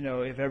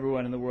 if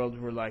everyone in the world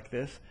were like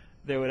this,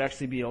 there would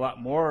actually be a lot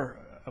more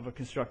of a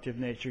constructive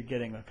nature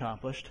getting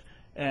accomplished,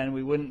 and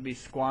we wouldn't be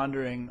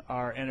squandering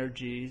our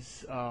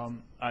energies,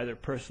 either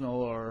personal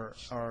or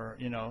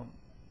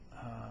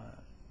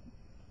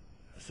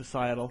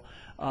societal,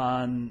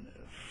 on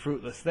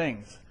fruitless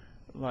things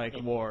like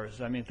wars.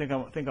 I mean,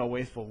 think how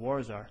wasteful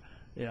wars are.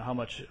 How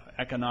much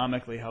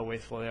economically how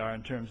wasteful they are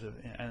in terms of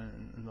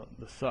and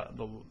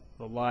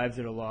the lives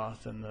that are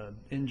lost and the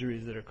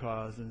injuries that are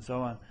caused and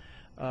so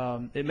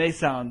on. It may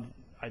sound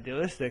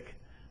idealistic,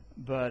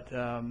 but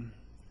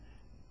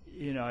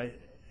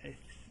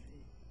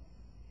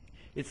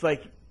it's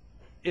like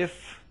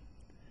if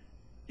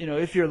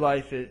if your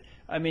life is,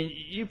 I mean,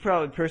 you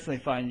probably personally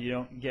find you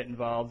don't get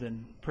involved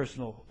in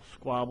personal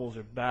squabbles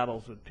or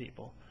battles with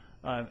people.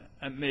 And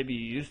maybe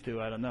you used to,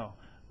 I don't know.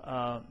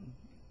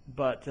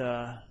 But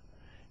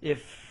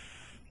if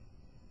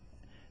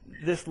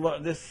this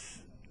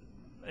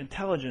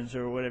intelligence,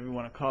 or whatever you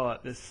want to call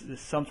it, this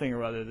something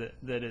or other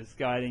that is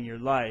guiding your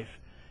life,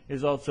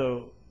 is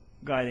also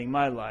guiding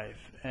my life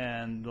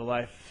and the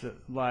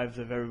lives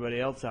of everybody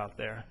else out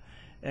there.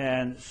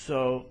 And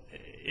so,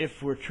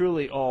 if we're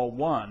truly all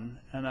one,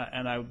 and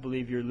I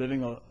believe you're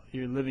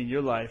living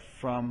your life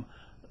from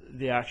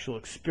the actual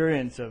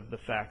experience of the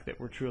fact that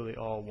we're truly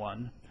all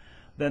one,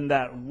 then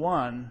that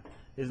one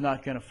is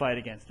not going to fight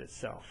against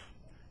itself.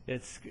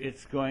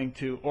 It's going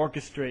to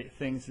orchestrate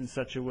things in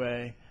such a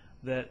way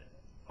that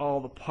all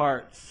the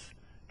parts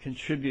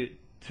contribute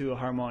to a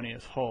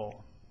harmonious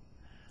whole.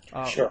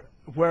 Sure.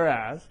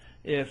 Whereas,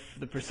 if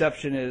the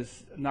perception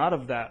is not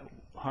of that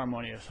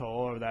harmonious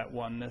whole, or that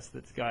oneness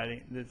that's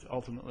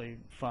ultimately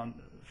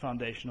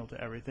foundational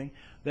to everything,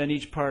 then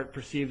each part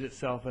perceives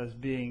itself as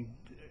being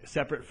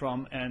separate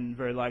from, and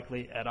very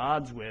likely at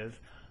odds with,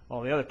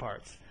 all the other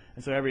parts.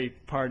 And so every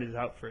part is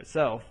out for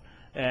itself,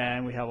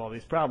 and we have all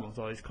these problems,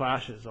 all these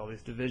clashes, all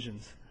these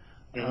divisions.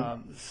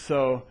 Mm-hmm.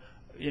 So,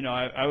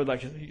 I would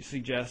like to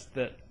suggest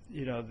that,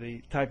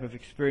 the type of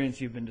experience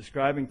you've been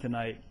describing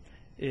tonight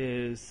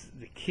is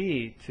the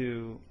key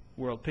to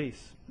world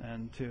peace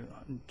and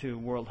to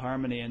world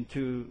harmony and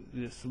to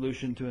the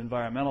solution to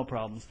environmental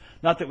problems.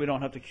 Not that we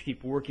don't have to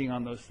keep working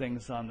on those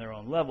things on their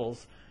own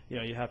levels.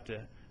 You have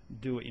to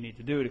do what you need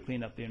to do to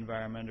clean up the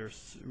environment or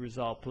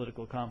resolve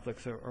political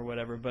conflicts or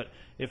whatever. But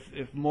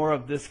if more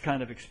of this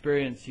kind of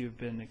experience you've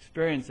been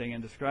experiencing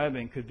and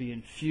describing could be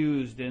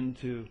infused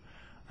into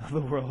the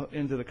world,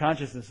 into the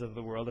consciousness of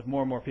the world, if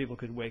more and more people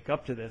could wake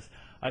up to this,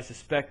 I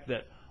suspect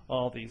that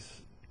all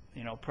these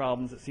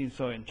problems that seem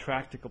so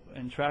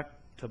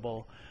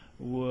intractable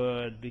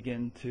would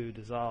begin to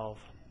dissolve.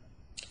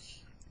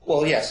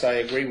 Well, yes, I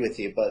agree with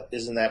you, but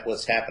isn't that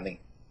what's happening?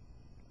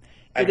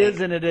 It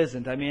is and it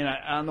isn't. I mean,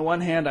 on the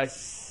one hand, I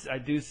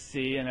do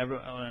see, and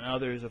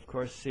others, of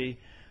course, see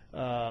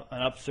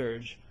an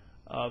upsurge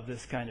of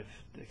this kind of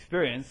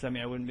experience. I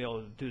mean, I wouldn't be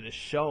able to do this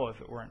show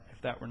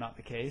if that were not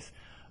the case.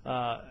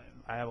 I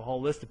have a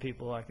whole list of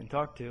people I can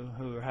talk to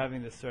who are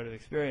having this sort of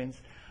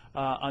experience.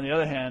 On the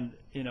other hand,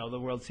 the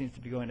world seems to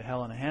be going to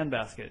hell in a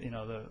handbasket.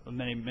 The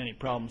many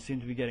problems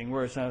seem to be getting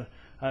worse.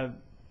 I'm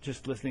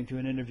just listening to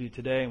an interview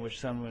today in which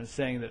someone was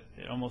saying that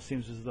it almost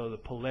seems as though the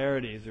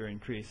polarities are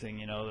increasing.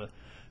 The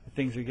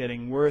things are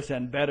getting worse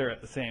and better at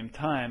the same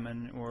time,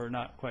 and we're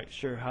not quite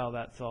sure how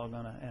that's all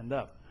going to end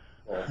up.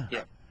 Well,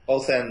 yeah,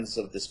 both ends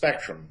of the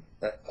spectrum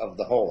of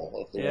the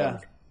whole of the one.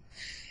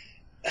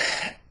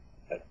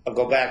 I'll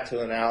go back to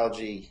an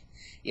analogy,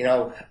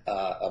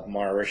 of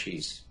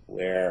Maharishi's,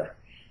 where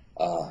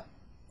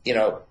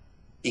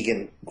you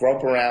can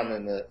grope around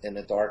in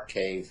a dark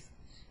cave,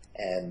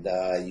 and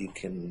you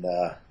can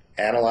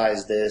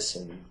analyze this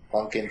and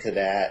plunk into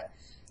that,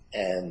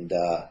 and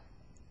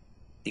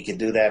you can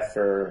do that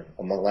for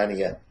a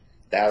millennia,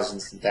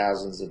 thousands and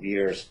thousands of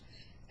years,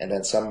 and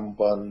then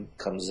someone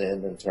comes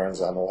in and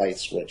turns on a light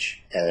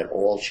switch, and it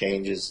all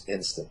changes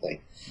instantly.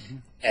 Mm-hmm.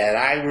 And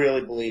I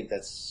really believe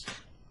that's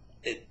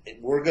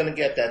we're going to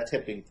get that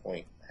tipping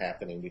point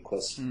happening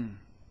because.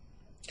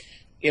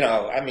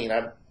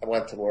 I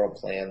went to World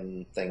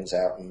Plan things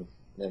out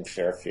in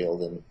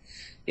Fairfield, and,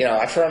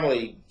 I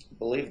firmly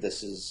believe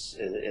it's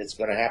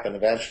going to happen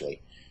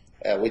eventually.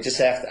 We just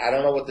have to, I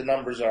don't know what the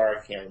numbers are.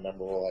 I can't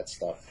remember all that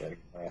stuff. And,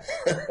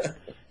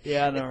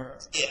 yeah, no.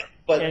 Yeah,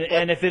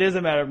 and if it is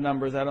a matter of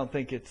numbers, I don't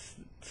think it's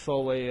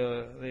solely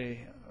the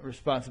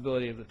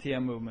responsibility of the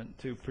TM movement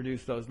to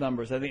produce those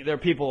numbers. I think there are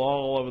people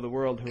all over the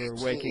world who are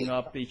waking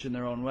up each in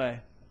their own way.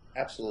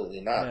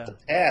 Absolutely not. Yeah. The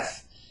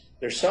path.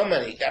 There's so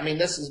many. I mean,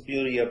 this is the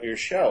beauty of your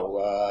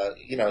show.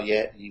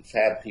 You've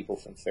had people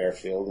from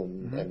Fairfield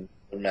and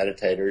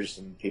meditators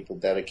and people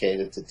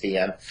dedicated to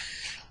TM,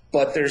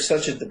 but there's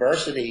such a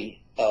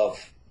diversity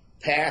of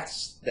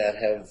paths that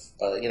have,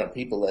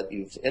 people that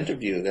you've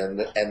interviewed,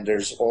 and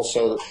there's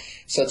also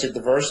such a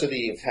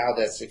diversity of how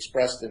that's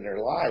expressed in their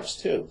lives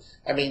too.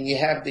 I mean, you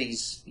have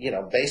these,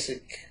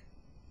 basic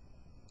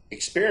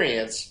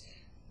experience,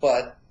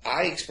 but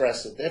I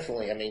express it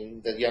differently. I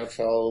mean, the young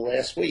fellow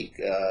last week.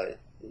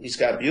 He's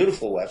got a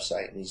beautiful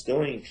website, and he's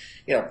doing,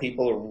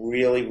 people are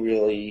really,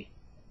 really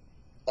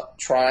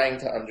trying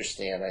to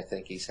understand. I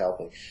think he's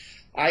helping.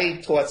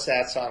 I taught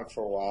satsang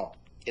for a while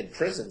in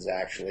prisons,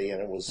 actually,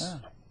 and it was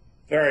a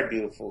very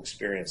beautiful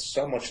experience.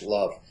 So much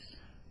love.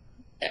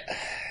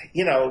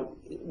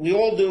 We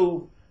all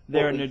do.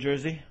 There in New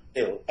Jersey?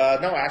 No,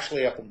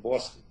 actually up in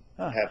Boston.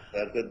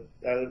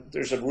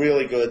 There's a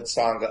really good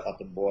Sangha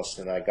up in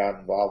Boston. I got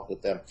involved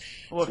with them.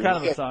 What kind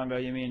of a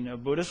Sangha? You mean a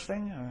Buddhist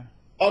thing? Or?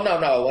 Oh,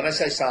 no. When I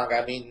say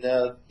Sangha, I mean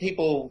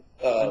people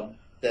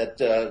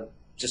that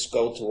just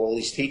go to all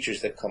these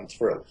teachers that come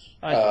through.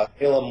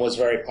 Hillam was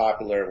very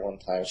popular at one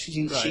time.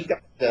 She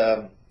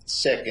got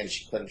sick and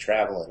she couldn't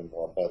travel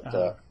anymore,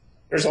 but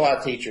There's a lot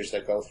of teachers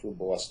that go through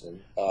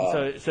Boston.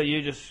 So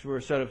you just were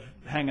sort of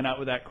hanging out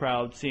with that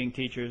crowd, seeing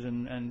teachers,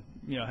 and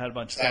had a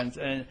bunch of friends,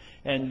 and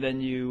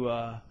then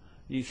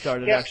you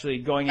started actually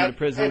going into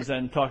prisons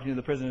and talking to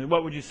the prisoners.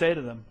 What would you say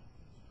to them?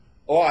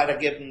 Oh, I'd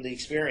give them the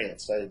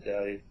experience.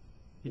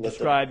 You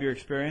describe your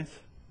experience?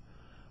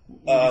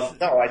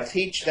 No, I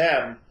teach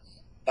them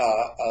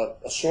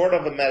a sort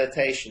of a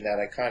meditation that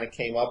I kind of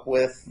came up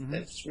with. Mm-hmm.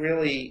 It's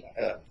really,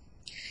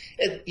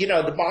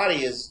 the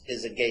body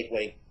is a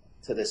gateway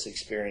to this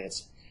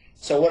experience.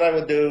 So what I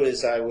would do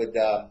is I would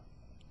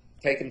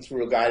take them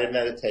through a guided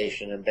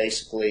meditation and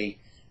basically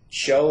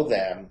show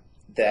them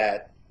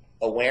that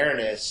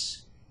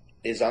awareness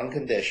is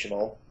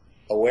unconditional.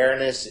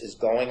 Awareness is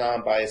going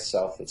on by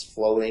itself. It's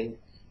floating.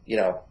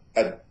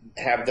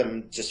 Have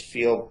them just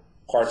feel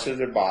parts of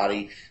their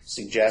body,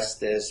 suggest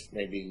this,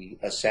 maybe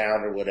a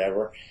sound or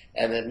whatever,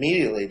 and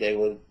immediately they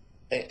would,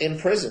 in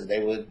prison,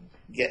 they would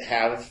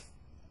have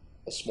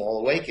a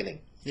small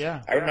awakening.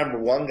 Yeah. I remember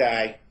one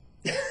guy,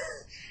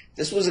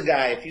 this was a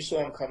guy, if you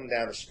saw him coming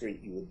down the street,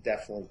 you would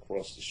definitely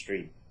cross the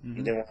street. Mm-hmm.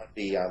 You didn't want to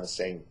be on the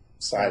same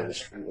side of the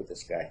street with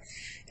this guy.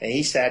 And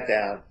he sat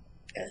down,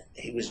 and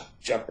he was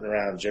jumping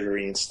around,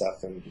 jittery and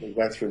stuff, and we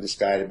went through this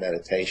guided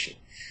meditation.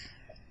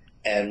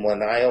 And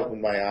when I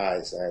opened my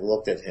eyes and I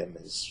looked at him,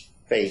 his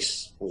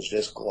face was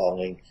just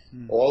glowing.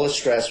 All the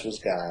stress was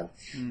gone.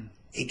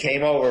 He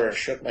came over and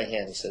shook my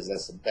hand. He says,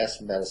 "That's the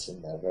best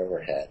medicine I've ever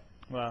had."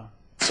 Wow.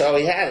 So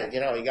he had it,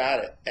 he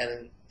got it.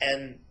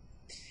 And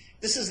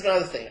this is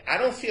another thing. I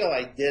don't feel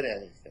I did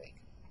anything.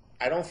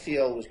 I don't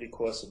feel it was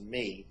because of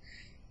me.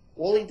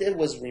 All he did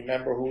was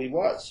remember who he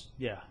was.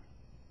 Yeah.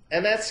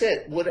 And that's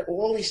it. With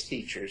all these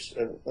teachers,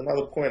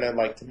 another point I'd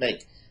like to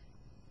make,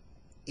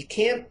 you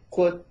can't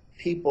put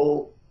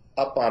people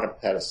up on a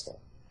pedestal.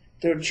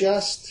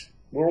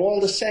 We're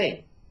all the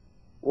same.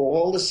 We're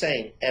all the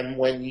same. And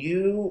when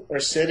you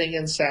are sitting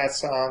in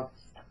satsang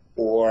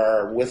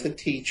or with a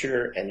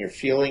teacher and you're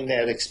feeling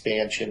that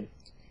expansion,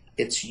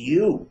 it's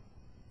you.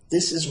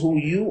 This is who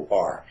you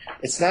are.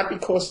 It's not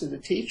because of the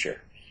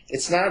teacher.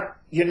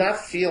 You're not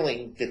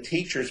feeling the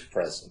teacher's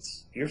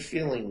presence. You're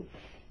feeling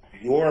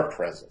your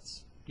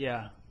presence.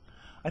 Yeah.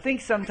 I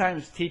think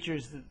sometimes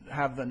teachers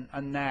have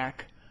a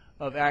knack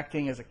of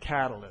acting as a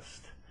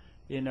catalyst,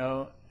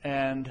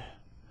 and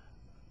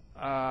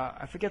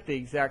I forget the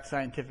exact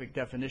scientific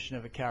definition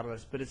of a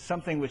catalyst, but it's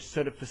something which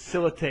sort of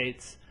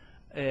facilitates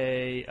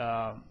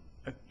a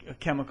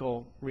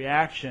chemical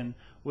reaction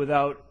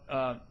without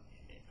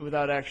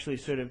actually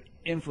sort of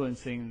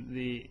influencing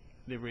the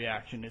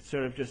reaction. It's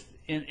sort of just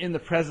in the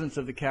presence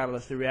of the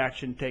catalyst, the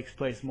reaction takes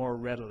place more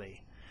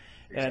readily.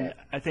 Exactly. And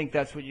I think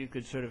that's what you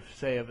could sort of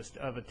say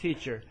of a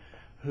teacher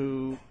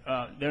who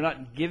they're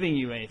not giving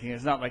you anything.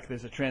 It's not like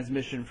there's a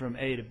transmission from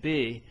A to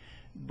B,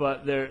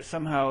 but they're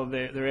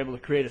able to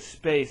create a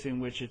space in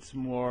which it's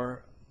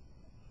more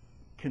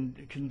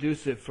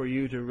conducive for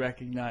you to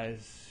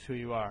recognize who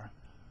you are.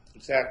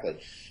 Exactly.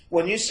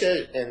 When you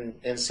sit in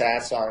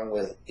satsang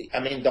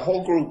the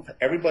whole group,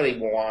 everybody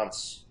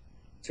wants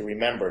to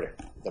remember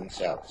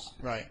themselves.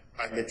 Right.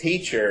 And the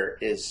teacher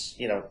is,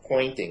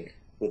 pointing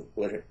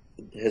with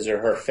his or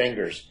her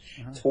fingers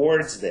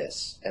towards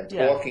this and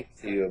talking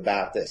to you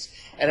about this.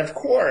 And of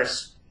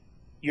course,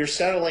 you're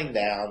settling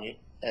down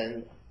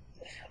and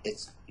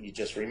you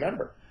just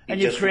remember.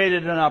 You've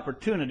created an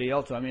opportunity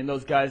also. I mean,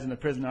 those guys in the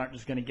prison aren't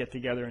just going to get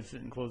together and sit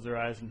and close their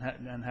eyes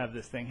and have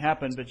this thing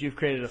happen, but you've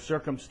created a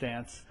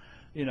circumstance,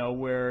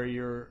 where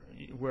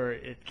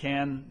it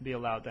can be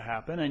allowed to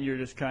happen, and you're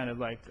just kind of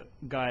like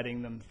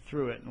guiding them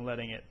through it and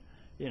letting it,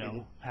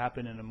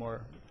 happen in a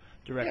more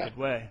directed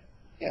way.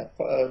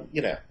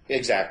 Yeah,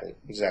 exactly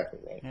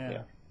right.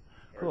 Yeah.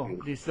 Cool.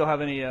 Do you still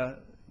have any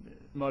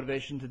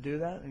motivation to do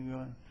that?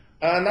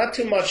 Not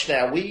too much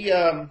now.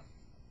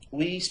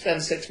 We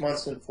spend 6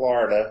 months in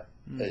Florida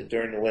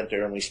during the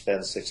winter, and we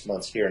spend 6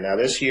 months here. Now,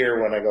 this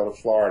year when I go to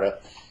Florida,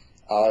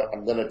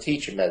 I'm going to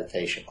teach a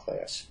meditation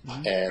class,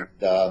 and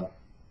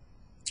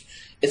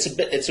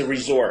it's a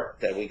resort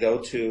that we go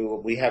to.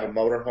 We have a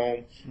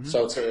motorhome,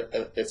 so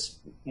it's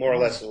more or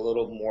less a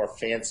little more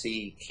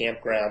fancy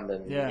campground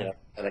than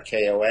than a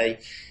KOA.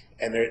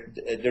 And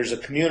there's a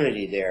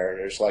community there.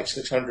 There's like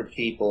 600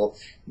 people.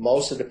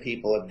 Most of the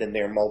people have been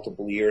there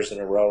multiple years in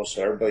a row,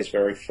 so everybody's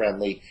very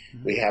friendly.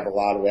 We have a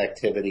lot of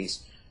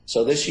activities.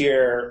 So this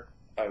year,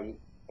 I'm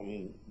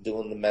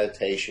doing the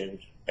meditation.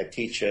 I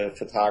teach a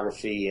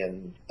photography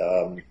and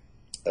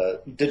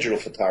digital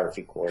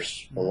photography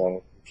course along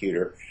with the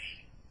computer.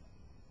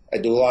 I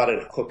do a lot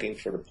of cooking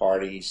for the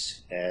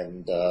parties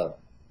and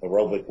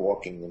aerobic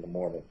walking in the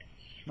morning.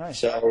 Nice.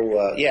 So,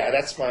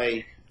 that's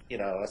my...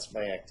 that's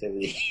my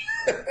activity.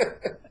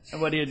 And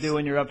what do you do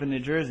when you're up in New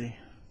Jersey?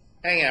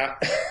 Hang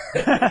out.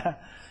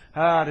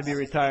 To be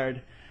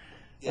retired.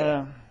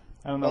 I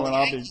don't know when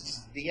I'll be.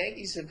 The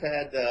Yankees have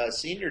had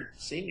senior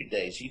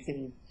days. You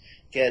can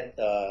get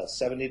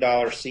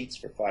 $70 seats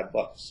for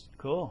 $5.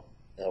 Cool.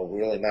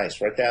 Really nice.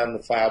 Right down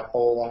the foul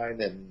pole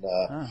line, and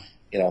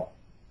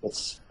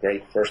it's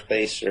great. First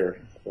base or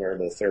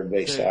the third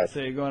base side.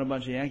 So you're going to a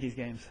bunch of Yankees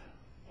games.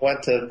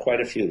 Went to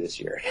quite a few this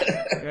year.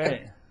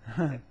 Great.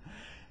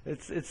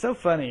 It's so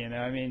funny, you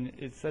know. I mean,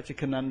 it's such a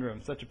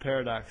conundrum, such a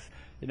paradox.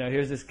 You know,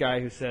 here's this guy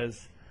who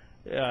says,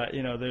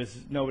 you know, there's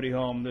nobody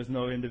home, there's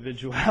no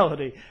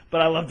individuality,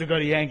 but I love to go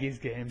to Yankees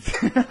games.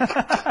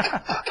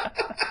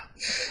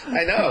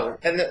 I know,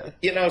 and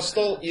you know,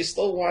 you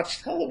still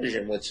watch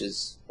television, which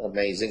is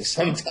amazing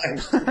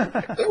sometimes.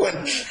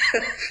 Doing,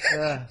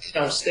 you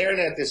know, staring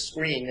at this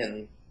screen,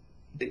 and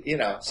you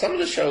know, some of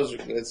the shows are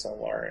good,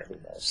 some aren't. Who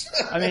knows?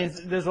 I mean,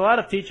 there's a lot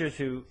of teachers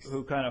who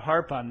kind of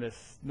harp on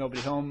this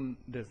nobody home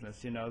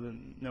business, you know, the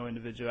no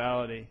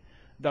individuality.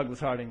 Douglas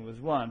Harding was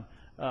one.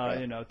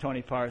 Right. You know,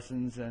 Tony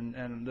Parsons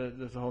and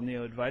there's a whole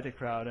Neo-Advaita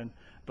crowd,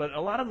 but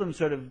a lot of them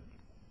sort of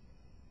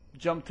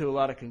jump to a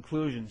lot of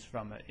conclusions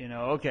from it. You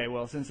know, okay,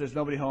 well, since there's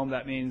nobody home,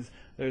 that means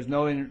there's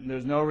no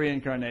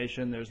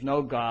reincarnation, there's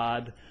no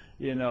God.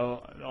 You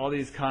know, all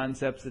these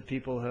concepts that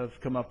people have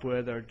come up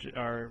with are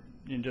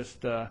you know,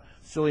 just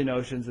silly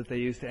notions that they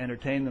use to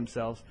entertain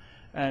themselves.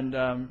 And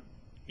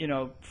you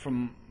know,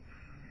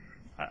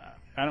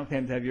 I don't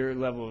claim to have your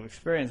level of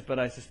experience, but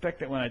I suspect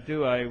that when I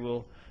do, I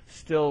will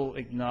still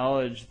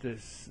acknowledge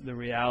the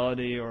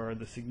reality or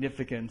the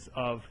significance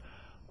of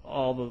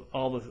all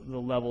the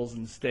levels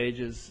and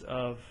stages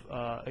of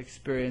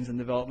experience and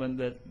development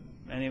that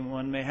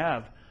anyone may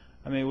have.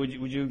 I mean, would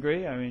you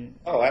agree? I mean,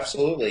 oh,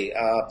 absolutely.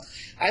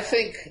 I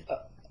think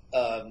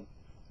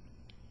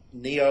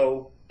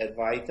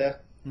Neo-Advaita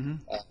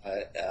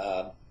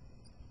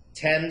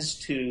tends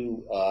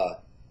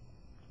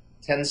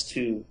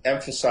to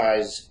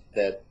emphasize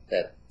that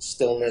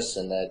stillness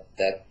and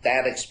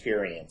that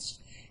experience,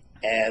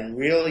 and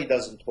really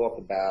doesn't talk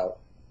about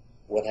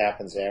what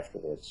happens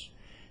afterwards.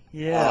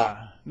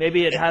 Yeah,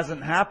 maybe it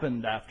hasn't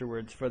happened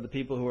afterwards for the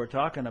people who are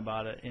talking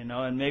about it, you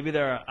know, and maybe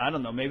I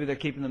don't know, maybe they're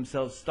keeping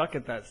themselves stuck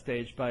at that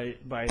stage by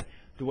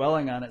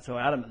dwelling on it so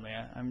adamantly.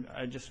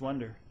 I just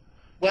wonder.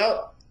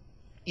 Well,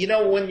 you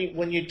know,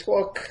 when you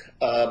talk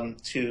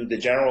to the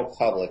general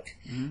public,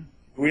 you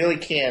really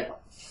can't,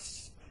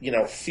 you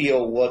know,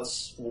 feel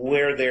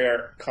where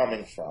they're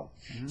coming from.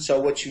 So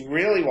what you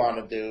really want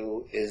to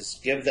do is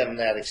give them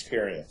that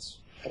experience,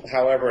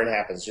 however it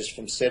happens, just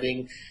from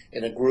sitting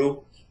in a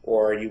group,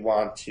 or you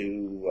want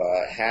to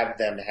have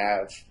them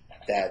have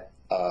that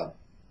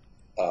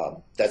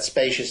that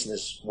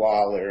spaciousness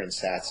while they're in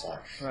satsang.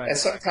 Right. And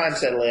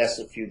sometimes that lasts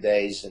a few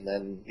days, and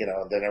then, you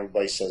know, then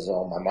everybody says,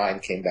 "Oh, my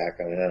mind came back."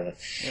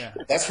 Yeah.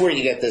 That's where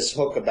you get this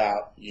hook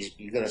about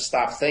you're going to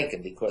stop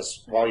thinking,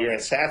 because while you're in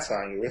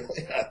satsang, you're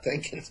really not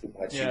thinking too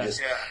much. Yeah. You're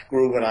just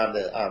grooving on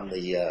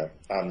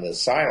the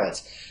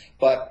silence.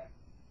 But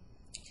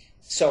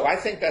so I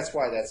think that's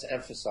why that's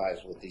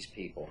emphasized with these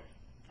people,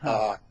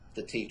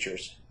 the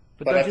teachers.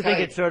 But don't you think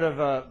it sort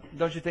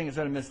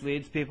of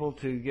misleads people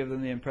to give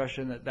them the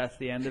impression that that's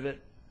the end of it?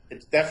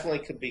 It definitely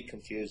could be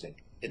confusing.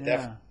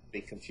 Definitely could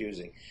be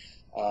confusing.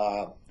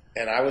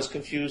 And I was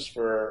confused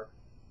for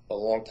a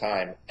long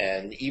time.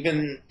 And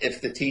even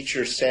if the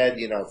teacher said,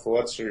 you know,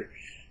 thoughts are,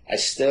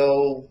 it's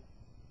still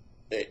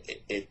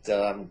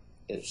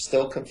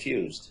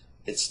confused.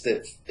 It's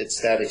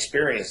that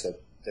experience that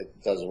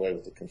does away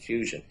with the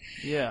confusion.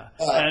 Yeah,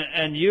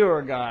 and you're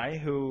a guy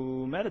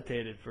who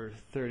meditated for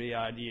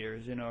 30-odd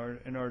years, you know,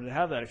 in order to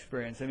have that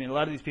experience. I mean, a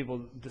lot of these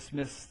people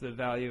dismiss the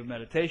value of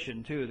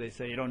meditation, too. They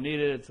say you don't need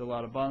it, it's a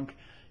lot of bunk.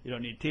 You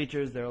don't need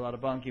teachers, they're a lot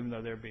of bunk, even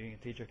though they're being a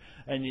teacher.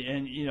 And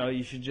you know,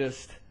 you should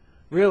just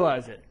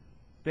realize it.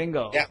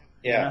 Bingo. Yeah,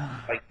 you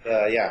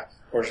know?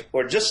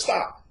 Or just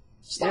stop.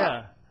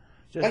 Yeah.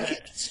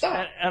 Just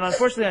stop. And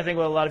unfortunately, I think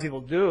what a lot of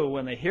people do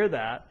when they hear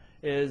that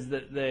is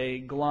that they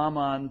glom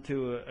on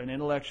to an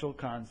intellectual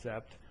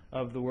concept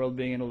of the world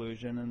being an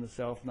illusion and the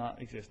self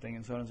not existing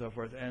and so on and so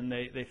forth, and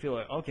they feel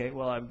like, okay,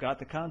 well, I've got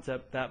the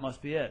concept, that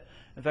must be it.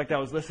 In fact, I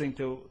was listening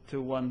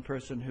to one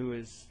person who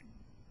is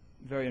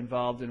very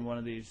involved in one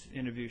of these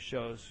interview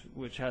shows,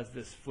 which has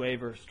this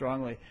flavor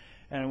strongly,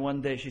 and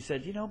one day she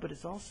said, you know, but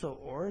it's all so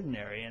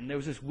ordinary, and there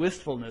was this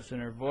wistfulness in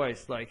her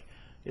voice, like,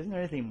 isn't there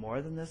anything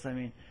more than this? I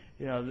mean,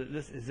 you know,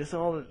 is this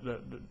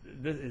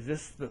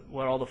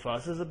what all the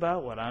fuss is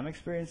about? What I'm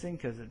experiencing?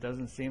 Because it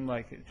doesn't seem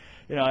like,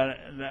 you know,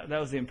 that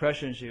was the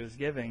impression she was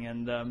giving,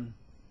 and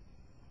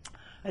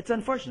it's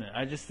unfortunate.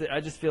 I just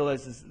feel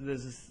there's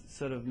this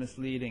sort of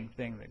misleading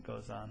thing that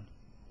goes on.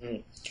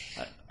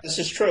 This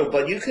is true,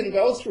 but you can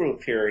go through a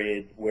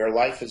period where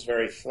life is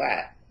very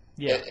flat.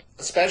 Yeah.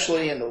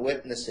 Especially in the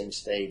witnessing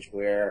stage,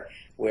 where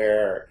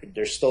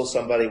there's still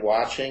somebody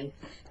watching.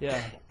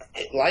 Yeah.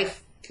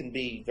 Life can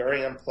be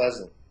very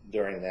unpleasant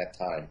during that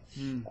time.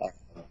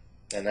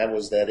 And that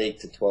was that 8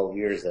 to 12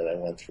 years that I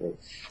went through.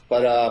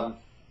 But,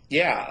 do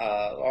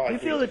you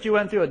feel that you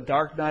went through a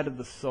dark night of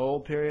the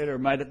soul period, or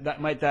might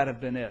that have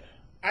been it?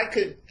 I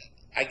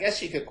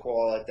guess you could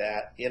call it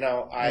that. You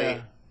know,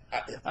 I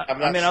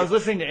was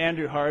listening to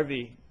Andrew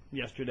Harvey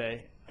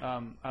yesterday. I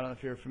don't know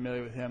if you're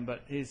familiar with him,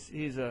 but he's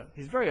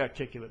very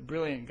articulate,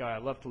 brilliant guy. I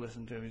love to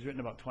listen to him. He's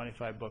written about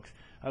 25 books.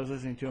 I was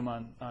listening to him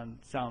on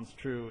Sounds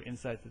True,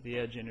 Insights at the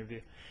Edge interview.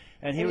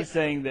 And he was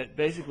saying that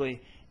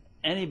basically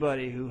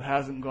anybody who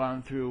hasn't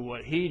gone through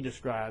what he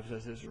describes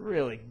as this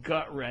really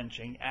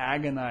gut-wrenching,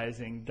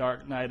 agonizing,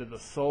 dark night of the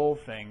soul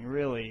thing,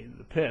 really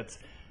the pits,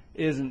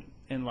 isn't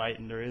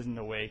enlightened or isn't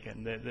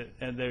awakened.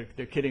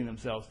 They're kidding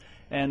themselves.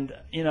 And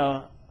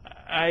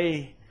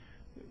I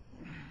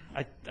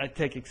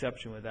take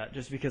exception with that,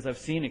 just because I've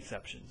seen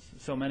exceptions,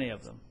 so many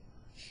of them.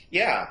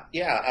 Yeah.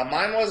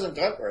 Mine wasn't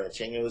gut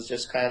wrenching. It was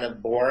just kind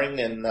of boring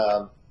and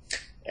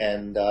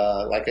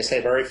like I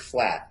say, very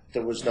flat.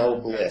 There was no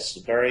bliss,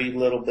 very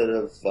little bit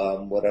of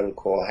what I would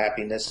call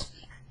happiness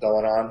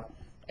going on,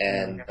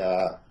 and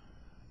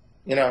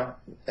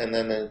and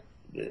then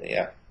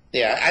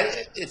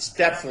it's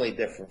definitely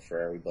different for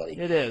everybody.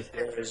 It is.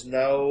 There is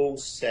no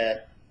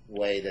set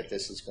way that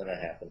this is going to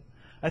happen.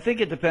 I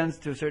think it depends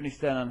to a certain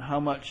extent on how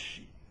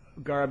much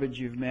garbage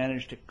you've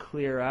managed to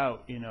clear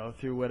out,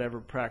 through whatever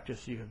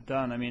practice you have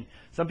done. I mean,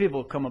 some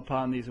people come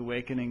upon these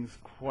awakenings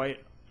quite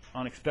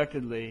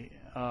unexpectedly,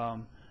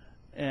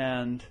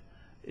 and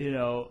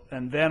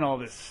then all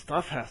this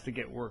stuff has to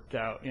get worked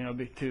out,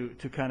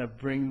 to kind of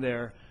bring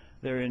their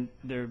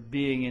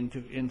being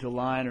into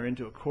line or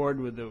into accord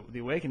with the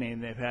awakening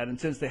they've had. And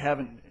since they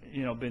haven't,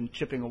 been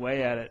chipping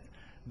away at it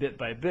bit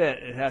by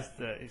bit, it has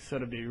to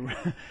sort of be,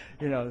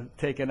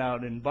 taken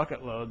out in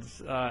bucket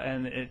loads,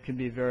 and it can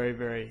be very,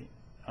 very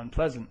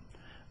unpleasant.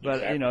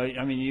 But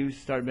Exactly. you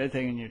started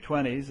meditating in your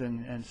 20s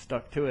and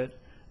stuck to it,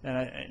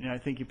 and I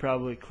think you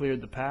probably cleared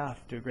the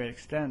path to a great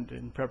extent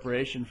in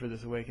preparation for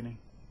this awakening.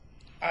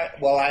 I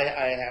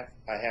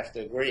have to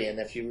agree. And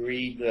if you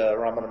read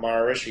Ramana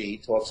Maharishi, he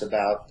talks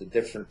about the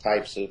different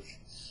types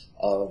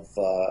of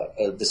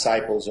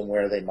disciples and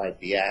where they might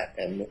be at,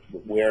 and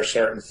where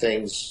certain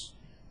things.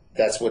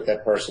 That's what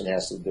that person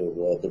has to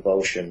do: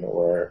 devotion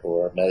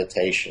or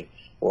meditation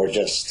or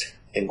just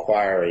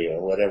inquiry or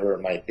whatever it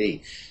might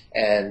be.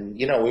 And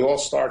we all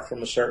start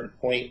from a certain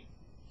point,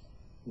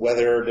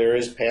 whether there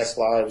is past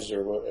lives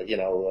or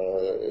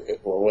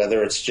or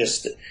whether it's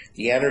just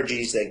the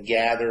energies that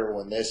gather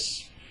when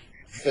this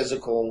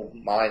physical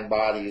mind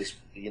body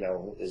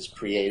is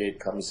created,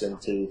 comes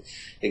into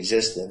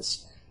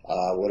existence,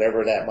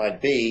 whatever that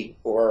might be,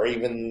 or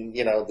even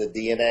the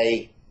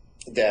DNA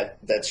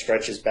that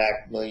stretches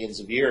back millions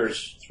of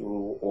years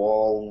through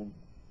all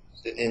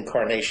the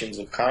incarnations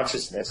of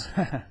consciousness,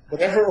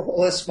 whatever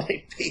all this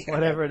might be.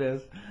 Whatever it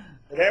is.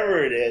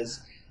 Whatever it is.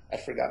 I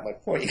forgot my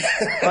point.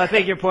 Well, I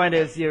think your point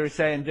is you were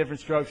saying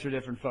different strokes for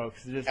different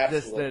folks.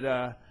 Absolutely.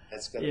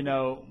 Just that,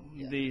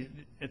 the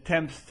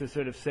attempts to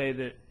sort of say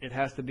that it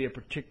has to be a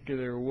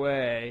particular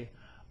way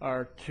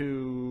are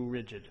too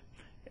rigid.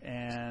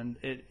 And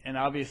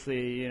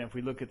obviously, if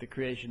we look at the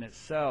creation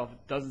itself,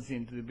 it doesn't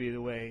seem to be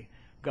the way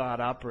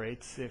God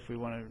operates. If we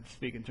want to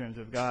speak in terms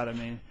of God,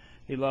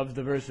 He loves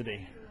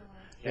diversity.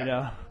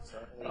 Yeah,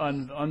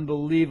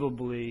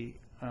 Unbelievably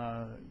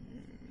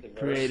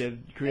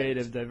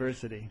creative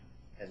diversity.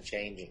 And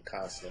changing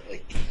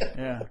constantly.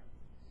 Yeah.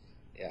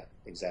 Yeah,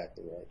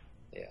 exactly right.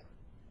 Yeah.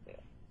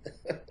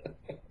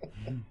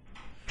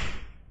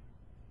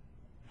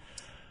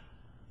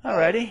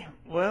 Alrighty.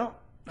 Well,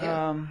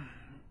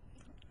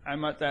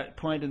 I'm at that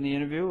point in the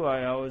interview.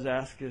 I always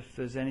ask if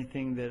there's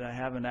anything that I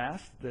haven't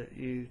asked that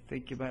you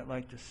think you might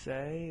like to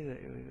say that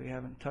we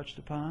haven't touched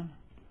upon.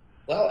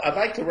 Well, I'd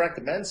like to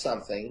recommend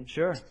something.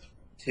 Sure.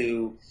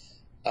 To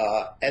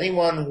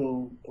anyone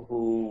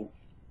who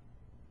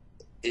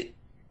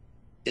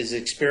is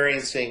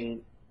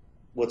experiencing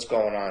what's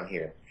going on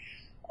here.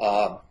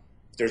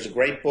 There's a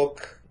great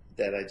book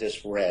that I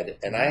just read,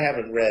 and I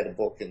haven't read a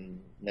book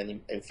in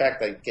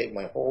fact, I gave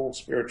my whole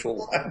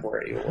spiritual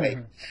library away,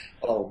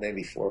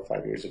 maybe 4 or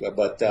 5 years ago.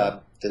 But the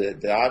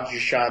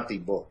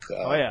Adyashanti book.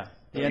 The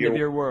End of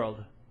Your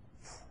World.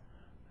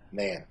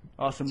 Man.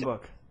 Awesome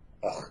book.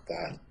 Oh,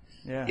 God.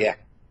 Yeah.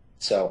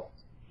 So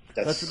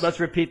let's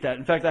repeat that.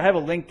 In fact, I have a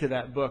link to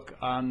that book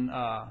on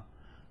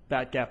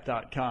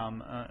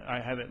batgap.com. I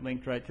have it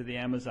linked right to the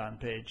Amazon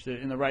page.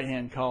 In the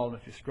right-hand column,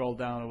 if you scroll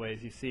down a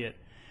ways, you see it.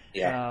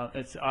 Yeah.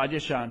 It's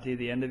Adyashanti,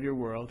 The End of Your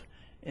World.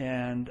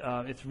 And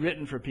it's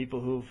written for people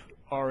who've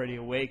already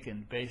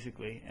awakened,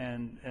 basically.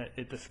 And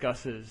it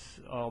discusses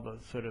all the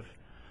sort of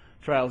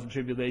trials and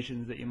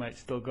tribulations that you might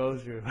still go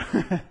through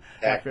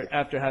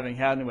after having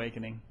had an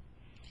awakening.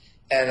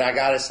 And I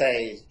got to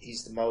say,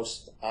 he's the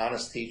most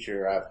honest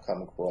teacher I've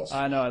come across.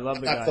 I know, I love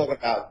the guy. I'm not talking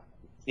about,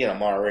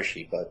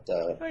 Maharishi, but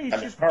he's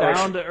just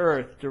down to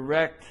earth,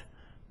 direct,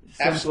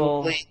 simple.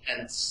 Absolutely,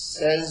 and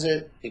says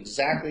it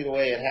exactly the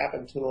way it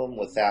happened to him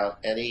without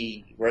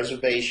any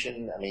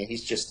reservation.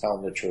 He's just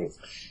telling the truth.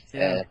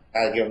 Yeah. And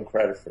I give him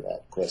credit for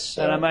that, Chris.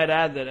 And I might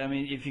add that,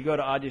 if you go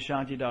to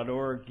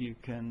adyashanti.org, you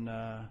can,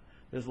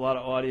 there's a lot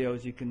of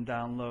audios you can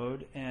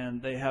download,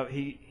 and they have,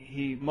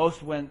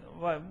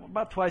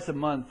 about twice a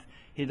month,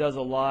 he does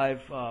a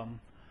live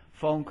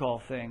phone call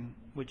thing,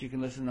 which you can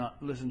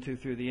listen to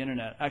through the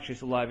internet. Actually,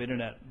 it's a live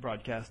internet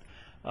broadcast,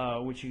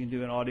 which you can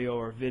do in audio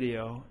or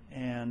video,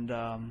 and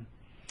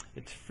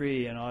it's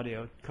free in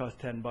audio. It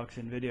costs $10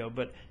 in video,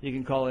 but you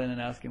can call in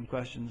and ask him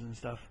questions and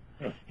stuff.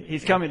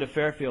 He's coming to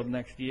Fairfield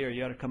next year.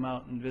 You ought to come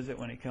out and visit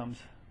when he comes.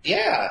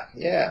 Yeah,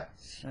 yeah.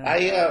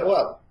 I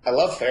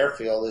love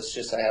Fairfield. It's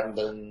just I haven't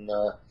been,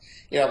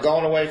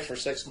 going away for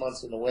 6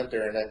 months in the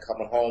winter and then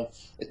coming home.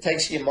 It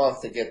takes you a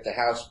month to get the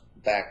house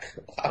back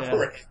Yeah.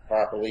 operating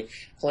properly.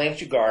 Plant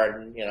your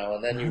garden,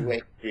 and then you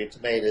wait for your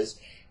tomatoes.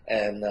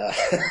 And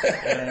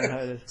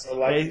Yeah, so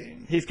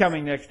like, he's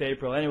coming next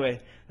April. Anyway,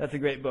 that's a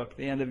great book,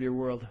 The End of Your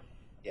World.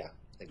 yeah, Yeah.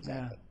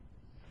 exactly.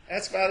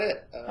 That's about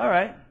it. All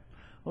right.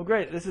 Well,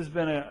 great. This has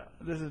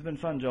been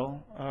fun,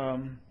 Joel.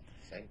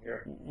 Same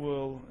here.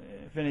 We'll,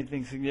 if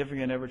anything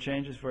significant ever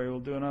changes for you, we'll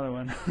do another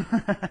one.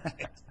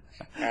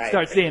 All right.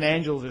 Start seeing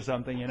angels or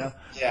something,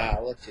 Yeah,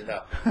 I'll let you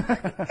know.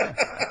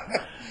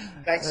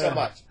 Thanks so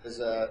much. It was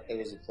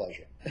a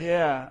pleasure.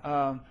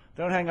 Yeah.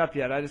 Don't hang up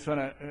yet. I just want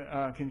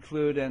to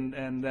conclude,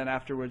 and then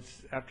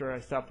afterwards, after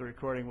I stop the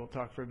recording, we'll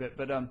talk for a bit.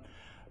 But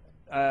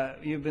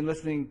you've been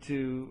listening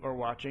to or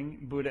watching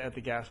Buddha at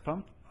the Gas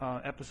Pump,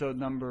 episode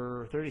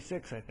number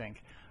 36, I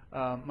think.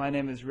 My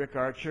name is Rick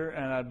Archer,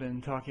 and I've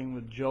been talking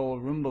with Joel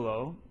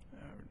Rumbelow,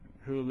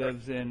 who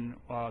lives in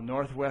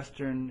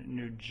northwestern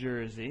New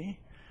Jersey.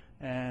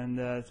 And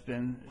it's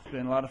been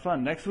a lot of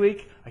fun. Next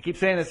week, I keep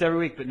saying this every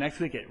week, but next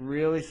week it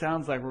really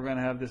sounds like we're going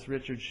to have this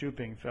Richard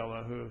Shuping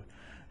fellow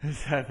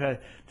who's had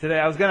today.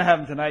 I was going to have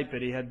him tonight,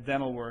 but he had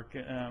dental work.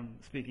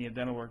 Speaking of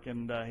dental work,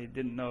 and he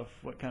didn't know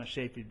what kind of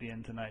shape he'd be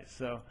in tonight,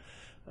 so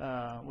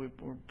we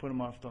put him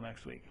off till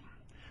next week.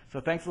 So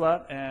thanks a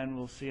lot, and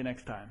we'll see you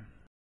next time.